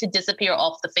appear to disappear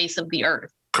off the face of the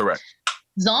earth. Correct.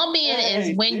 Zombieing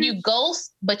is when you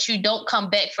ghost, but you don't come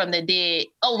back from the dead.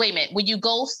 Oh, wait a minute. When you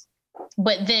ghost,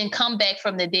 but then come back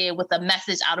from the dead with a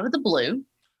message out of the blue.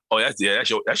 Oh, that's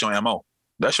your MO.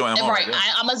 That's your MO. Right.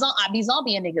 I be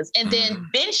zombieing niggas. And then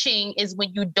benching is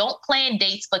when you don't plan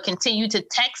dates but continue to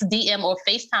text, DM, or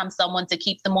FaceTime someone to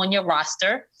keep them on your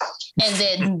roster. And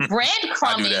then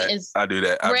breadcrumbing is I do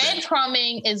that.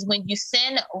 Breadcrumbing is when you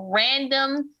send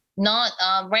random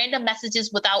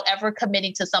messages without ever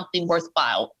committing to something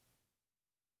worthwhile.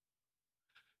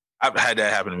 I've had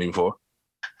that happen to me before.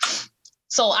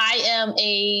 So I am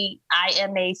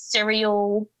a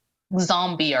serial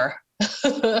zombier.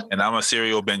 And I'm a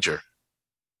serial bencher.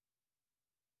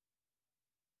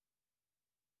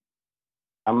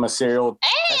 I'm a serial.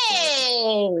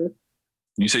 Hey!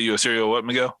 You say you're a serial what,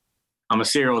 Miguel? I'm a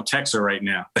serial texter right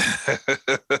now.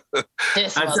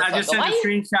 This I just sent a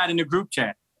screenshot in the group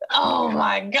chat. Oh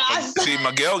my gosh. See,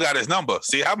 Miguel got his number.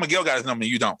 See how Miguel got his number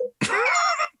and you don't.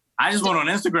 I just went on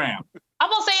Instagram. I'm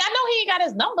gonna say I know he ain't got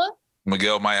his number.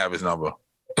 Miguel might have his number.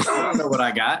 I don't know what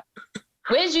I got.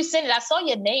 Where did you send it? I saw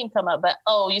your name come up, but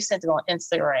you sent it on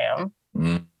Instagram.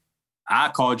 I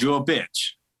called you a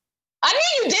bitch. I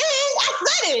knew you did. I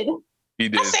said it. He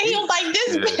did. I said he was like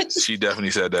this bitch. She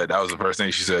definitely said that. That was the first thing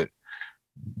she said.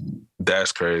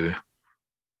 That's crazy.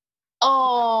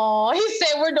 Oh, he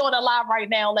said we're doing a live right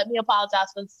now. Let me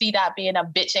apologize for C-Dot being a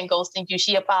bitch and ghosting you.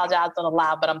 She apologized on the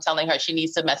live, but I'm telling her she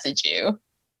needs to message you.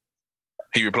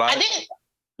 He replied? I didn't.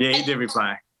 Yeah, he did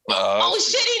reply. Oh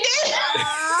shit, he did.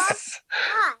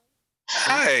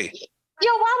 Hey. Yo,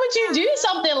 why would you do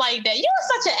something like that? You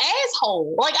were such an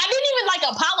asshole. Like, I didn't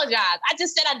even apologize. I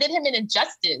just said I did him an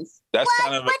injustice. That's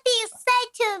kind of. What do you say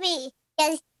to me?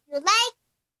 Yes, you like?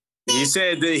 He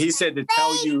said to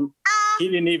tell you he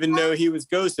didn't even know he was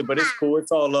ghosted, but it's cool.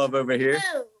 It's all love over here.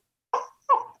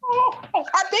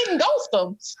 I didn't ghost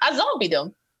him. I zombied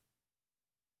him.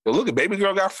 Well, look at baby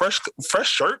girl got fresh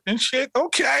shirt and shit.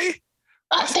 Okay.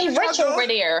 They rich over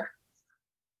there.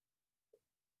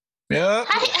 Yeah.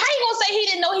 How you gonna say he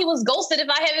didn't know he was ghosted if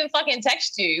I haven't fucking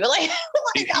texted you? Like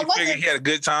he I wasn't. figured he had a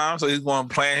good time, so he's going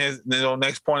to plan his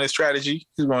next point of strategy.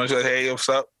 He's going to say, "Hey, what's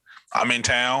up? I'm in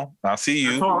town. I'll see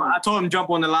you." I told him jump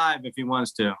on the live if he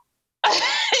wants to.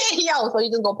 Yo, so you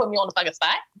just gonna put me on the fucking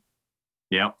spot?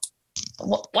 Yep.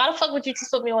 Why the fuck would you just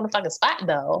put me on the fucking spot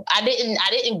though? I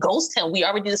didn't ghost him. We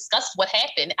already discussed what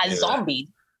happened. I zombied.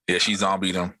 Yeah, she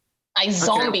zombied him. I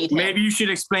zombied him. Maybe you should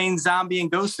explain zombie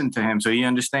and ghosting to him so he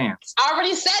understands. I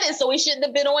already said it, so he shouldn't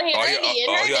have been on here. All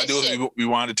you gotta do is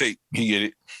rewind the tape. He get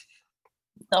it.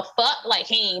 The fuck? Like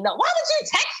he ain't know. Why would you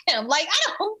text him? Like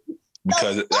I don't.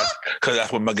 Because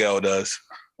that's what Miguel does.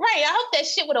 Right. I hope that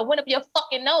shit would have went up your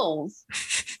fucking nose.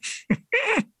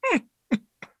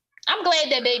 I'm glad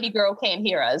that baby girl can't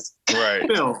hear us. Right.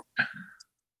 Phil,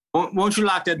 won't you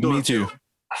lock that door? Me too.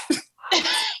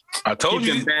 I told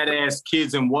you. Badass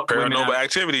kids and what paranormal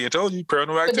activity. I told you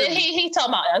paranormal activity. But then he talking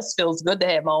about us feels good to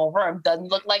have my own room. Doesn't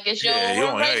look like it's your own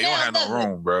room right now. You don't have no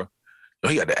room, bro. Yo,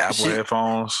 he got the Apple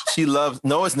headphones. She loves.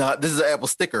 No, it's not. This is an Apple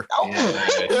sticker.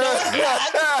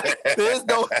 There's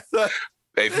no.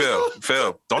 Hey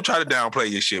Phil, don't try to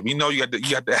downplay your shit. We know you got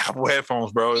the Apple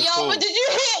headphones, bro. It's cool. But did you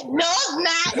hear? No, it's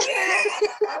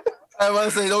not. I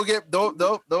want to say, don't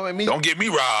make me. Don't get me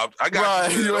robbed. I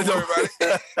got you. Don't worry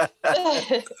about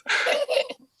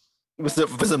it.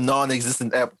 For some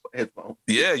non-existent Apple headphones.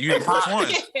 Yeah, you the first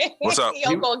one. What's up?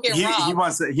 He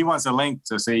wants a link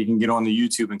so he can get on the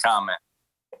YouTube and comment.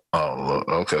 Oh,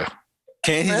 okay.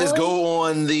 Can't he just go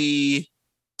on the?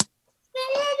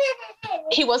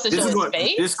 He wants to show his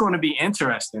face. This is going to be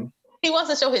interesting. He wants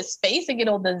to show his face and get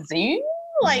on the Zoom.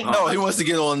 Like no, he wants to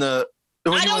get on the.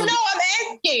 I don't know. I'm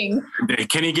asking.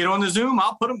 Can he get on the Zoom?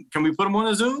 I'll put him. Can we put him on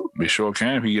the Zoom? We sure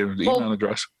can if he gives the email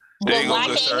address. There you go,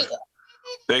 good sir.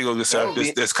 There you go, good sir.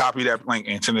 Just copy that link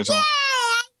and send it to him.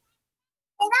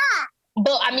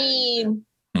 But I mean,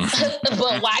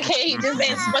 but why can't he just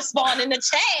respond in the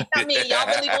chat? I mean, y'all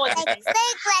really going to think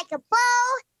like a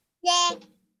bowl, then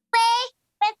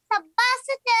with some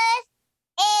sausages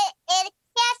and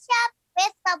ketchup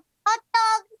with some hot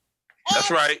dogs.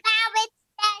 That's right.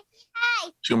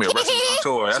 She's gonna be a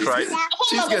restaurateur. That's right.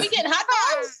 Hold on, we getting hot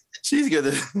dogs? She's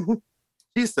good.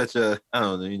 She's such a, I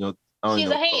don't know, you know. She's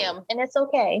a ham, and it's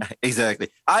okay. Exactly.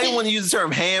 I didn't want to use the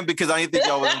term ham because I didn't think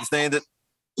y'all would understand it.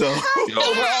 So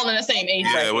we're all in the same age.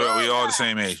 Yeah, right? we're all the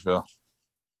same age, Phil.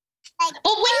 But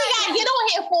what you gotta get on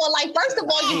here for? Like, first of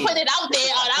all, you put it out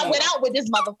there, and I went out with this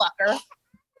motherfucker.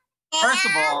 First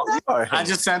of all, I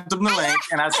just sent them the link,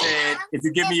 and I said, if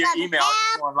you give me your email,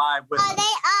 I'll go on live with them. Their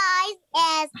eyes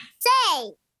as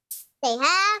say. They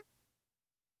have.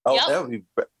 Oh, Yep. that would be.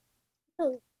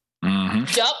 Mm-hmm.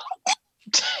 Yup.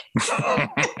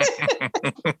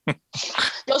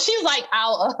 Yo, she's like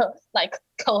our like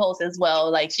co-host as well.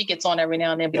 Like she gets on every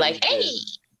now and then, and be like, "Hey."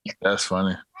 That's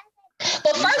funny.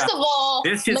 But first of all,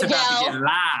 This shit's about to get Miguel,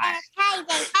 live.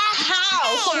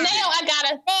 how? So now I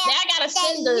gotta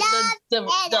send the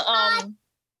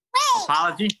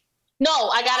Apology. no,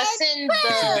 I gotta send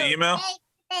The the email.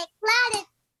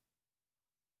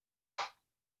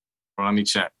 Well, let me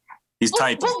check. He's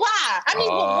typing. But why? I mean,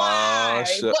 but why?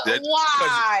 shit. But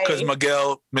why? Because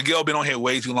Miguel been on here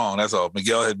way too long. That's all.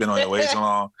 Miguel has been on here way too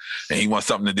long, and he wants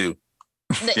something to do.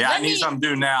 Yeah, I Let need me- something to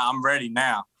do now. I'm ready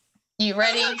now. You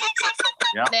ready?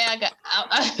 Yep. Now I got.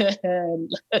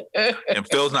 And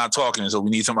Phil's not talking, so we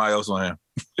need somebody else on him.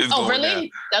 It's Oh, going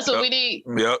really? That's what Yep. we need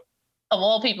down. Yep. of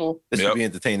all people. This Yep. should be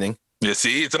entertaining. Yeah.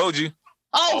 See, I told you.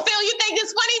 Oh, Phil, you think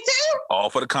it's funny too? All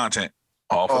for the content.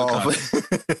 All for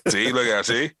the content. See, look at it.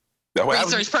 See. That's what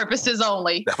happens. Research purposes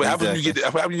only. That's what happens when you Exactly. get.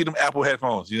 That's what happens when you get them Apple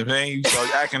headphones. You know what I'm saying? You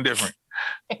start acting different.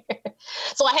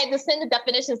 So I had to send the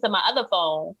definitions to my other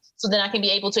phone so then I can be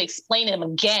able to explain them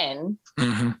again.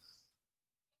 Mm-hmm.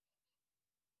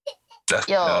 That's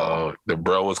Yo. the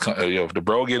bro was. Yo, if the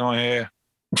bro get on here,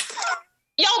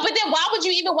 Yo, but then why would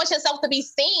you even want yourself to be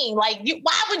seen? Like,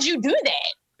 why would you do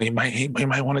that? he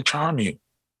might want to charm you.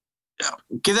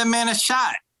 Give that man a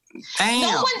shot. Damn.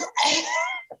 No one's.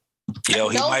 Yo,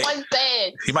 he no might. one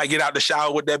said. He might get out the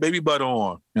shower with that baby butter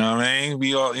on. You know what I mean?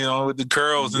 We all, with the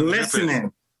curls and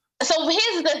Listening. So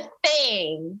here's the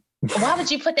thing. Why would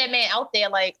you put that man out there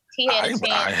like he had a chance?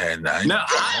 I had nothing. No,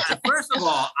 first of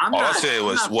all, I'm All I not. said I'm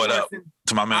was, not "What up?" forcing-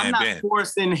 to my I'm man not Ben.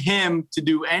 forcing him to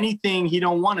do anything he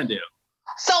don't want to do.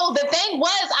 So the thing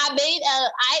was,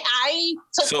 I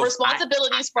took So-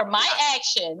 responsibilities for my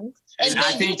actions, and I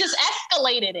then you think- just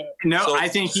escalated it. No, So, I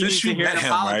think he since needs to you hear met an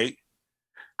him, apology. right?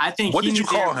 I think. What he did you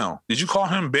needs to hear- call him? Did you call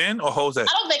him Ben or Jose? I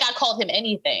don't think I called him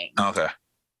anything. Okay.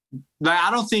 Like, I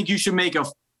don't think you should make a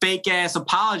fake ass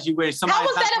apology where somebody. How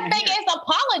was that a fake ass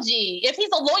apology? If he's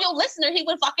a loyal listener, he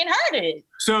would fucking heard it.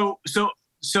 So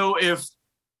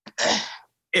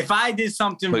if I did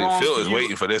something Look, wrong, Phil to is you,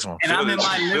 waiting for this one. and I'm in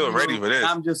my Phil living ready room, for this. and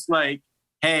I'm just like,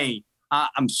 hey,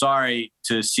 I'm sorry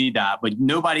to see that, but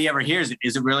nobody ever hears it.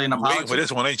 Is it really an You waiting for apology?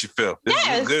 this one, ain't you, Phil? This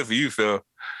Yes. is good for you, Phil.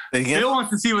 Again, Phil wants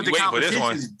to see what the You waiting for this competition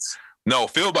one. is. No,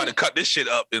 Phil about to cut this shit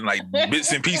up in like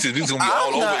bits and pieces. This is gonna be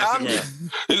all over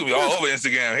Instagram. This gonna be all over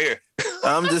Instagram here.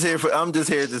 I'm just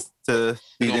here just to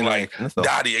be He's gonna be like, entertained. That's all.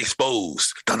 Dottie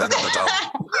exposed. Dun, dun, dun, dun,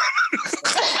 dun.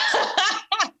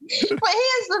 But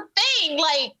here's the thing,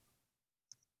 like,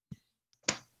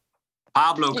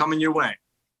 Pablo coming your way.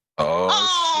 Oh,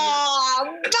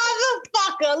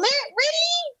 motherfucker, really?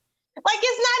 Like,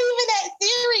 it's not even that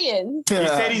serious. He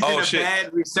said he's Oh, in a shit.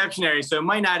 bad reception area, so it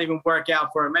might not even work out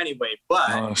for him anyway. But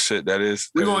shit. Oh shit, that is.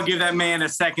 we're gonna give that man a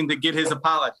second to get his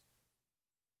apology.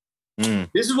 Mm.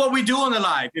 This is what we do on the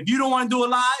live. If you don't want to do a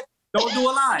live, don't do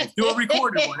a live. Do a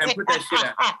recorded one and put that shit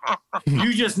out.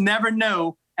 You just never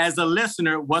know as a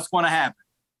listener what's going to happen.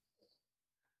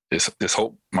 This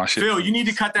hope my shit. Phil, you need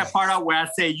to cut that part out where I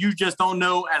say you just don't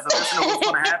know as a listener what's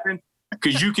going to happen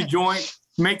because you could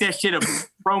make that shit a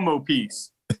promo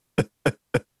piece.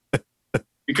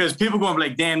 Because people going to be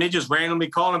like, damn, they just randomly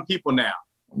calling people now.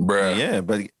 Bruh. Yeah,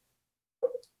 but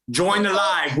Join the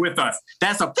live with us.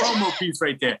 That's a promo piece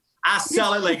right there. I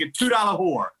sell it like a $2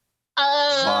 whore.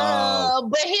 Wow.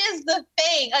 But here's the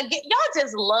thing. Again, y'all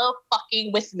just love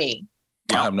fucking with me.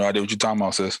 I have no idea what you're talking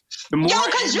about, sis. The more Yo,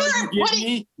 'cause ammo you're- you what give do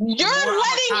me, You're more I'm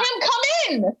letting a him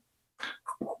come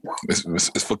in.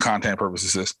 It's for content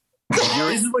purposes, sis.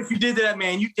 this is what you did to that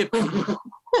man. You did.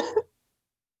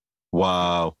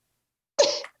 wow.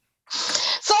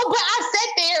 So, but I sat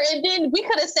there and then we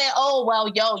could have said, oh, well,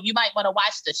 yo, you might want to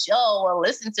watch the show or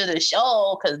listen to the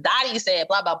show because Dottie said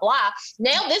blah, blah, blah.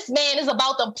 Now this man is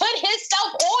about to put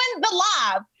himself on the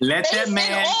live. Let that Face and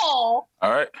man. all.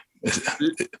 All right.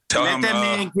 Tell Let him. that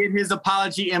man get his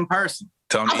apology in person.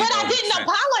 Tell him. But I didn't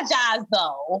apologize,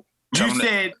 though. Tell You him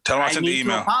said tell him I I sent the need to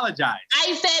email. apologize.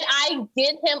 I said I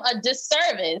did him a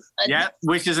disservice. Yeah,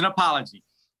 which is an apology.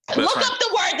 Look friend. up the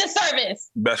word disservice.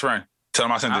 Best friend. Tell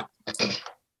him I sent it.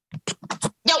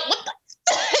 Yo, what the?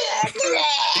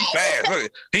 He fast.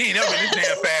 Look, he ain't never been this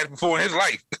damn fast before in his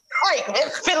life. Right,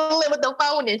 fiddling with the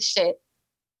phone and shit.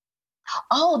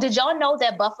 Oh, did y'all know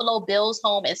that Buffalo Bill's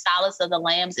home in Solace of the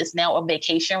Lambs is now a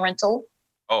vacation rental?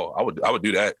 Oh, I would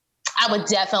do that. I would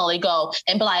definitely go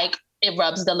and be like, it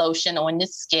rubs the lotion on the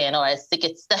skin or it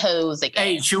gets the hose again.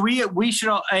 Hey, should we should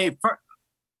all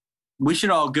we should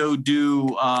all go do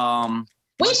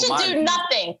we should do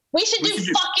nothing. We should do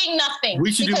fucking nothing.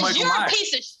 We should do because Michael you're Myers. a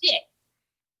piece of shit.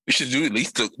 We should do at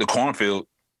least the cornfield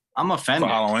I'm for offended.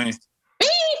 Halloween. Be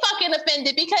fucking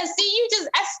offended because see, you just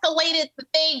escalated the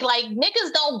thing. Like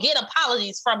niggas don't get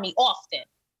apologies from me often.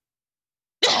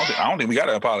 I don't think we got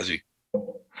an apology.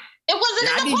 It wasn't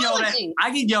Yeah, an apology.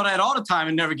 I get yelled at all the time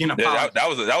and never get an Yeah, apology. that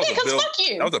was a fuck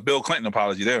you. That was a Bill Clinton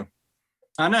apology there.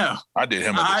 I know. I did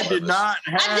him. I did not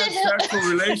have did him- sexual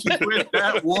relations with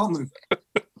that woman.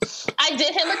 I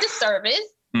did him a disservice.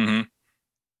 Mm-hmm.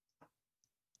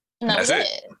 And that was That's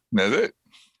it. That's it.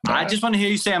 I just want to hear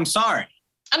you say I'm sorry.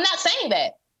 I'm not saying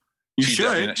that. You She's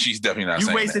should. definitely not You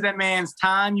saying wasted that man's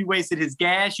time. You wasted his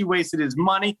gas. You wasted his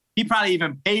money. He probably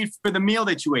even paid for the meal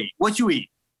that you ate. What you eat?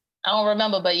 I don't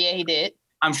remember, but yeah, he did.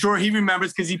 I'm sure he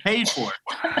remembers because he paid for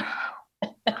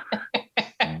it.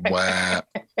 Wow.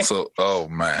 So, oh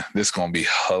man, this is gonna be.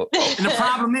 And the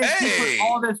problem is, he Hey. put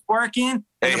all this work in.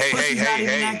 Hey, and the pussy's not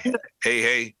even that good.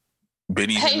 hey.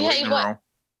 Benny's Hey, in the waiting what? room.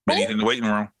 Benny's in the waiting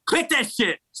room. Click that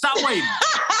shit. Stop waiting.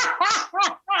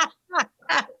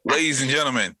 Ladies and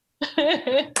gentlemen,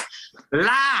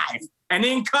 Live and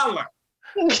in color.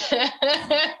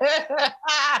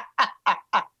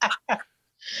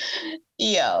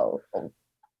 Yo.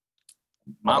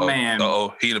 My man.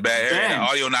 Uh-oh, he in a bad area. Ben.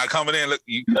 Audio not coming in. Look,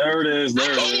 There it is.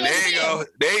 There it I is. can't there you go.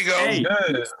 There you go. Hey.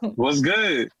 Good. What's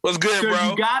good? What's good, So bro?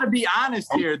 you gotta be honest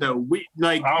here, though. We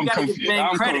like I'm you gotta give confused. Ben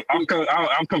credit.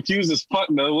 I'm confused as fuck,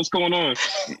 though. What's going on?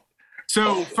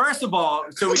 So first of all,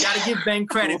 we gotta give Ben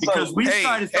credit What's because up? we Hey,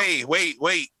 started.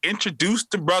 wait. Introduce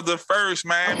the brother first,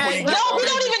 man. Okay. No, we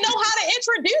don't even know how to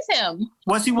introduce him.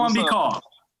 What's he want to be What's up? called?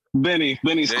 Benny.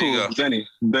 Benny's There you cool. go.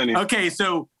 Benny. Okay,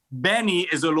 so Benny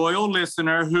is a loyal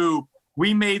listener who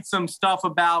we made some stuff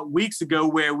about weeks ago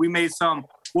where we made some,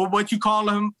 what you call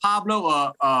him,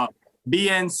 Pablo?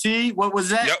 BNC? What was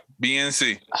that? Yep,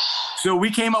 BNC. So we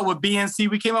came up with BNC.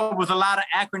 We came up with a lot of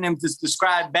acronyms to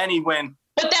describe Benny when,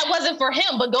 But that wasn't for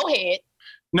him, but go ahead.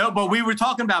 no, but we were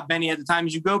talking about Benny at the time.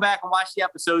 As you go back and watch the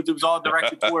episodes, it was all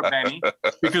directed toward Benny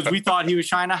because we thought he was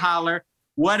trying to holler,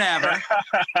 whatever.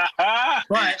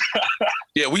 But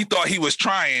Yeah, we thought he was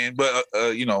trying, but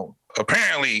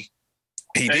apparently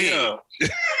he did.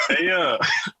 Yeah.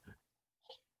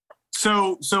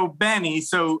 So Benny,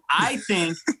 I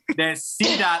think that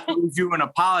C-Dot owes you an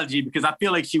apology because I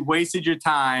feel like she wasted your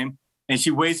time and she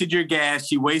wasted your gas,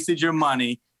 she wasted your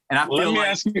money, and I feel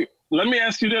like Let me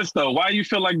ask you this though. Why you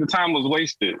feel like the time was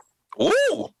wasted?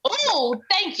 Ooh, Oh,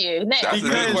 thank you. Next. that's a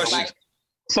good Because- question.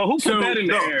 So who put that in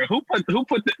the air? Who put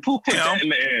that in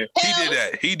the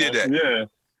air? He did that. Yeah.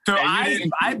 so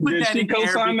And I put did that she in there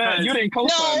co-sign that? because You didn't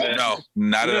co-sign No. that. No,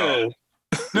 not at all.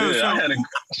 no,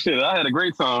 Yeah, I had a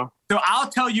great time. so I'll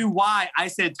tell you why I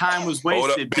said time was Hold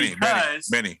up, wasted Benny.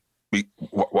 Benny.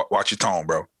 Watch your tone,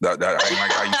 bro. I ain't like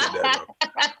how you said that,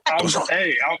 bro.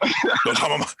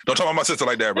 Don't talk about my sister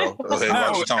like that, bro. Hey,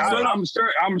 watch your tone, bro.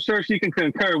 I'm sure she can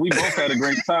concur. We both had a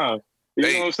great time.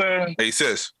 You know what I'm saying? Hey,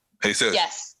 sis.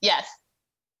 Yes.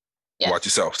 Watch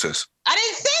yourself, sis. I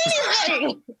didn't say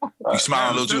anything. You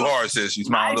smiling a little too hard, sis. You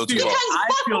smiling a little too Because hard.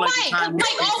 I fuck feel like the Mike. time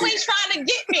Because was Mike always wasted. trying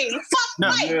to get me. Fuck No.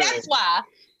 Mike. Yeah. That's why.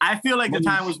 I feel like the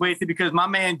time was wasted because my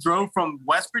man drove from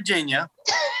West Virginia.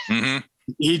 Mm-hmm.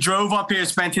 He drove up here,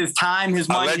 spent his time, his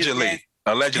money, his gas,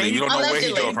 Allegedly. We don't know where he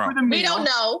Allegedly. drove for from. the meal, We don't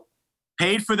know.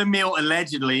 paid for the meal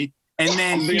allegedly, and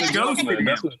then he ghosted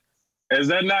him. Is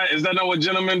that not what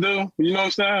gentlemen do? You know what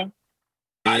I'm saying?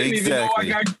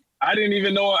 Exactly. I didn't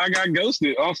even know I got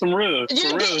ghosted on some real.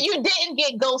 You didn't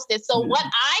get ghosted. So what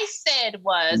I said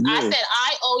was, I Yeah. said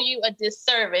I owe you a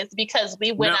disservice because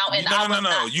we went out and I was No.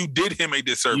 not You did him a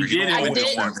disservice. You did him don't a owe him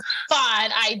disservice. one.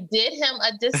 fine. I did him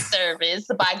a disservice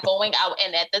by going out,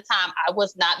 and at the time I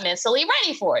was not mentally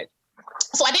ready for it.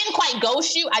 So I didn't quite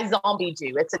ghost you. I zombied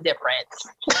you. It's a difference.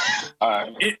 All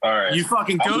right. You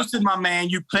fucking ghosted my man.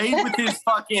 You played with his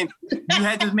fucking. You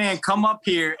had this man come up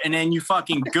here, and then you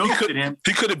fucking ghosted him.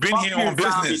 He could have been Fuck here your on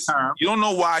zombie business. term. You don't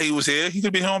know why he was here. He could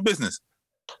have been here on business.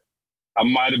 I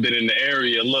might have been in the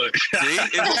area. Look. See?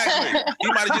 Exactly. He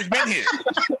might have just been here.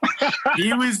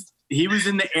 He was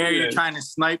in the area Yeah. trying to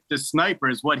snipe the sniper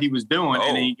is what he was doing,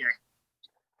 and then he,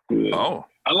 Oh.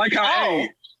 I like how, hey,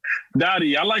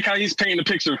 Dottie, I like how he's painting the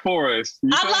picture for us.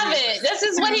 You I feel love me? it. This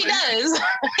is what he does.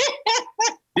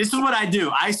 this is what I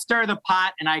do. I stir the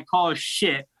pot and I call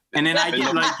shit, and then I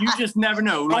get like, you just never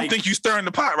know. I don't Like think you stirring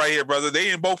the pot right here, brother.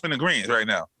 They ain't both in agreement right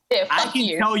now. Yeah, I fuck can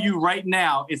you. tell you right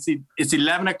now, it's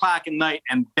 11 o'clock at night,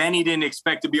 and Benny didn't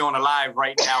expect to be on a live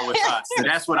right now with us. So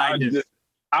that's what I did.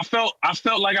 I felt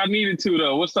like I needed to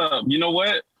though. What's up? You know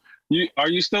what? Are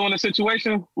you still in a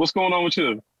situation? What's going on with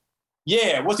you?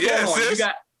 Yeah, what's Yeah, going on? sis. You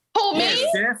got Who, me?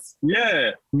 sis?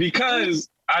 Yeah, because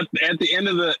at the end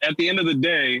of the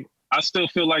day, I still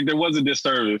feel like there was a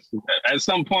disservice. At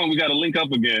some point, we got to link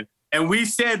up again. And we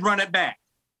said run it back.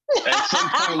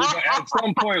 At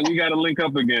some point, we got to link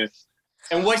up again.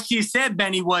 And what she said,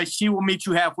 Benny, was she will meet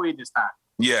you halfway this time.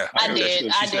 Yeah. I heard that did.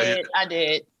 shit. I She said did. I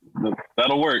did.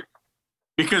 That'll work.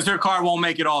 Because her car won't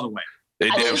make it all the way. They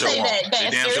I damn didn't sure say won't. that, They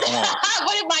damn bastard. sure won't.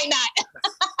 But it might not.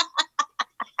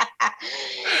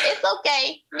 It's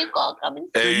okay. Nicole coming.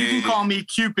 So you can call me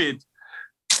Cupid.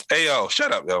 Hey, yo,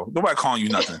 shut up, yo. Nobody calling you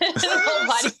nothing.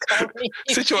 Nobody call me.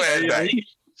 Sit your ass back.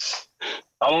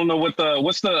 I don't know what's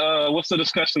the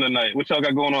discussion tonight. What y'all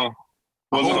got going on?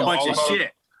 A Was it whole all bunch of about-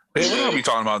 shit. Hey, what are we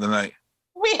talking about tonight?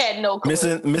 We had no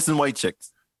clue. Missing white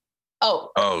chicks.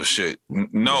 Oh, Oh, shit.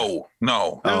 No.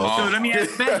 So let me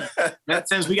ask Ben.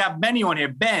 Since we got Benny on here,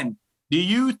 Ben, do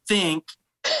you think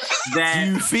that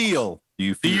Do you feel?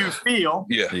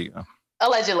 yeah, There you go.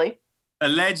 allegedly.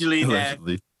 allegedly that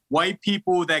Allegedly. white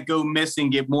people that go missing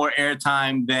get more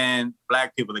airtime than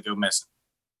black people that go missing?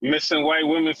 Missing white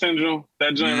women syndrome?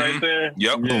 That joint Mhm. right there?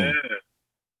 Yep. Yeah.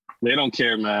 They don't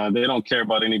care, man. They don't care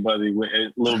about anybody with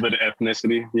a little bit of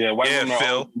ethnicity. Yeah, white Yeah, women are Phil.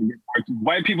 always gonna get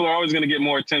white people are always going to get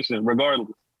more attention, regardless.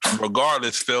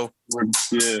 Regardless, Phil.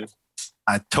 Yeah.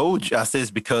 I told you. I said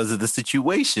it's because of the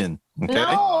situation. Okay.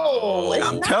 No, it's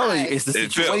I'm not. telling you, it's the Hey,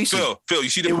 situation. Phil, you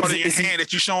see the It part was- of your it's a- hand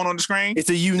that you showing on the screen? It's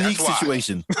a unique That's why.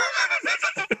 situation.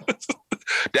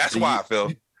 That's why,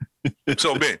 Phil.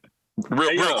 So, Ben, Hey,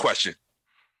 real yo. question.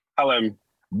 Holla at me.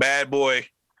 Bad Boy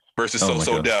versus Oh, my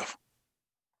So God. Def.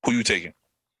 Who you taking?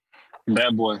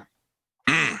 Bad boy.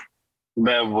 Mm,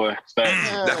 Bad boy.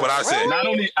 Facts. that's what I said. And I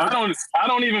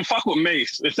don't even fuck with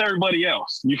Mace. It's everybody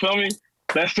else. You feel me?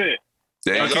 That's it.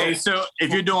 There you Okay, go. so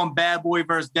if you're doing Bad Boy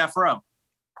versus Death Row,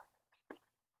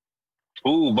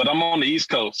 Ooh, but I'm on the East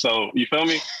Coast, so you feel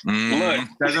me? Mm, Look,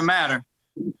 doesn't matter.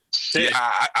 shit.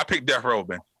 yeah, I picked Death Row,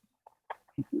 Ben.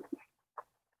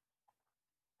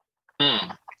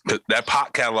 Mm. That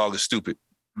pop catalog is stupid.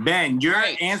 Ben, your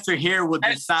answer here will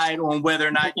decide on whether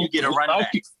or not you get a run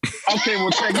back. Okay,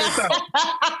 well check this out.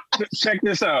 Check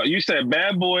this out. You said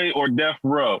Bad Boy or Death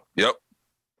Row. Yep.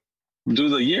 Do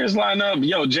the years line up?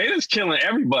 Yo, Jada's killing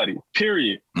everybody.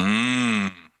 Period.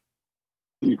 Mm.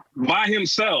 By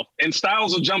himself, and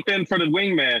Styles will jump in for the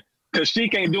wingman because she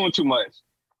ain't doing too much.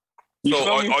 You So,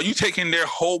 feel me? are you taking their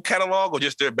whole catalog or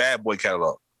just their Bad Boy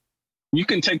catalog? You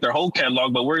can take their whole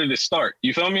catalog, but where did it start?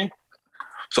 You feel me?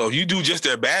 So, if you do just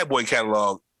their Bad Boy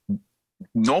catalog,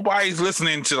 nobody's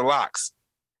listening to the locks.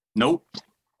 Nope.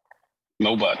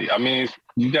 Nobody. I mean,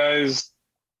 you guys.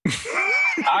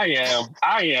 I am.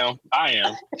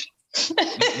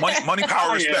 Money,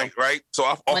 power, Oh, respect, right? So,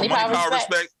 off of Money, money, power, power,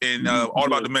 respect. respect, and all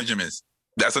about the Benjamins.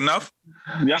 That's enough?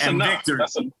 That's And enough. Victor.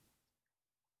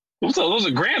 Those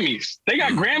are Grammys. They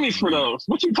got Grammys for those.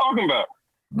 What you talking about?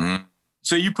 Mm.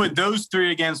 So you put those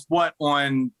three against what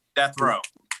on Death Row?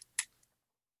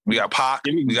 We got Pac,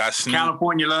 we got Snoop.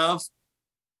 California Love.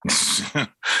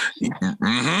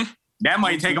 Mm-hmm. That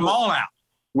might take them all out.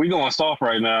 We going soft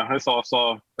right now. It's all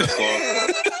soft. That's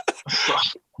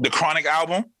soft. The Chronic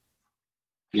album.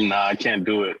 Nah, I can't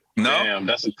do it. No? Damn,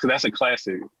 that's a classic.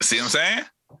 See what I'm saying?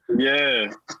 Yeah.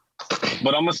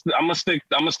 But I'm gonna stick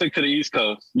to the East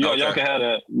Coast. Y'all can have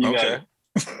that. You got Okay.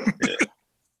 it.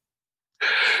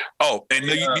 Oh, and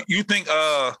you think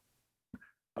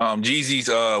Jeezy's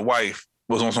wife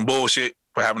was on some bullshit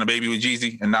for having a baby with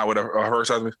Jeezy and not with her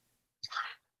husband?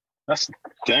 That's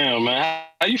damn, man.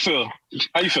 How you feel?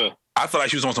 I feel like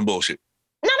she was on some bullshit.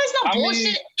 No, that's no I mean-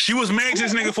 bullshit. She was married to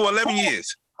this nigga for 11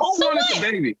 years. Who So wanted what? the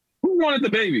baby? Who wanted the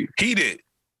baby? He did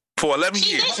for 11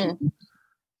 She years. didn't.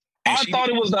 And I she- thought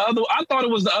it was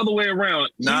the other way around.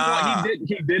 Nah.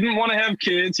 He didn't want to have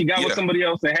kids. He got Yeah. with somebody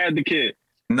else and had the kid.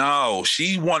 No,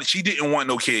 she didn't want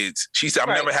no kids. She said, "I'm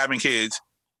Right. never having kids."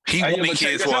 He Hey, wanted but check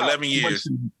kids this for out. 11 years.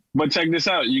 But check this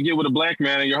out. You get with a black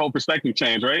man and your whole perspective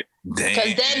change, right? Damn.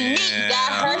 Because that meat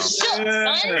got her shook, son.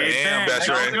 Hey, Damn, Ben, that's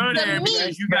don't right. go there To me.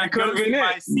 because you got That could've ghosted been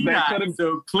by it. C-Dot. That could've-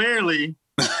 So clearly,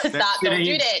 Stop. shit Don't ain't-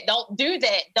 do that. Don't do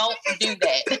that. Don't do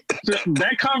that.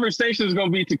 That conversation is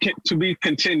going to be to be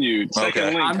continued. Second Okay.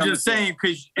 link I'm coming just saying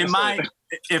because That's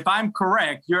if I'm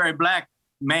correct, you're a black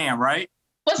man, right?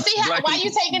 But see how Black why you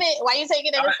people- taking it? Why you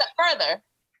taking it a step further?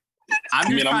 I'm just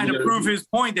mean, I'm trying to gonna- prove his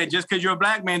point that just because you're a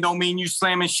black man don't mean you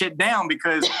slamming shit down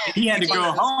because he had to go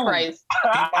Jesus home. Christ.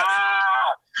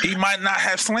 He might not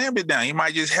have slammed it down. He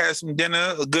might just had some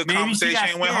dinner, a good Maybe she conversation, got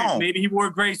and went scared. home. Maybe he wore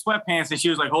gray sweatpants and she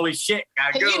was like, "Holy shit,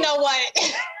 gotta go." You know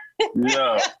what?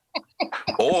 Yeah.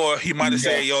 Or he might have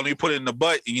said, "Yo, let me put it in the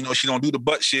butt." And, she don't do the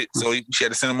butt shit, so she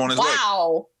had to send him on his way.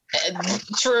 Wow.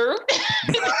 True.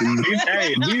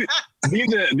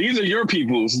 These are your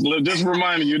peoples. Just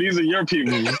reminding you, these are your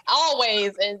peoples.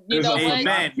 Always. And you know Hey, what? Hey,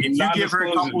 man, if you Not give her a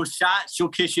disclosing. couple shots, she'll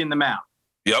kiss you in the mouth.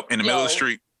 Yep, in the middle of the Yo.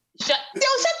 street. Shut the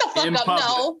fuck In up. public.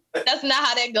 No, that's not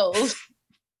how that goes.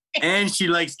 And she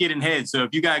likes getting head. So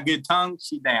if you got a good tongue,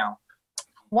 she down.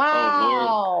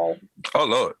 Wow. Oh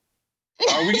Lord.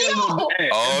 Are we getting No.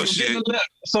 Oh, shit.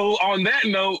 So on that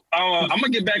note, I'm gonna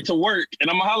get back to work and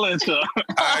I'm gonna holler at you. All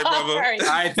right, brother. All right. All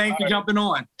right, thanks for jumping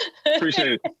on.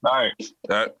 Appreciate it. All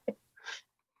right.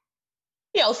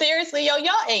 Yo, seriously, y'all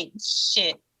ain't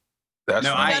shit. That's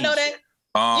No, funny. Y'all know that?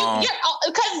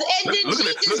 Because and then look she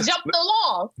at it, just jumped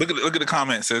along. look at the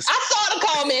comment, sis. I saw the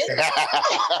comment.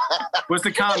 What's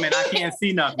the comment? I can't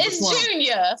see nothing. It's What's one?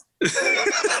 Junior.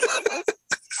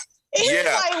 He's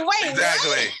Yeah, like, wait,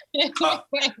 exactly.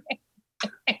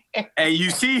 Hey, you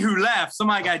see who left?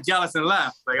 Somebody got jealous and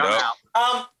left. Like, I'm Yep. out.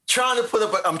 I'm trying to put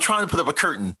up a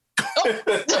curtain.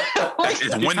 It's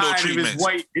He's window tired of treatments.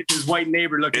 his white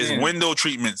neighbor looking It's in. window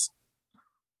treatments.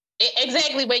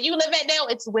 Exactly. Where you live at now,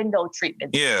 it's window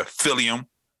treatment. Yeah, Philium.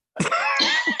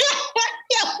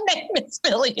 Your name is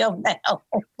Philium now.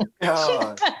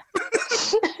 God.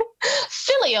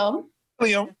 Philium.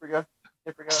 Philium.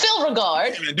 Phil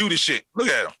Regard. Can't even do this shit. Look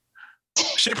at him.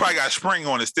 Shit probably got spring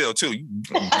on it still too. You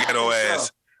ghetto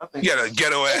ass. You got a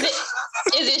ghetto Is ass.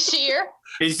 it sheer?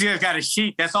 He's just got a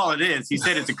sheet. That's all it is. He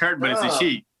said it's a curtain, but it's a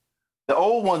sheet. The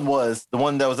old one was the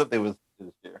one that was up there was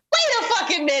this year. Wait a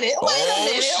fucking minute. Wait Oh, a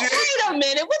minute. shit. Wait a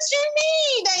minute. What you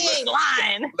mean? They ain't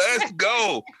lying. Let's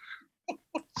go.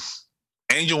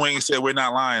 Angel Wing said we're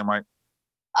not lying, Mike.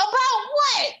 About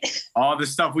what? All the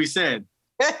stuff we said.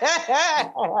 I'm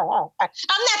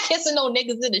not kissing no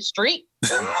niggas in the street.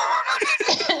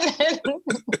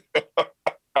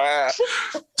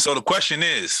 So the question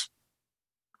is,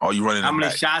 are you running How it many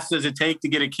back? shots does it take to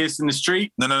get a kiss in the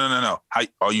street? No. How,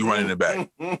 are you running it back?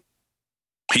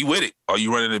 He with it. Are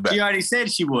you running it back? She already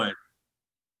said she would.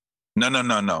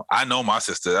 No. I know my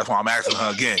sister. That's why I'm asking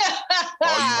her again.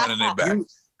 Are you running it back?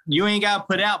 You ain't got to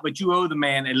put out, but you owe the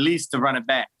man at least to run it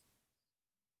back.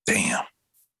 Damn.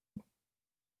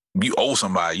 You owe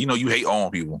somebody. You know you hate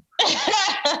owing people.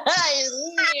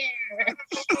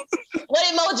 What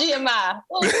emoji am I?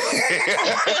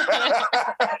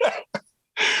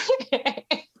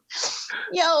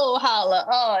 Yo, holla.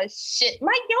 Oh, shit.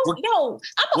 Mike, yo,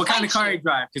 I'm a What kind of car you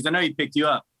drive? Because I know he picked you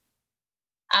up.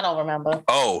 I don't remember.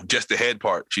 Oh, just the head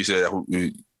part. She said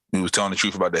we was telling the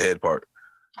truth about the head part.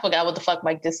 Forgot what the fuck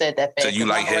Mike just said that fast. So you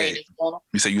like head?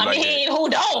 You say you like head. mean, who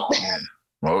don't?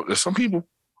 Well, there's some people.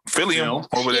 Philium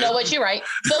over You there. know what? You're right.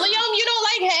 Philium, you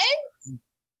don't like head?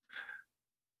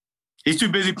 He's too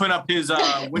busy putting up his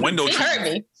Window He heard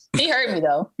treatment. me. He heard me,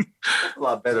 though. That's a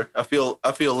lot better. I feel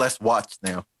less watched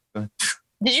now. Did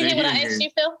you So hear what I you asked you,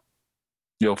 Phil?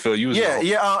 Yo, Phil, you was Yeah,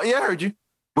 I heard you.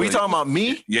 Were you Really? talking about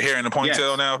me? Your hair in the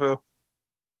ponytail now, Phil?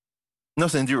 No,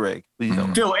 saying Durag. Please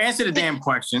don't. Phil, answer the damn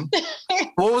question.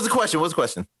 What was the question? What's the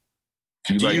question?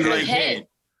 You Do like you head? like head?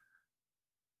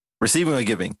 Receiving or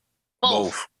giving?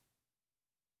 Both.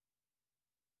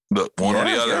 Look, one or the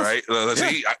Yeah, other, yes. right? Let's Yeah.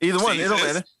 see. Either one. See, It don't sis?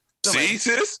 matter. Don't See, matter.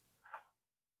 sis?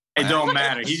 It don't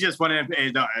matter. He just wanted.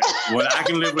 Well, I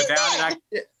can live without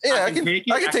it. Yeah, I can take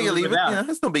it. I can take it, live leave it. without Yeah,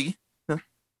 that's no biggie.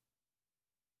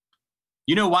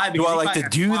 You know why? Do I he like probably to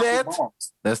got do sloppy that?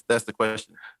 balls. That's the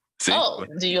question. See? Oh,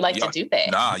 do you like to do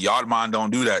that? Nah, yard mind don't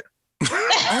do that.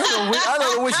 I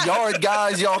don't know which yard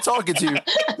guys y'all talking to.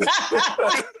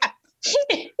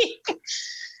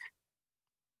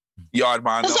 Yard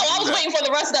mind So don't I do was that. waiting for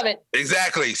the rest of it.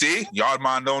 Exactly. See? Yard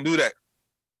mind don't do that.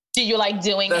 Do you like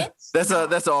doing it? That's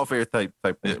an all fair type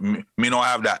Yeah, thing. me don't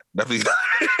have that. Definitely.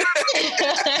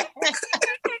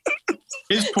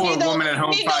 His poor He don't- woman at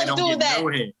home he probably don't don't do get that.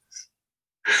 no head.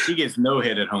 She gets no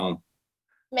head at home.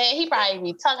 Man, he probably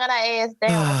be tonguing her ass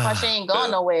down. That's why she ain't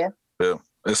going nowhere.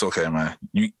 It's okay, man.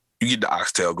 You get the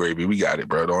oxtail gravy. We got it,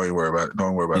 bro. Don't even worry about it.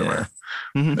 Don't worry about Yeah. it,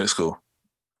 man. Mhm. It's cool.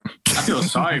 I feel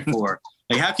sorry for her.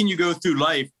 Like, how can you go through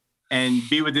life and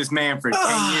be with this man for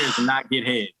 10 years and not get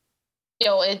head?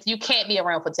 Yo, you can't be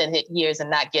around for 10 years and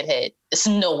not get head. It's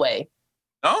no way.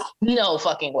 No? No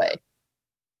fucking way.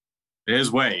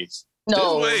 There's ways.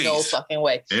 No, There's no ways. fucking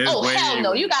way. There's Oh, ways. hell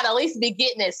no. You got to at least be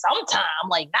getting it sometime.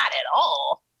 Like, not at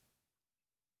all.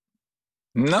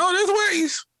 No, there's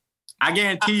ways. I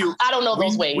guarantee you. I don't know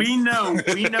those ways. We know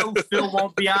Phil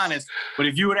won't be honest, but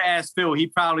if you were to ask Phil, he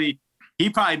probably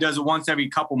does it once every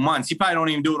couple months. He probably don't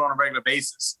even do it on a regular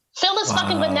basis. Phil is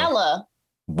fucking Wow. vanilla.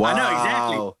 Wow. I know,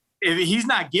 exactly. If he's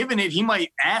not giving it, he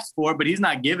might ask for it, but he's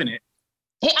not giving it.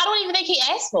 I don't even think he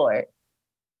asked for it.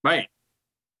 Right.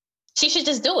 She should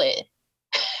just do it.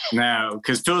 No,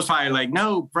 because Phil's probably like,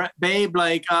 no, babe,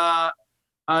 like Dean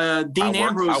I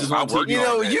Ambrose is on work- TV. You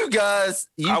know, on that. you guys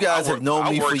I have work- known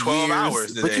I me work for 12 years,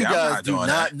 hours but today. you I'm guys not do doing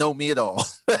not that. know me at all.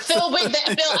 Phil,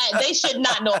 they should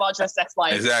not know about your sex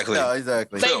life. Exactly. No,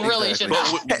 exactly. They really should But not.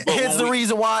 w- but Here's when the we-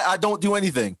 reason why I don't do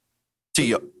anything to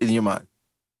you in your mind.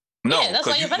 No, Yeah, that's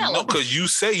why you're vanilla. No, because you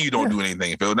say you don't do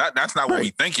anything, Phil. That's not what we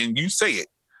thinking. You say it.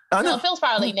 I No, know. Phil's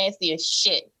probably nasty as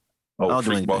shit. Oh, I'll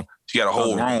do freak ball. anything. She got a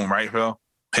whole I'll do room, right, Phil?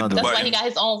 Hit I'll the do That's why button. he got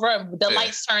his own room. The Yeah.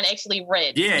 lights turn actually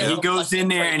red. Yeah, he Little goes in fucking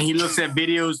there and freak. he looks at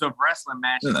videos of wrestling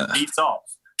matches and beats off.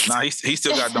 Nah, he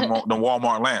still got the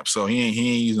Walmart lamps, so he ain't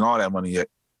using all that money yet.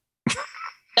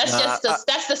 That's Nah, just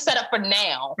that's the setup for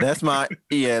now. That's my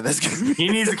that's good. He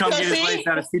needs to come get his See? lights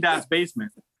out of C-Dot's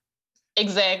basement.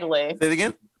 Exactly. Say it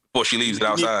again. Before she leaves it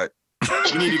outside.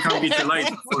 You need to come get your lights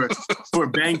before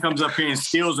Ben comes up here and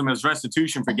steals them as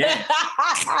restitution for gas.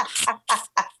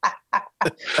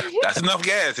 That's enough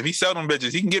gas. If he sell them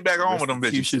bitches, he can get back on with them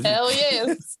bitches. Restitution. Hell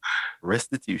yes.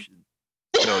 Restitution.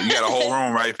 So you got a whole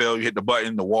room, right, Phil? You hit the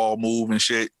button, the wall move and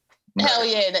shit. Hell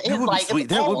yeah. It's would be like, sweet.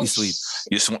 That would be sweet.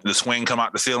 The swing come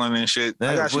out the ceiling and shit. I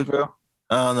That got you, would- Phil.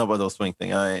 I don't know about those swing thing.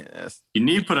 You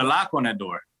need to put a lock on that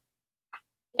door.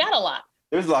 Got a lot.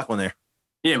 There's a lock on there.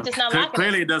 Yeah, Just not cl- locking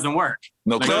clearly it doesn't work.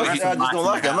 No, Like, clearly I he, that's- just don't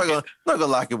lock it. I'm not gonna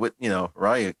lock it with Raya He running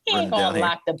ain't down gonna here.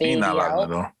 lock the he baby not locking the out.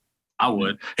 door. I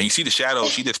would. And you see the shadow,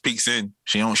 she just peeks in.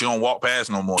 She don't walk past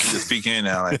no more. She just peek in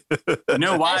now. Like, You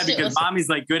know why? That shit Because was- mommy's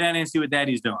like, go down there and see what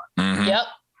daddy's doing. mhm. Yep.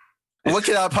 What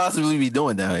could I possibly be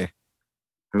doing down here?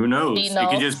 Who knows? He It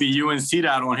knows. could just be you and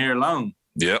C-Dot on here alone.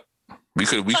 Yep. We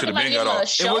could have Talking about been giving got a off. And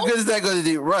show? what good is that going to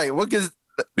do? Right. What good is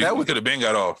We that? Would could have been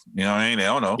got off. You know what I mean? They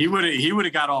don't know. He would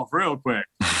have got off real quick.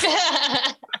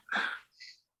 I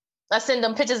send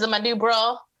them pictures of my new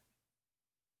bra.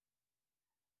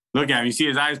 Look at him. You see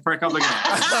his eyes perk up. Look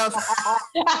at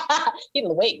him. He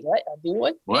like, wait, what? I do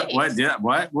what? What? Hey. What? Yeah.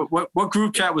 What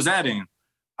group chat was that in?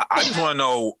 I just want to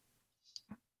know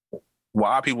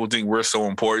why people think we're so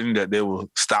important that they will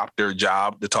stop their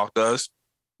job to talk to us.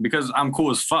 Because I'm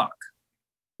cool as fuck.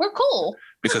 We're cool.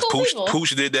 Because Cool people.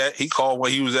 Pooch did that. He called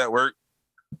when he was at work.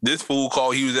 This fool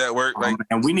called he was at work. Like,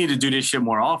 And we need to do this shit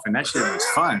more often. That shit was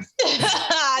fun.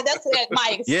 That's at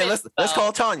my expense. Yeah, let's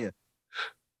call Tanya.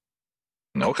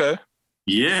 okay,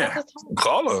 Yeah.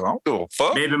 call her. I don't give a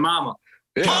fuck. Baby mama.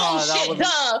 Yeah. Oh, that shit, would-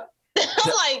 duh.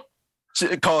 I'm like,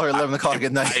 Should call her 11 o'clock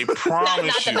at night. I not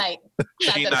promise you, tonight. Not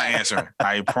she's not tonight. answering.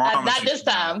 I promise. Not you this she's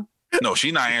not. time. No,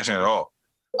 she's not answering at all.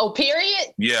 Oh,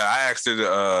 period? Yeah, I asked her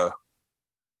to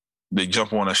they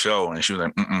jump on a show, and she was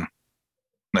like, "Mm-mm."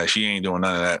 Like she ain't doing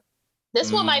none of that.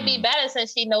 This one might be better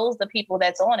since she knows the people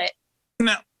that's on it.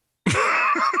 No,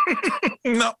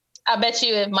 no. I bet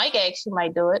you if Mike asks, she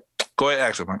might do it. Go ahead,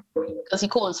 ask her, Mike. Because he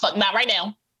cool as fuck. Not right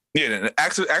now. Yeah, then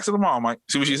ask her tomorrow, Mike.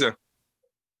 See what she said.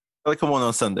 Like, come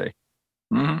on Sunday.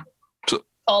 Mm-hmm.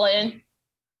 Call in.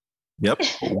 Yep.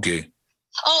 Okay.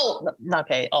 Oh,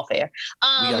 okay. All fair.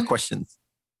 We got questions.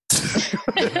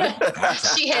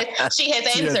 she has She has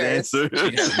the answers. answer.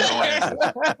 She has no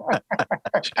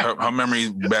answers. Her memory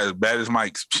is bad as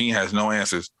Mike's. She has no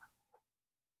answers.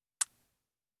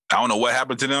 I don't know what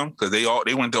happened to them because they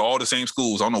went to all the same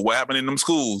schools. I don't know what happened in them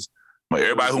schools, but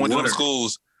everybody who went to them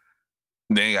schools,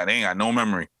 they ain't got no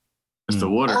memory. It's the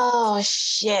water. Oh,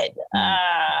 shit.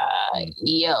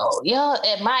 Yo,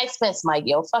 at my expense, Mike.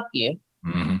 Yo, fuck you.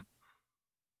 Mm-hmm.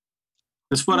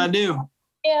 That's what I do.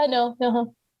 Yeah, I know. Uh-huh.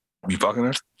 You fucking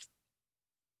her?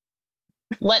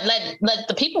 Let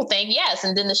the people think yes,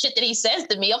 and then the shit that he says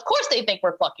to me, of course they think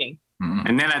we're fucking. Mm-hmm.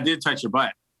 And then I did touch your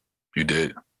butt. You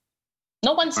did.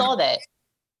 No one saw that.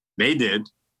 They did.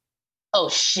 Oh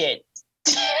shit!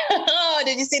 Oh,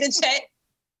 did you see the chat?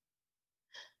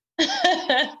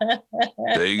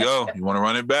 There you go. You want to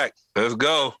run it back? Let's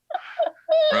go.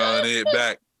 Run it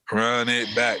back. Run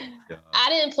it back. I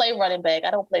didn't play running back.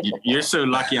 I don't play football. You're so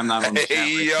lucky I'm not on the chat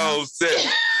Hey, right yo, sis.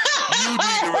 You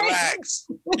need to relax.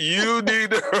 You need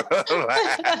to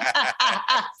relax.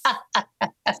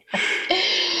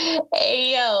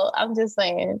 Hey yo, I'm just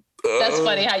saying. That's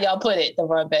funny how y'all put it. The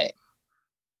run back,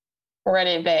 run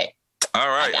it back. All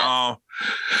right.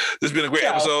 This has been a great Yo.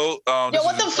 episode. Yo, This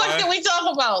what is the fuck fun. did we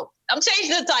talk about? I'm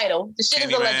changing the title. The shit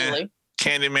is Candyman. allegedly.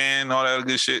 Candyman, all that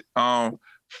good shit.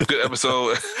 Good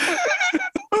episode.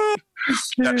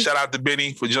 Shout out to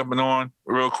Benny for jumping on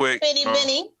real quick.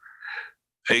 Benny.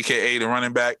 AKA the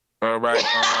running back. All right.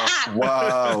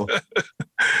 Wow.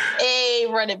 Hey,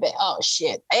 running back. Oh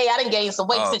shit. Hey, I done gained some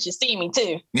weight since you see me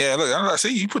too. Yeah, look, I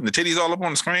see you putting the titties all up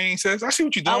on the screen. Says, I see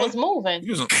what you're doing. I was moving.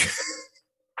 You was-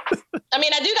 I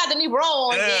mean, I do got the new bra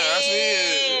on. Yeah,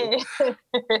 I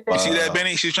You see that,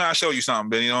 Benny? She's trying to show you something,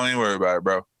 Benny. Don't even worry about it,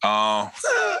 bro.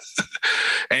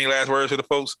 Any last words for the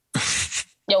folks?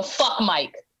 Yo, fuck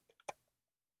Mike.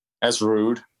 That's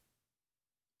rude.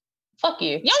 Fuck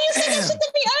you. Yo, you said that shit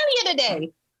to me earlier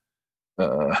today.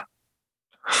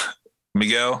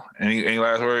 Miguel, any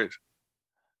last words?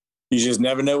 You just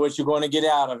never know what you're going to get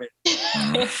out of it.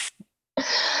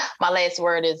 My last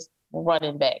word is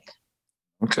running back.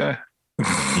 Okay.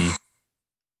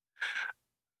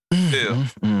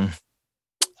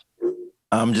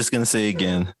 I'm just gonna say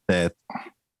again that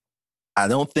I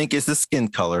don't think it's the skin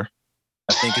color.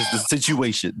 I think it's the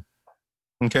situation.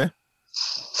 Okay.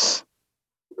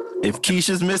 If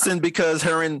Keisha's missing because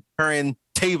her and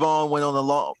Tavon went on a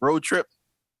long road trip,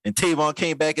 and Tavon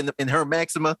came back in her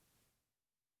Maxima,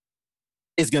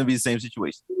 it's gonna be the same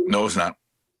situation. No, it's not.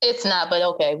 It's not, but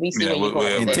okay, we see Yeah, where you're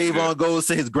going. And but- Tavon goes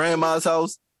to his grandma's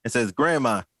house and says,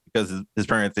 "Grandma," because his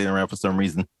parents ain't around for some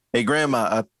reason. "Hey,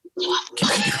 Grandma,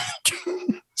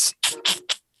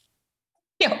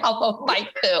 Yo, I'm gonna fight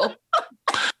Phil.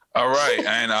 All right,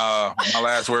 and my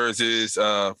last words is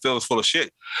Phil is full of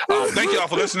shit. Thank y'all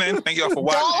for listening. Thank y'all for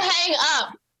watching. Don't hang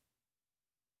up.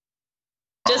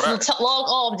 Just All right. Log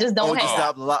off. Just don't hang stop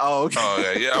up. the Oh, okay.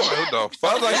 Oh yeah. All right, what the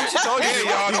fuck? I was like, you should talk to Yeah, me.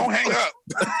 y'all don't hang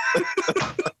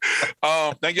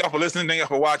up. Thank y'all for listening. Thank y'all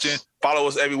for watching. Follow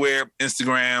us everywhere: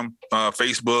 Instagram,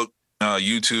 Facebook,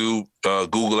 YouTube,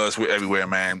 Google us. We're everywhere,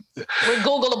 man. We're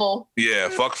Googleable. Yeah,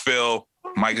 fuck Phil.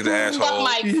 Mike is an Fuck asshole.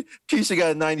 Mike. Keisha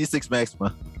got a 96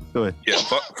 Maxima. Go ahead. Yeah,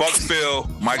 fuck Phil.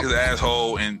 Mike is an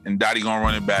asshole, and Dottie gonna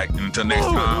run it back. And until next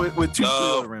time, With two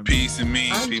love, children. peace, and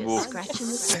means, I'm people. just scratching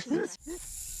the surface.